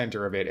hole in the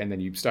center of it and then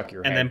you stuck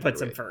your head and then put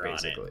some it, fur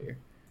basically. on it.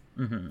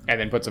 and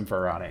then put some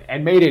fur on it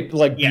and made it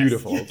like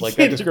beautiful. Like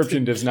that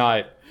description does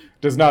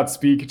not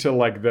speak to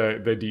like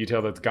the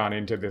detail that's gone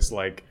into this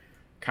like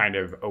kind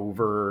of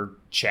over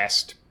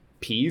chest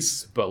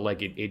piece, but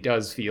like it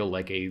does feel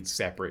like a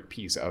separate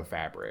piece of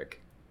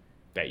fabric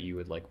that you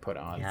would like put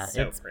on. Yeah,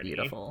 so it's pretty.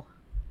 Beautiful.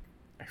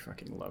 I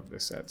fucking love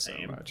this set so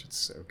much. It's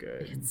so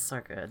good. It's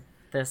so good.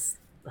 This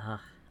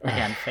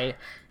again,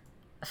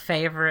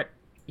 favorite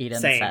Eden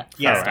set.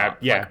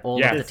 Yeah,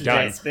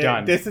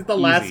 done. This is the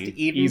last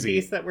Eden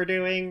piece that we're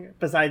doing.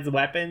 Besides the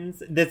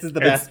weapons, this is the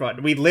best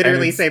one. We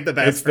literally saved the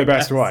best. It's the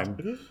best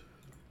one.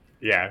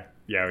 Yeah,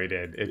 we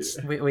did.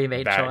 We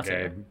made sure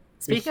to.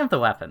 Speaking of the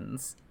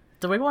weapons,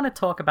 do we want to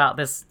talk about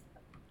this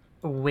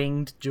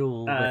winged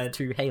jewel with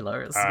 2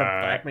 halos? The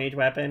Black Mage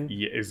weapon.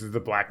 Yeah, is it the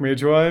Black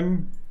Mage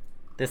one?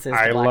 This is.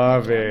 I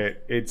love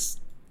it. It's.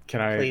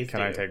 Can I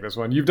take this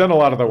one? You've done a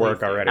lot of the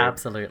work already.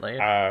 Absolutely.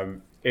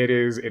 It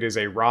is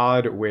a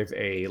rod with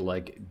a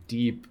like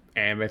deep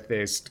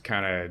amethyst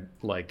kind of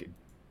like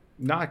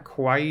not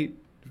quite.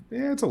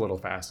 Yeah, it's a little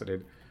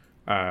faceted.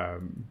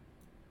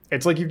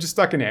 It's like you've just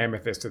stuck an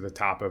amethyst to the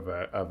top of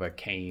a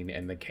cane,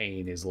 and the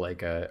cane is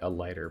like a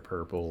lighter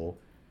purple.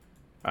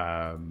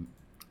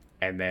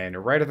 And then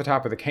right at the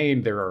top of the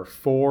cane, there are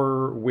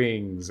 4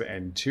 wings,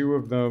 and 2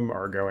 of them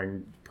are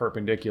going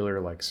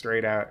perpendicular, like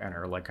straight out, and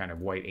are like kind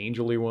of white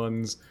angel-y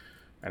ones.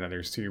 And then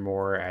there's 2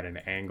 more at an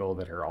angle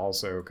that are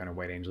also kind of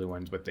white angel-y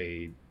ones, but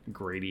they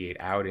gradiate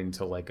out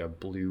into like a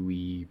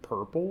bluey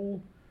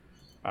purple.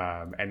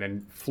 And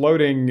then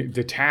floating,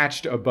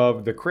 detached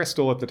above the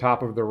crystal at the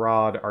top of the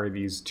rod, are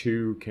these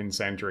 2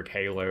 concentric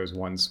halos,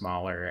 one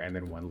smaller and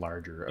then one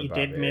larger above it. You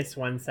did miss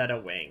one set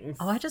of wings.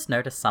 Oh, I just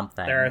noticed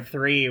something. There are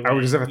 3 wings.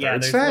 Oh, does it have a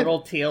third set?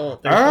 Little teal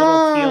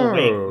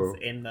wings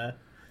in the...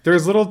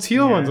 There's little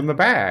teal ones on the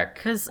back.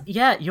 Because,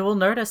 you will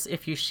notice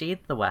if you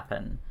sheathe the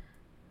weapon,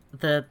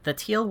 the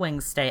teal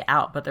wings stay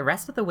out, but the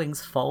rest of the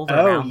wings fold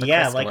around the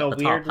crystal like at a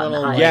the weird top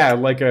little... Yeah,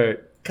 like a...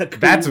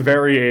 Cocoon. That's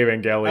very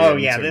Evangelion.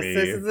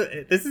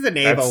 This is an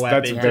Eva weapon.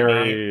 That's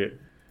very.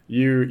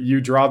 You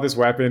draw this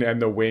weapon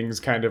and the wings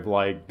kind of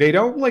like they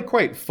don't like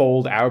quite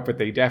fold out, but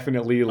they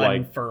definitely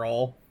like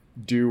unfurl.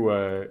 Do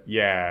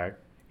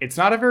It's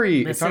not a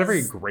very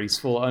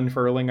graceful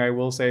unfurling, I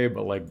will say,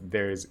 but like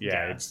there's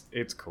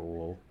it's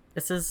cool.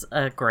 This is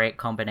a great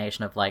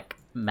combination of like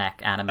mech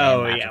anime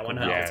and magical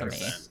girl to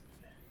me.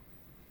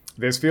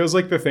 This feels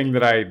like the thing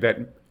that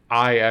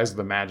I, as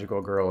the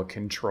magical girl,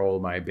 control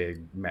my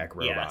big mech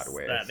robot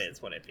with. That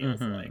is what it feels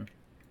like.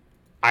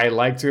 I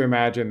like to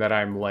imagine that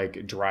I'm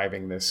like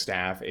driving this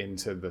staff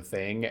into the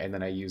thing, and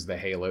then I use the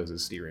halos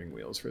as steering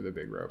wheels for the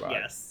big robot.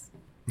 Yes.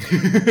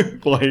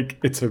 Like,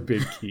 it's a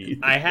big key.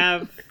 I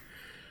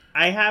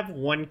have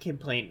one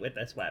complaint with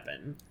this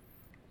weapon.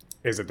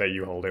 Is it that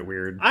you hold it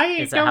weird?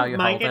 I don't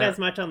mind it as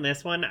much on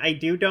this one. I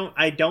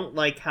don't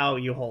like how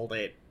you hold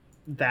it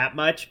that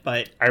much,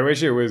 but I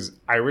wish it was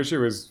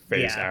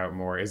face out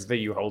more. Is that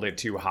you hold it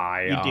too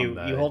high?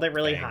 You hold it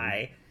really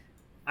high.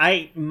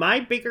 My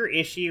bigger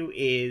issue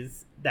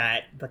is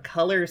that the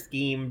color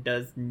scheme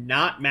does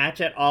not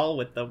match at all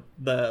with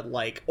the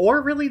like,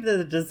 or really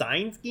the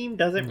design scheme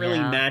doesn't really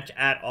match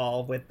at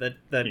all with the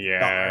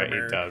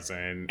armor. It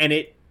doesn't, and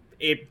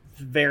it's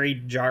very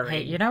jarring.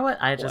 Hey, you know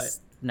what I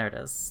just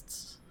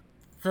noticed?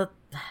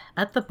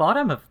 At the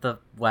bottom of the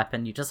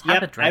weapon, you just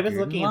have a dragoon. I was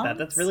looking at that.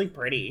 That's really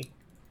pretty.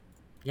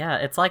 Yeah,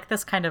 it's like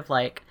this kind of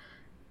like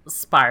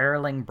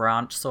spiraling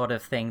branch sort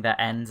of thing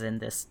that ends in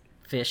this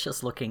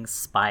vicious looking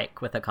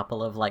spike with a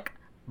couple of like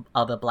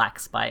other black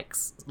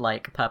spikes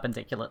like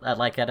perpendicular,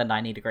 like at a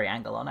 90-degree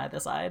angle on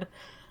either side.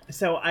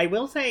 So I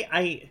will say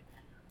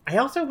I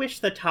also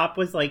wish the top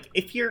was like,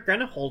 if you're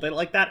gonna hold it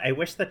like that, I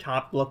wish the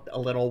top looked a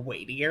little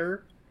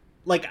weightier.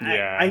 Like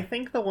I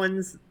think the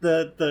ones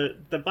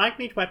the Black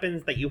Mage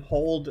weapons that you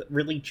hold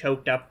really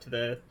choked up to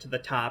the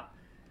top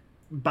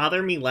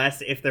bother me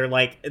less if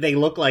they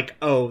look like,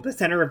 oh, the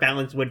center of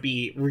balance would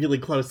be really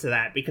close to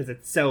that because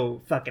it's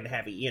so fucking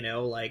heavy, you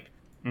know, like.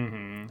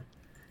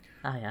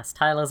 Ah, yes,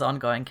 Tyler's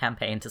ongoing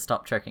campaign to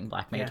stop choking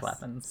Black Mage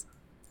weapons.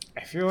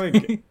 I feel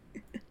like,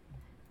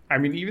 I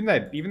mean, even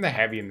the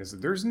heavy in this,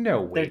 there's no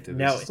weight to this.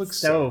 No, this looks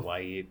so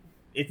light.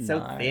 It's so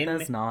thin.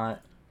 There's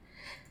not.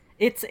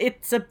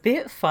 It's a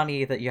bit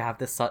funny that you have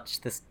this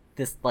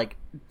like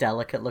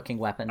delicate looking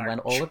weapon when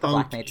all of the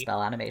Black Mage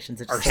spell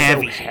animations are just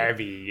so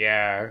heavy.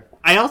 Yeah.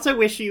 I also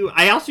wish you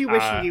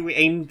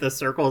aimed the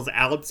circles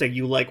out so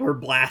you like were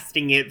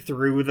blasting it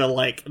through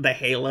the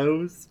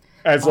halos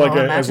as like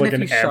an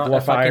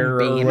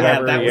amplifier or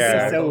whatever. Yeah, that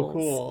was so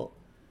cool.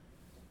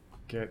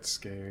 Get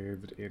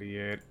scathed,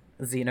 idiot.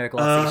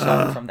 Xenoglossy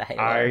shot from the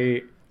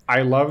halo.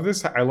 I love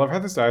this. I love how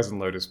this dies in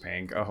Lotus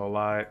Pink a whole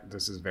lot.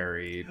 This is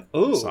very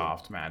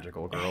soft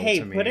magical girl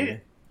to me. Put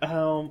it.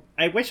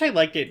 I wish I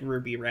liked it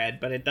Ruby Red,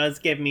 but it does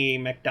give me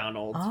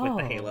McDonald's with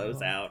the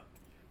halos out.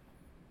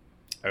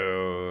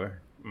 So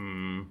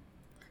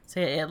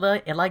it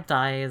like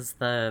dyes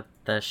the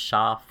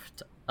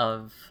shaft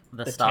of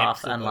the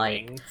stuff and the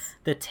like wings.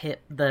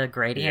 the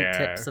gradient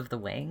tips of the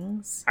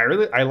wings.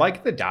 I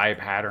like the dye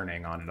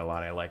patterning on it a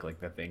lot. I like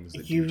the things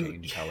that do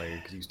change color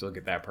because you still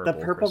get that purple. The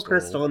purple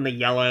crystal and the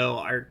yellow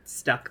are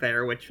stuck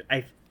there, which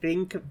I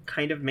think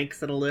kind of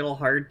makes it a little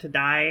hard to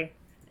dye,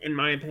 in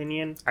my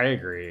opinion. I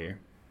agree.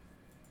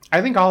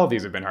 I think all of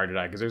these have been hard to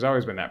dye because there's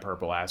always been that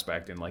purple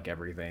aspect in like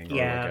everything,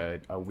 or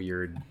like a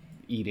weird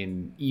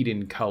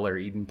Eden color,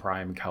 Eden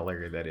Prime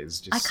color that is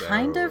just. I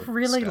kind of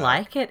really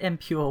like it in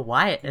pure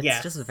white.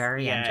 It's just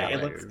very angelic.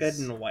 It looks good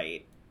in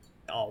white,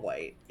 all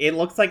white. It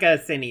looks like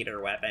a Sin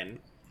Eater weapon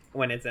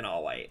when it's in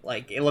all white.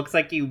 Like it looks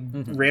like you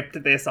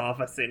ripped this off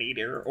a Sin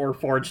Eater or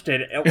forged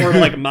it, or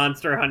like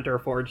Monster Hunter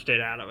forged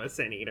it out of a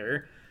Sin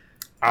Eater.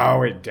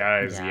 Oh, it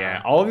does.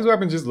 Yeah. All of these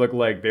weapons just look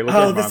like this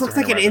Monster looks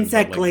like Hunter an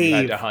insect glaive. You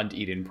had to hunt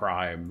Eden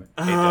Prime.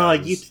 It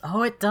does.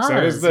 It does. So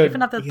does you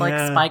even have the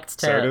like spiked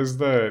tip. So does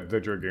the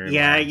Dragoon.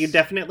 Yeah, you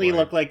definitely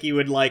look like you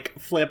would like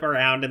flip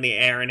around in the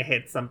air and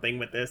hit something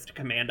with this to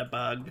command a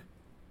bug.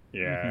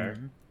 Yeah.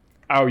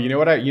 Oh, you know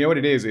what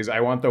it is? Is I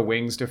want the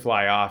wings to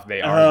fly off.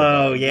 They are.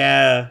 Oh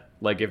yeah.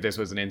 Like if this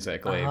was an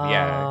insect glaive.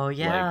 Yeah.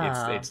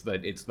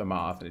 Like it's the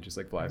moth and it just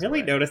like flies.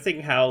 Really away.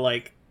 Noticing how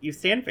like you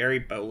stand very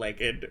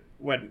bow-legged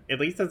when, at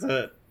least as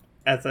a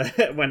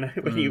when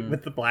you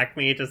with the black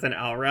mage as an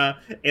aura,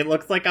 it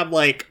looks like I'm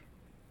like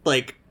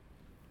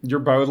you're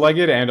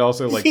bow-legged and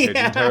also like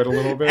pigeon-toed a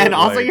little bit, and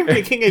also you're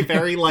making a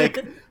very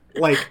like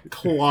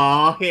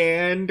claw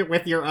hand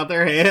with your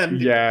other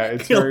hand. Yeah,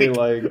 it's very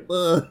like.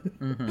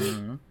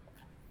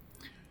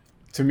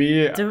 To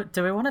me,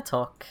 do we want to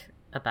talk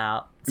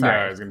about? Sorry.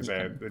 No, I was gonna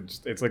say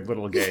it's like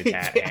little gay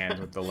cat hands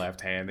with the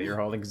left hand that you're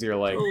holding because you're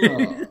like.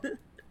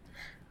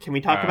 Can we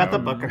talk about the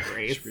Book of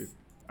Grace? Sure.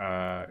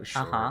 Is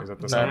that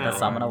the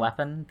summoner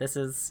weapon? This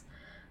is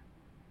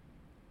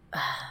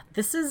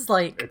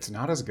like it's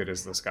not as good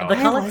as the Scholar.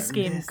 The color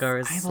scheme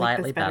goes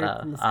slightly better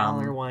than the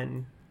Scholar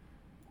one.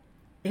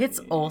 It's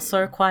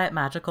also quite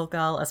magical,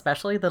 girl,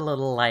 especially the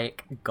little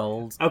like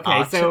gold.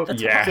 Okay, so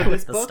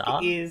this book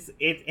start. Is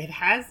it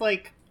has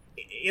like.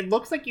 It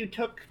looks like you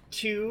took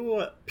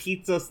 2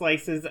 pizza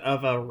slices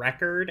of a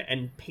record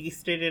and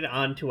pasted it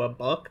onto a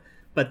book,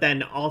 but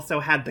then also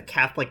had the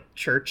Catholic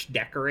Church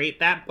decorate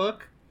that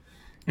book.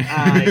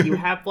 You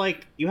have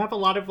a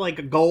lot of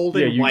like gold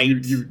and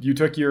white. You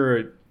took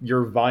your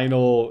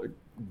vinyl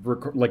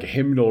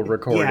hymnal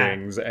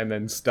recordings and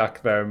then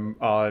stuck them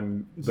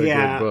on the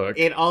good book.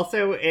 It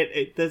also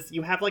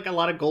you have like a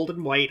lot of gold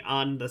and white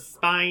on the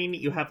spine.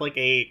 You have like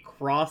a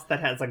cross that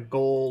has a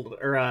gold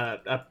or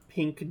a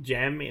pink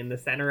gem in the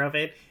center of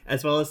it,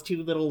 as well as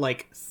 2 little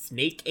like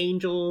snake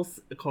angels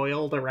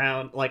coiled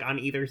around like on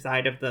either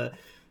side of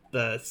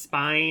the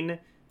spine.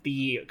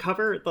 The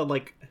cover,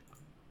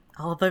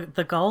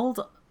 the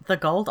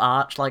gold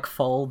arch like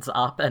folds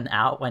up and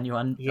out when you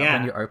when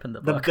you open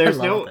the book. There's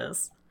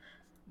this.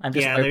 I'm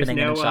just opening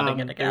and shutting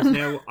it again.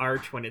 There's no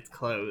arch when it's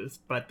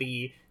closed, but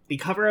the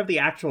cover of the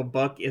actual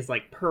book is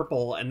like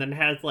purple and then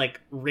has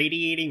like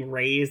radiating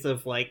rays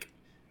of like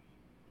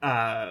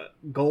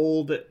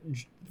gold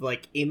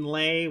like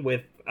inlay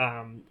with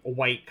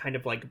white kind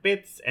of like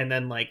bits and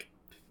then like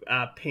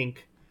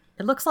pink.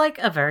 It looks like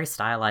a very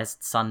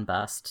stylized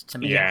sunburst to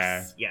me.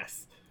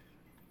 Yes.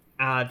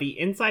 The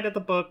inside of the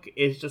book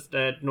is just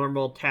a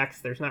normal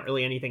text. There's not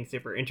really anything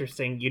super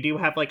interesting. You do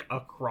have like a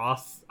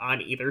cross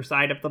on either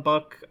side of the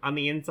book on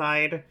the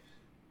inside,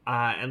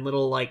 and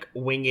little like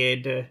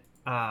winged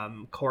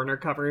corner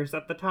covers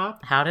at the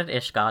top. How did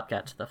Ishgard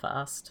get to the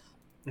first?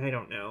 I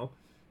don't know.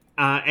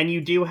 And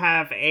you do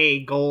have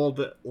a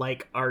gold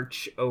like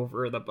arch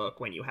over the book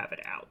when you have it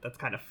out. That's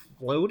kind of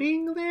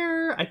floating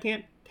there. I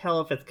can't tell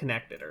if it's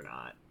connected or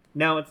not.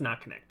 No, it's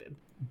not connected.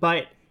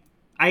 But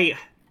I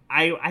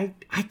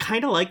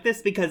kind of like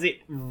this because it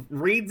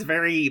reads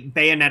very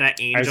Bayonetta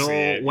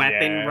angel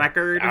weapon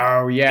record.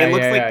 Oh yeah, it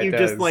looks like you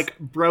just like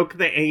broke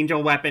the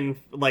angel weapon,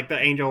 like the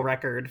angel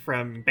record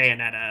from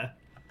Bayonetta,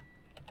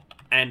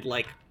 and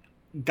like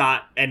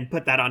got and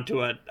put that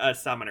onto a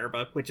summoner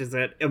book, which is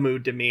a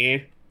mood to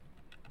me.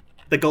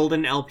 The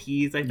golden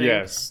LPs, I think.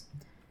 Yes,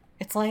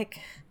 it's like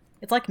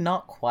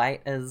not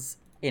quite as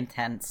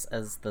intense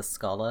as the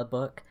Scholar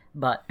book.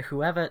 But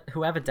whoever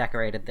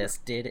decorated this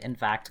did, in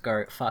fact,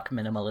 go, fuck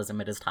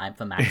minimalism, it is time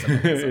for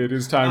maximalism. It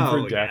is time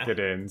for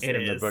decadence in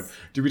the book.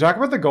 Did we talk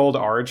about the gold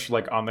arch,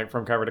 like,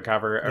 from cover to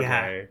cover?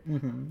 Okay. Yeah.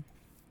 Mm-hmm.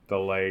 The,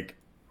 like,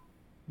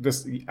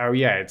 this,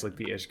 it's like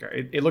the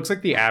Ishgard. It looks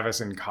like the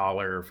Avacyn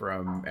collar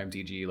from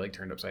MTG, like,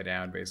 turned upside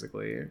down,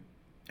 basically.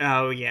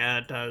 Oh, yeah,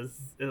 it does.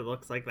 It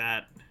looks like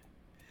that.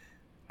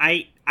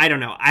 I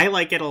don't know. I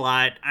like it a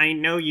lot. I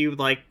know you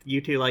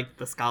two like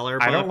the Scholar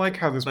book. I don't like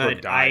how this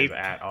book dies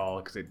at all,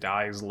 because it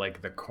dies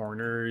like the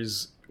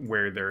corners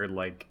where they're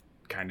like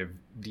kind of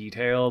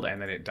detailed,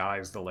 and then it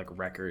dies the like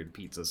record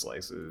pizza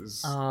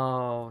slices.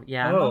 Oh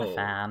yeah, I'm not a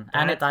fan.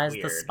 And it dies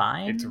the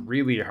spine. It's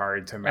really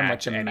hard to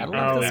match and, like, any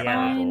of the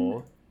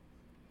spine.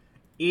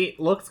 It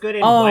looks good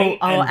in white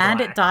and and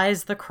black. It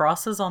dies the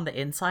crosses on the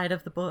inside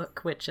of the book,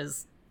 which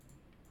is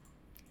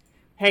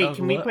Hey,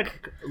 can we put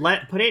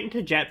it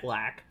into jet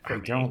black? I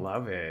don't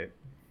love it.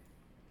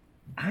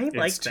 I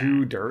like it's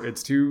too dark.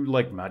 It's too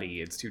like muddy.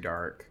 It's too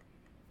dark.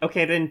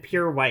 Okay, then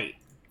pure white.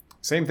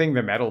 Same thing.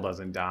 The metal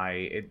doesn't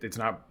dye. It's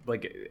not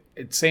like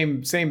it's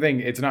same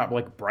thing. It's not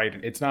like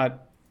bright. It's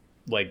not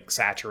like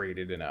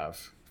saturated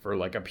enough for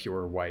like a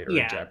pure white or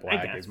a jet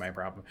black is my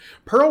problem.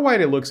 Pearl white,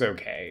 it looks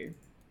okay.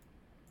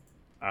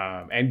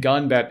 And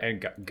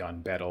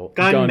gunmetal,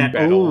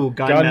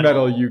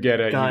 you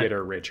get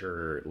a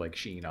richer like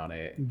sheen on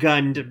it.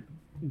 Gunned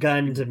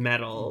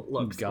metal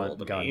looks cool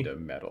to me.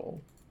 Gundam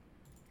metal.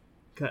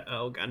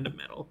 Gundam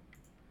metal.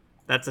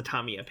 That's a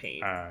Tamiya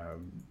paint.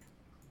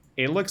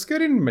 It looks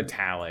good in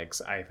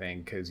metallics, I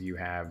think, because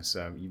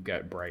you've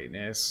got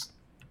brightness.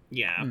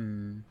 Yeah.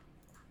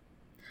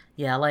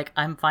 Yeah, like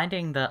I'm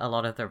finding that a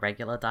lot of the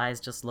regular dyes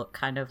just look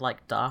kind of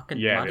like dark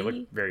and muddy. They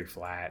look very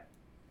flat.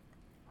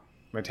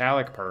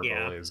 Metallic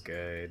purple is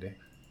good,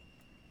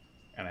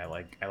 and I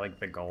like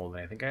the gold,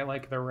 and I think I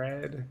like the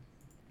red.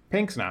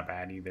 Pink's not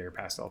bad either.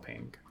 Pastel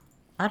pink.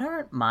 I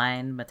don't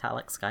mind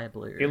metallic sky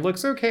blue. It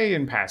looks okay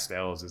in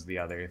pastels. Is the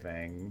other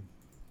thing.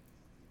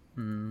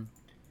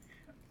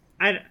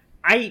 I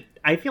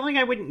feel like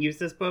I wouldn't use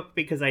this book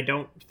because I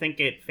don't think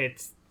it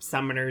fits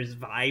Summoner's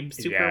vibe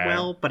super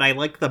well. But I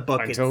like the book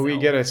until we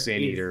get a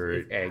Sin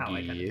Eater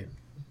Eggy.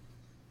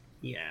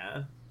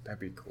 Yeah. That'd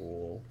be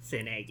cool.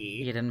 Sin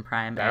Eggy. Eden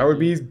Prime. That would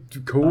be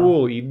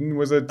cool. Eden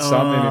was a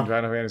summon in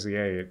Final Fantasy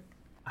VIII.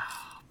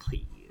 Oh,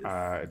 please.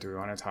 Do we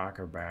want to talk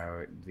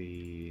about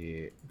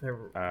the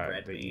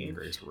Eden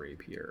Grace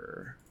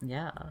Rapier?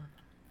 Yeah.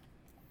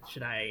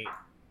 Should I?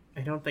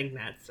 I don't think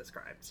Matt's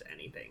described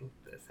anything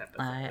this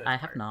episode. I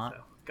have not. So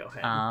go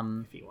ahead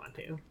if you want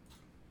to.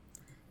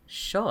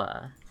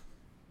 Sure.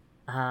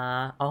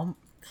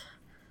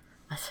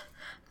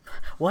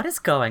 What is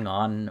going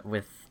on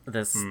with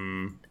this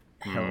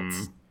hilt?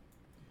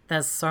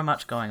 There's so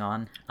much going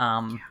on.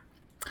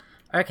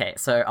 Okay,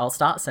 so I'll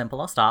start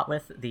simple. I'll start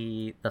with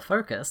the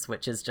focus,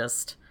 which is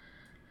just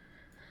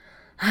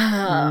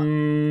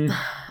a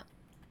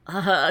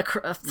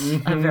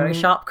very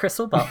sharp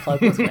crystal butt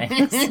plug with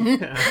wings.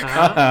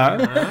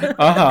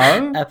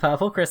 A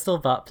purple crystal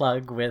butt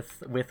plug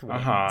with wings.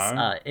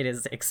 It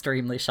is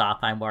extremely sharp.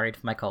 I'm worried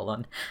for my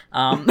colon.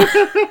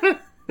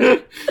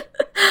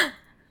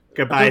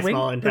 Goodbye,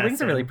 small intestine. The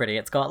wings are really pretty.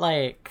 It's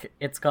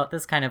got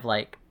this kind of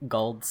like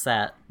gold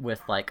set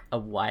with like a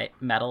white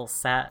metal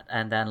set,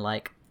 and then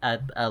like a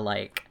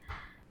like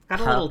got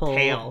purple, a little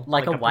tail,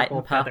 like a white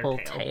and purple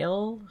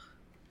tail.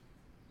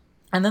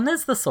 And then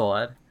there's the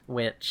sword,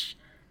 which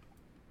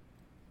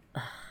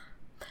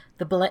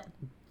the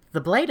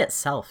blade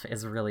itself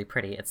is really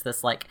pretty. It's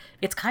this like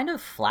it's kind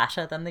of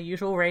flasher than the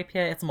usual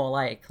rapier. It's more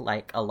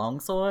like a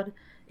longsword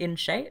in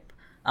shape.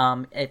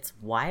 It's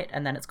white,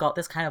 and then it's got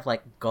this kind of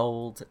like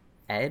gold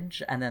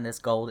edge, and then this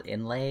gold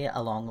inlay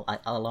along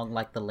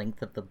like the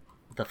length of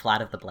the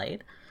flat of the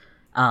blade.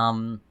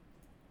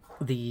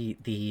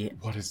 The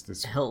what is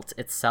this? Hilt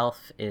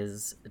itself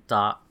is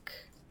dark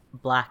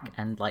black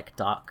and like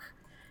dark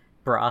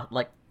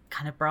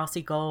kind of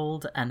brassy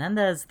gold, and then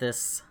there's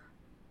just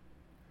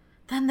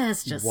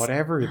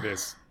whatever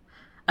this.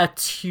 A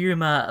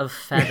tumor of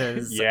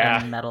feathers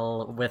and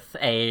metal with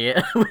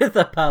a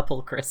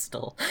purple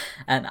crystal,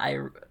 and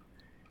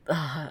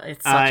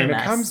it's such a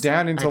mess. It comes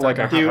down into like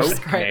a coat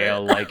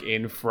tail, like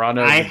in front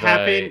of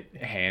the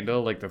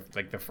handle, like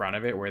the front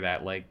of it, where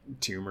that like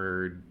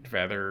tumored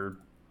feather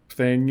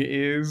thing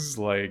is.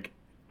 Like,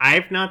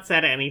 I've not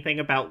said anything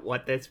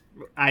about this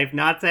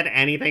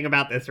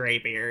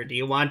rapier. Do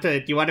you want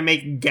to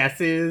make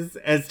guesses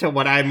as to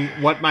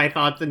what my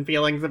thoughts and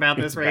feelings about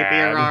this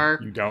rapier are?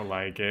 You don't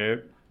like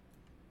it.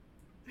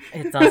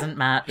 It doesn't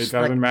match. It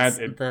doesn't match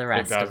the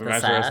rest of the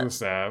rest of the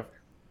stuff.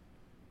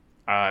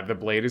 The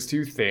blade is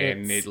too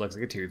thin. It looks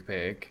like a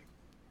toothpick.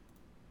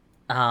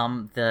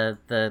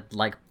 The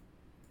like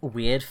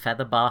weird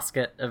feather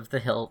basket of the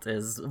hilt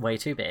is way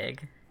too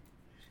big.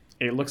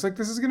 It looks like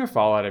this is gonna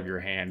fall out of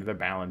your hand. The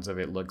balance of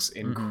it looks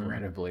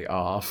incredibly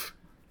off.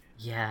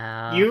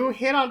 Yeah. You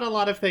hit on a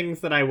lot of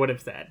things that I would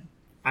have said.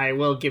 I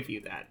will give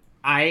you that.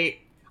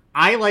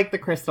 I like the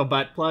crystal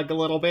butt plug a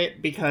little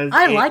bit because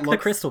the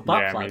crystal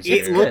butt plug.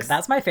 It's good.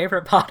 That's my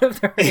favorite part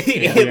of the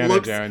rapier.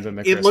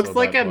 It looks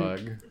like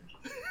plug.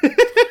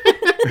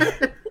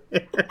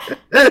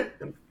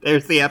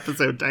 There's the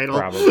episode title.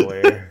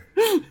 Probably.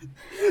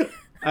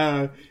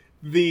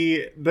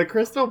 The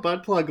crystal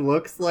butt plug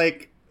looks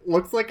like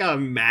a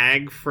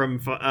mag from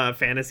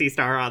Phantasy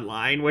Star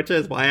Online, which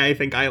is why I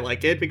think I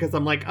like it, because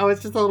I'm like, oh,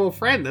 it's just a little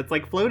friend that's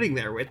like floating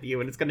there with you,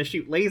 and it's gonna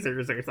shoot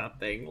lasers or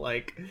something.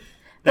 Like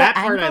that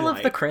part angle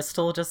of the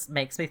crystal just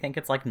makes me think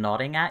it's like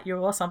nodding at you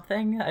or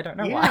something. I don't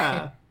know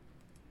why.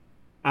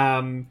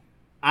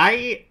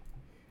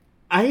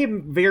 I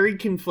am very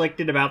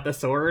conflicted about the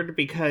sword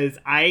because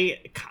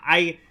I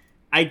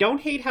don't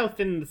hate how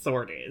thin the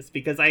sword is,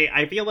 because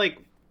I feel like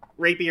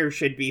rapiers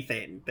should be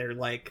thin. They're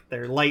light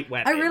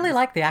weapons. I really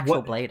like the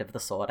actual blade of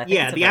the sword. I think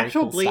it's a very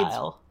cool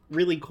style.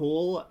 really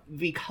cool.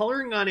 The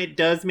coloring on it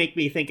does make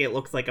me think it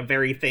looks like a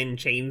very thin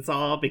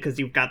chainsaw because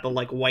you've got the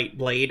like white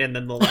blade and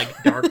then the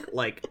like dark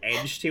like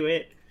edge to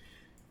it.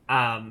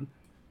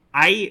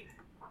 I,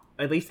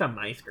 at least on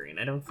my screen,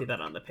 I don't see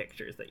that on the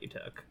pictures that you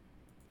took.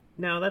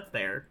 No, that's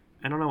there.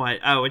 I don't know why.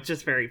 Oh, it's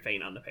just very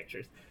faint on the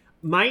pictures.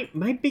 My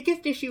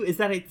biggest issue is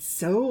that it's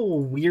so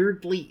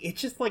weirdly.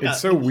 It's just like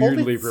it's so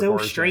weirdly so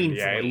proportioned. strangely.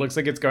 Yeah, it looks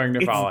like it's going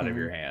to fall out of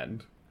your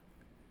hand.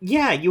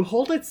 Yeah, you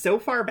hold it so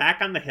far back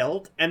on the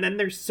hilt, and then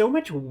there's so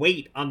much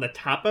weight on the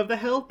top of the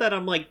hilt that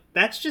I'm like,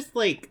 that's just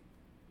like,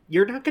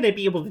 you're not going to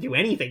be able to do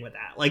anything with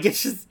that. Like,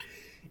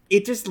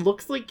 it just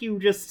looks like you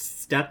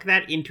just stuck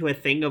that into a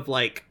thing of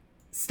like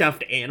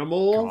stuffed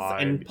animals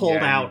and pulled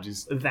out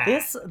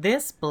that.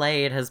 This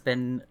blade has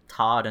been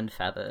tarred and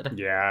feathered.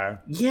 Yeah.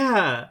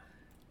 Yeah.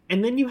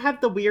 And then you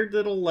have the weird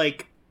little,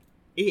 like...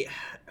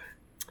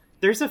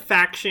 there's a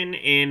faction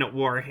in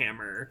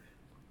Warhammer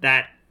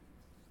that...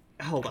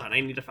 Hold on, I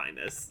need to find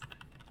this.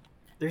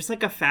 There's,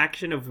 like, a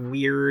faction of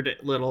weird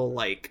little,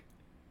 like...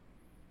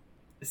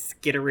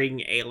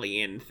 skittering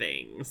alien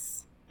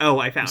things. Oh,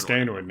 I found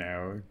Skane one. would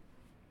know.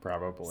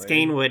 Probably.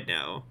 Skane would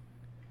know.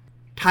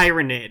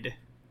 Tyrannid.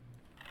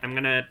 I'm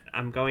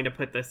going to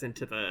put this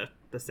into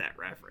the set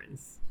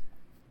reference.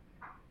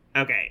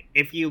 Okay,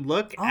 if you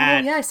look at...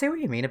 Oh, yeah, I see what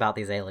you mean about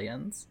these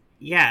aliens.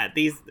 Yeah,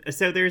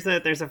 so there's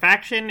a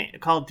faction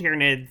called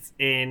Tyranids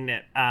in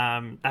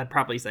I'm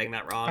probably saying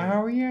that wrong.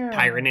 Oh yeah.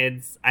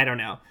 Tyranids, I don't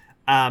know.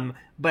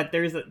 But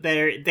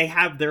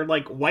they're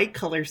like white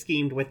color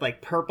schemed with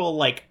like purple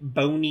like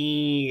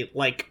bony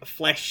like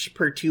flesh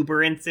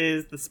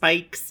protuberances, the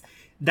spikes.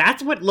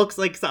 That's what looks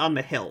like on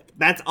the hilt.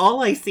 That's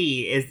all I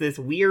see is this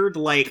weird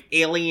like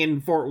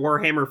alien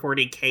Warhammer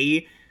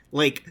 40K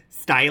like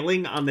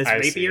styling on this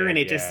rapier, and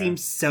it just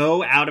seems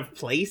so out of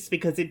place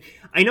because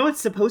I know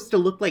it's supposed to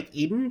look like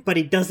Eden, but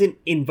it doesn't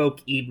invoke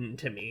Eden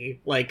to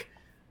me. Like,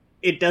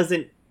 it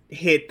doesn't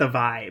hit the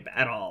vibe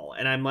at all.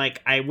 And I'm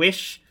like, I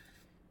wish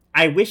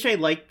I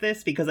liked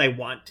this because I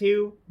want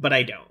to, but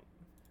I don't.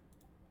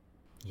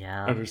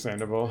 Yeah.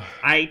 Understandable.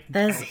 I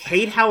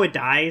hate how it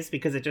dies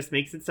because it just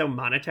makes it so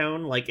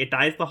monotone. Like, it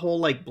dyes the whole,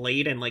 like,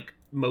 blade and, like,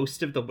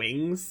 most of the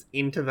wings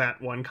into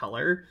that one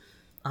color.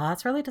 Oh,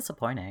 that's really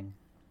disappointing.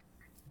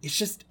 It's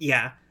just,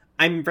 yeah.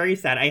 I'm very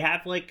sad. I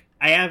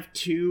have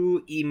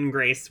 2 Eden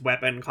Grace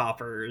weapon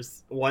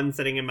coffers. One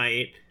sitting in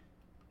my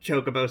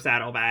Chocobo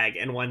saddlebag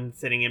and one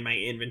sitting in my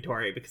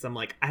inventory because I'm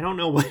like, I don't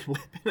know what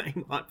weapon I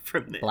want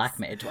from this. Black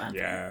Mage weapon.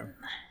 Yeah.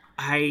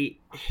 I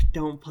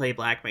don't play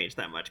Black Mage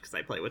that much because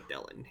I play with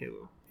Dylan,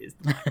 who is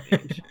the Black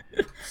Mage.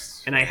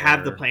 And I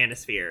have the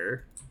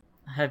Planisphere.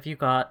 Have you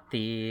got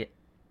the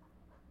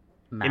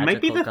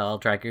magical girl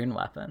dragoon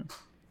weapon?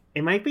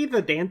 It might be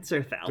the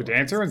Dancer Thal. The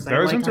Dancer ones,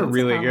 those ones are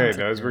really good.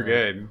 Those were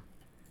good.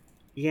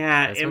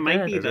 Yeah, Those it were might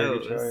good. be Those are a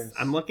good those. choice.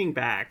 I'm looking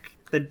back.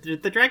 The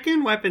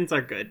Dragoon weapons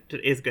are good.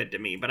 Is good to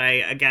me, but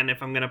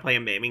if I'm gonna play a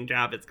maiming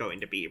job, it's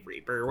going to be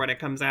Reaper when it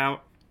comes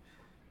out.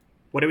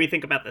 What do we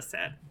think about the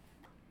set?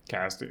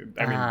 Casting.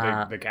 I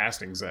mean, the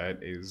casting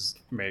set is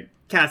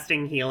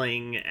Casting,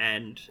 healing,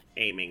 and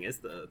aiming is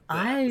the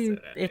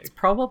it's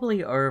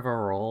probably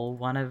overall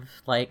one of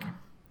like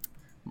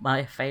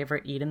my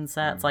favorite Eden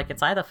sets. Like,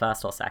 it's either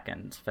first or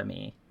second for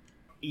me.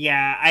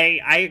 Yeah,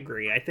 I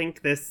agree. I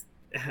think this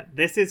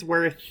is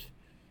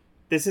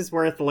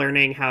worth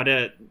learning how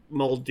to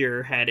mold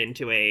your head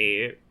into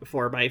a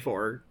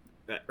 4x4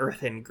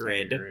 earthen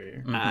grid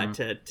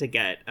to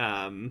get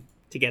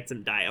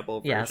some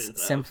dieable versions.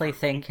 Yes, simply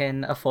think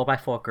in a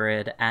 4x4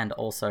 grid and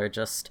also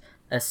just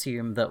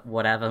assume that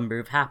whatever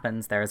move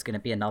happens, there is going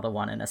to be another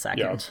one in a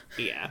second.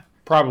 Yeah.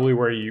 probably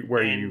where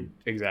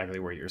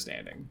you're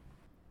standing.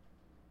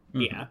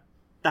 Yeah.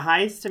 The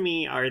highs to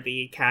me are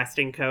the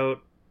casting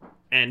coat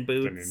and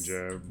boots. The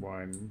ninja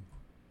one.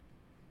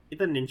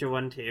 The ninja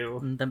one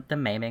too. The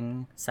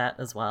maiming set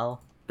as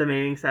well. The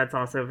maiming set's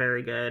also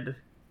very good.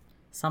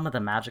 Some of the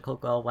magical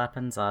girl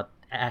weapons are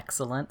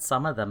excellent.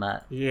 Some of them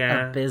are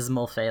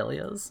abysmal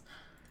failures.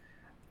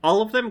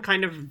 All of them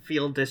kind of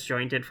feel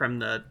disjointed from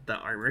the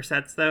armor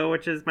sets, though,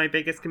 which is my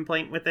biggest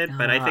complaint with it.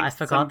 But I think I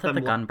forgot that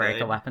the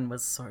Gunbreaker weapon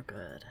was so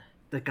good.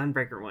 The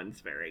Gunbreaker one's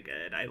very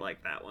good. I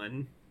like that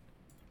one.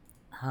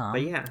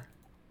 But yeah.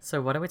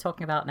 So what are we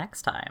talking about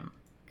next time?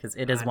 Because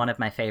it is one of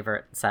my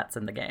favorite sets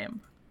in the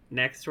game.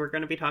 Next, we're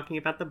going to be talking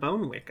about the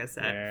Bone Wicca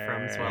set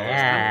from Swallow's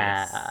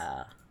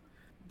Compass.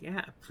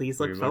 Yeah, please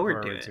look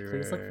forward to it.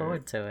 Please look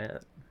forward to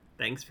it.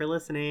 Thanks for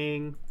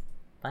listening.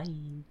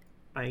 Bye.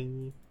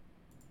 Bye.